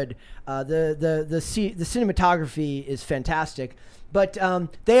 really good. The cinematography is fantastic. But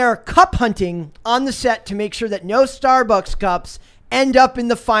they are cup hunting on the set to make sure that no Starbucks cups end up in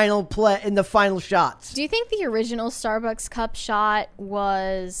the final shots. Do you think the original Starbucks cup shot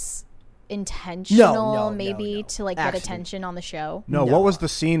was intentional, maybe to get attention on the show? No, what was the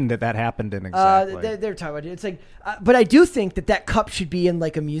scene that happened in exactly? They're talking about it. It's but I do think that cup should be in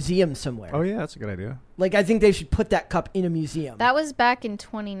a museum somewhere. Oh yeah, that's a good idea. I think they should put that cup in a museum. That was back in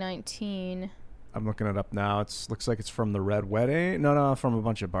 2019. I'm looking it up now. Looks like it's from the Red Wedding. No, from a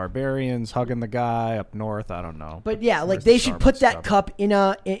bunch of barbarians hugging the guy up north. I don't know. But yeah, they should put that cup in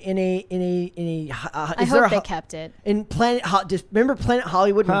a. I hope they kept it in Planet. Remember Planet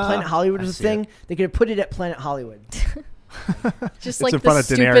Hollywood when Planet Hollywood was a thing? They could have put it at Planet Hollywood. Just like the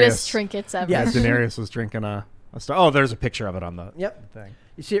stupidest trinkets ever. Yeah, Daenerys was drinking a star. Oh, there's a picture of it on the thing.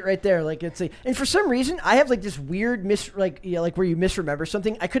 You see it right there, and for some reason I have this weird where you misremember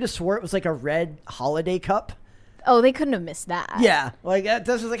something. I could have swore it was a red holiday cup. Oh, they couldn't have missed that. Yeah, that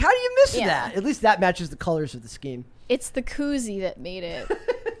was how do you miss that? At least that matches the colors of the scheme. It's the koozie that made it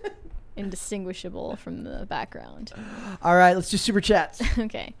indistinguishable from the background. All right, let's do super chats.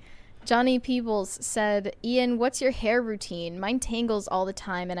 Okay. Johnny Peebles said, Ian, what's your hair routine? Mine tangles all the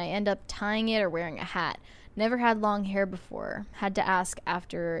time and I end up tying it or wearing a hat. Never had long hair before. Had to ask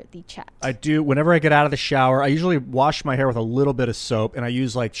after the chat. I do. Whenever I get out of the shower, I usually wash my hair with a little bit of soap, and I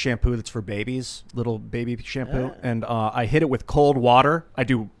use shampoo that's for babies, little baby shampoo, and I hit it with cold water. I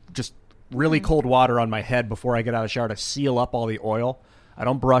do just really cold water on my head before I get out of the shower to seal up all the oil. I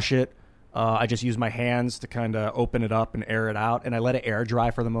don't brush it. I just use my hands to kind of open it up and air it out, and I let it air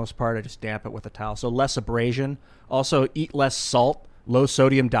dry for the most part. I just damp it with a towel. So less abrasion. Also, eat less salt. Low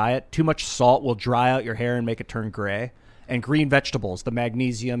sodium diet. Too much salt will dry out your hair and make it turn gray. And green vegetables. The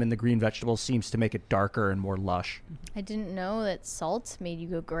magnesium in the green vegetables seems to make it darker and more lush. I didn't know that salt made you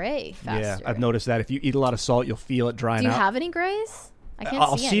go gray faster. Yeah, I've noticed that. If you eat a lot of salt, you'll feel it drying out. Do you have any grays?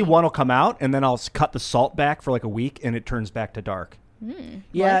 I'll see one will come out, and then I'll cut the salt back for like a week, and it turns back to dark.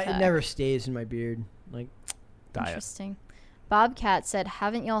 Yeah, like it never stays in my beard. Like, Diet. Interesting. Bobcat said,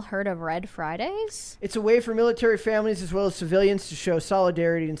 haven't y'all heard of Red Fridays? it's a way for military families as well as civilians to show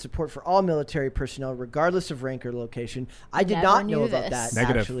solidarity and support for all military personnel, regardless of rank or location. I did Never not knew know about this. that,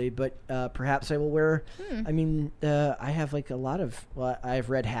 Negative. actually, but perhaps I will wear... I mean, I have like a lot of... Well, I have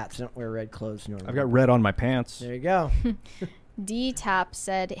red hats. I don't wear red clothes normally. I've got red on my pants. There you go. D-Tap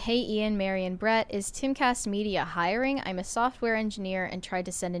said, hey, Ian, Mary, and Brett, is Timcast Media hiring? I'm a software engineer and tried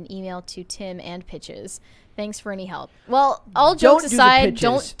to send an email to Tim and Pitches. Thanks for any help. Well, all jokes Don't do the aside,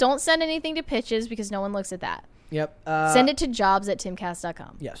 pitches. don't send anything to Pitches because no one looks at that. Yep. Send it to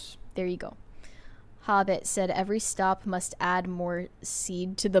jobs@timcast.com. Yes. There you go. Hobbit said, every stop must add more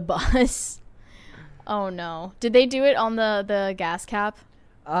seed to the bus. Oh, no. Did they do it on the gas cap?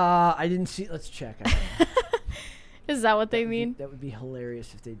 I didn't see... Let's check. Is that what they mean? That would be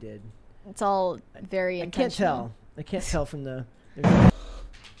hilarious if they did. It's all very I can't intentional. tell. I can't tell from the...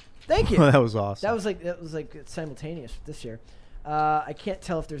 Thank you. That was awesome. That was like simultaneous this year. I can't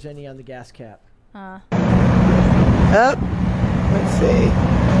tell if there's any on the gas cap. Up. Let's see.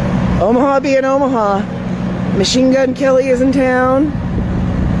 Omaha being Omaha. Machine Gun Kelly is in town.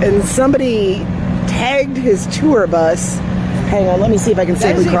 And somebody tagged his tour bus. Hang on, let me see if I can That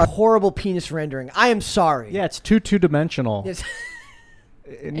safely is a cross. horrible penis rendering. I am sorry. Yeah, it's too two-dimensional. Yes.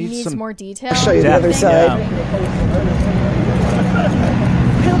 It It needs needs some... more detail. I'll show you the depth. other side. It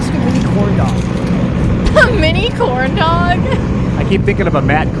looks like a mini corn dog. A mini corn dog? I keep thinking of a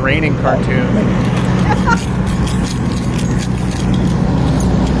Matt Groening cartoon.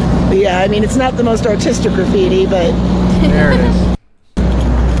 But yeah, I mean, it's not the most artistic graffiti, but There it is.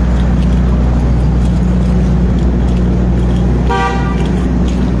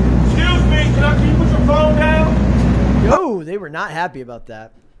 Excuse me, can I keep your phone down? No, they were not happy about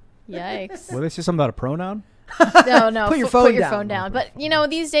that. Yikes. Will they say something about a pronoun? No. Put your Put phone your down. phone down. But, you know,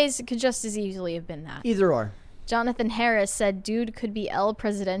 these days it could just as easily have been that. Either or. Jonathan Harris said, dude could be El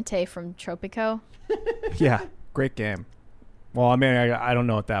Presidente from Tropico. Yeah, great game. Well, I mean, I don't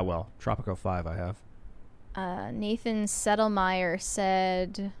know it that well. Tropico 5 I have. Nathan Settlemeyer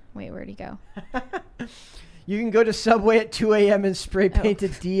said, wait, where'd he go? You can go to Subway at 2 a.m. and spray paint a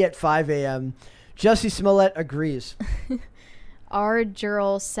D at 5 a.m. Jussie Smollett agrees. R.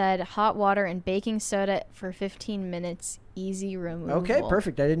 Jurl said, hot water and baking soda for 15 minutes, easy removal. Okay,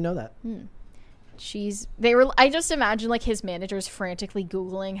 perfect. I didn't know that. I just imagine like his managers frantically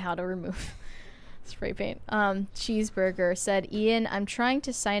Googling how to remove spray paint. Cheeseburger said, Ian, I'm trying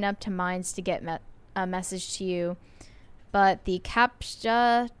to sign up to Minds to get a message to you, but the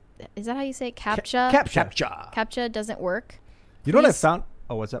CAPTCHA, is that how you say it? CAPTCHA doesn't work. You know what I Please- found?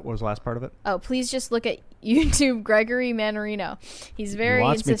 Oh, what was the last part of it? Oh, please just look at YouTube Gregory Manarino. He's very He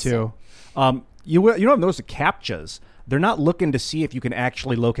wants insistent. me to. You know, I've noticed the CAPTCHAs. They're not looking to see if you can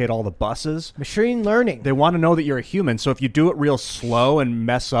actually locate all the buses. Machine learning. They want to know that you're a human. So if you do it real slow and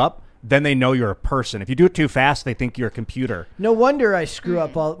mess up, then they know you're a person. If you do it too fast, they think you're a computer. No wonder I screw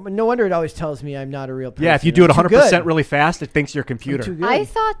up no wonder it always tells me I'm not a real person. Yeah, if you do it I'm too 100% good. really fast, it thinks you're a computer. I'm too good. I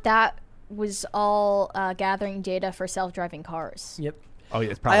thought that was all gathering data for self-driving cars. Yep. Oh,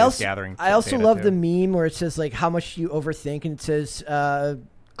 yeah, it's probably gathering. I also data, love too. the meme where it says like how much you overthink, and it says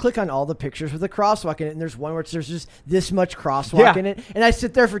click on all the pictures with a crosswalk in it, and there's one where there's just this much crosswalk in it, and I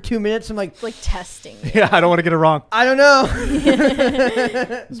sit there for 2 minutes. I'm like testing. Yeah, I don't want to get it wrong. I don't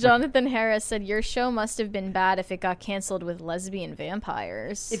know. Jonathan Harris said, your show must have been bad if it got canceled with lesbian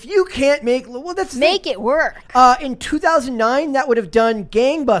vampires. If you can't make that's make it work. In 2009, that would have done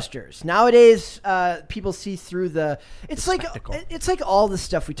gangbusters. Nowadays, people see through it's like all the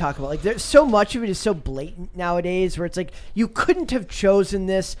stuff we talk about. Like there's so much of it is so blatant nowadays, where it's like you couldn't have chosen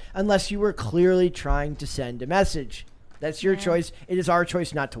this unless you were clearly trying to send a message. That's your choice. It is our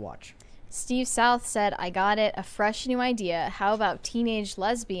choice not to watch. Steve South said, I got it. A fresh new idea. How about teenage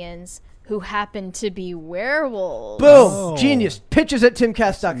lesbians who happen to be werewolves? Boom! Genius. Pitches at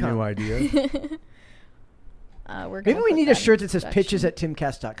timcast.com. New idea. Maybe we need a shirt that says pitches at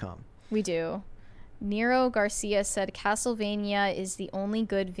timcast.com. We do. Nero Garcia said, Castlevania is the only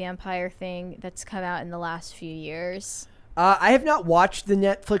good vampire thing that's come out in the last few years. I have not watched the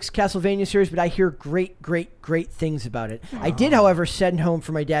Netflix Castlevania series, but I hear great things about it. I did, however, send home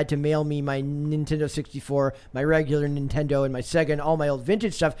for my dad to mail me my Nintendo 64, my regular Nintendo, and my Sega, and all my old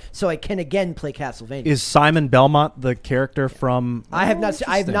vintage stuff, so I can again play Castlevania. Is Simon Belmont the character from? I have not.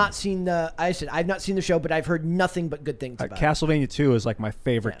 I've not seen the. I said I've not seen the show, but I've heard nothing but good things about it. Castlevania 2 is like my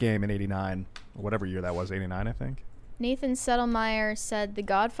favorite game in '89, or whatever year that was. '89, I think. Nathan Settlemeyer said The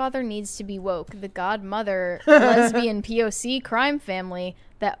Godfather needs to be woke. The Godmother, lesbian POC crime family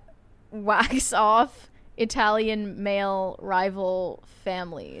that whacks off Italian male rival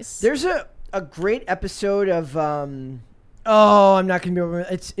families. There's a great episode of I'm not gonna remember.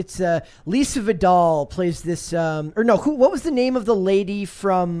 It's Lisa Vidal plays this what was the name of the lady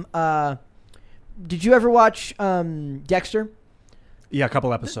from did you ever watch Dexter? Yeah, a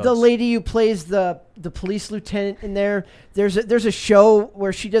couple episodes. The lady who plays the police lieutenant in there. There's a show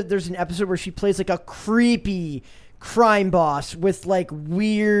where there's an episode where she plays like a creepy crime boss with like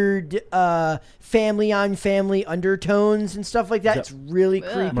weird family on family undertones and stuff like that. It's really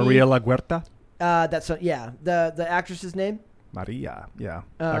creepy. Maria LaGuerta? The actress's name? Maria, yeah.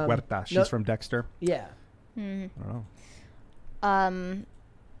 LaGuerta. She's from Dexter. Yeah. I don't know.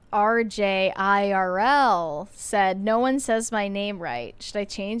 RJIRL said, no one says my name right. Should I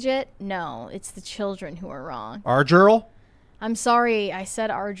change it? No, it's the children who are wrong. Argerl? I'm sorry, I said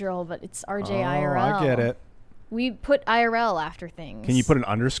Argerl, but it's RJIRL. Oh, I get it. We put IRL after things. Can you put an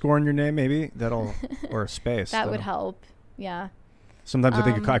underscore in your name, maybe? Or a space. That would help, yeah. Sometimes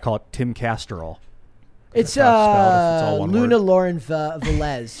I call it Tim Casterol. It's Luna Lauren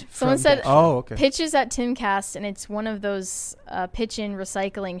Velez. Someone said, okay. Pitches at Timcast, and it's one of those pitch-in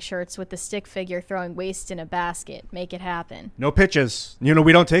recycling shirts with the stick figure throwing waste in a basket. Make it happen. No pitches. We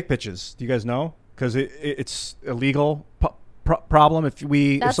don't take pitches. Do you guys know? Because it's illegal problem if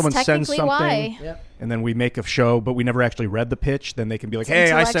someone sends something and then we make a show, but we never actually read the pitch, then they can be like,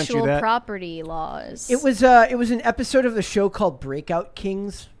 "Hey, I sent you that." Intellectual property laws. It was an episode of the show called Breakout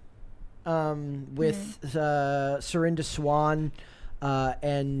Kings. With Serinda Swan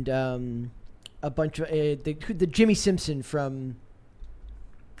and a bunch of the Jimmy Simpson from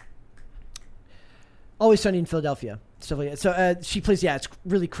Always Sunny in Philadelphia, stuff like that. So she plays. Yeah, it's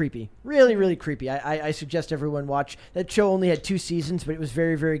really creepy, really creepy. I suggest everyone watch that show. Only had 2 seasons, but it was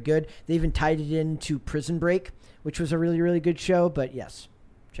very, very good. They even tied it into Prison Break, which was a really, really good show. But yes,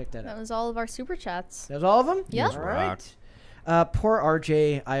 check that out. That was all of our super chats. That was all of them. Yeah. All right. Poor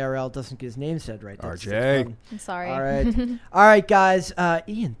RJ IRL doesn't get his name said right. RJ. I'm sorry. All right, guys.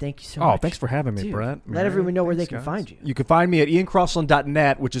 Ian, thank you so much. Oh, thanks for having me, Brett. Let everyone know where they can find you. You can find me at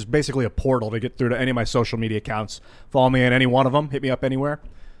iancrossland.net, which is basically a portal to get through to any of my social media accounts. Follow me at any one of them. Hit me up anywhere.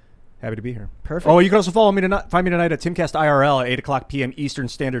 Happy to be here. Perfect. Oh, you can also find me tonight at Timcast IRL at 8 o'clock p.m. Eastern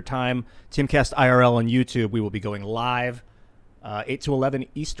Standard Time. Timcast IRL on YouTube. We will be going live 8 to 11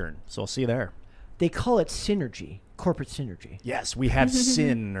 Eastern. So I'll see you there. They call it synergy. Corporate synergy. Yes, we have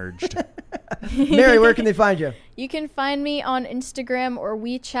synerged. Mary, where can they find you? You can find me on Instagram or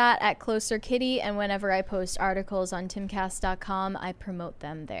WeChat at CloserKitty, and whenever I post articles on timcast.com, I promote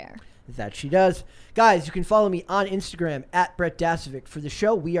them there. That she does. Guys, you can follow me on Instagram at Brett Dasovic. For the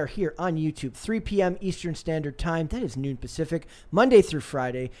show, we are here on YouTube, 3 p.m. Eastern Standard Time. That is noon Pacific, Monday through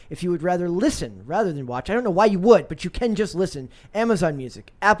Friday. If you would rather listen rather than watch, I don't know why you would, but you can just listen. Amazon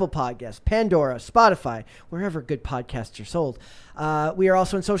Music, Apple Podcasts, Pandora, Spotify, wherever good podcasts are sold. We are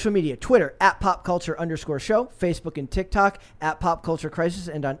also on social media, Twitter at PopCulture_show, Facebook and TikTok at Pop Culture Crisis,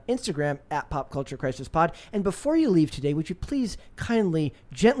 and on Instagram at Pop Culture Crisis Pod. And before you leave today, would you please kindly,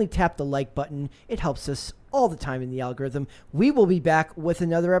 gently tap the like button? It helps us all the time in the algorithm. We will be back with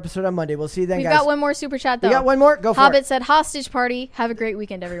another episode on Monday. We'll see you then, We've guys. got one more super chat, though. We got one more? Go for Hobbit it. said, hostage party. Have a great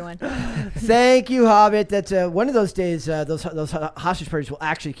weekend, everyone. Thank you, Hobbit. That's one of those days, those hostage parties will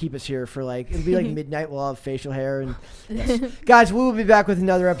actually keep us here for it'll be like midnight. We'll have facial hair. And yes. Guys, we will be back with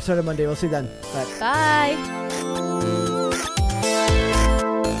another episode on Monday. We'll see you then. Bye. Bye.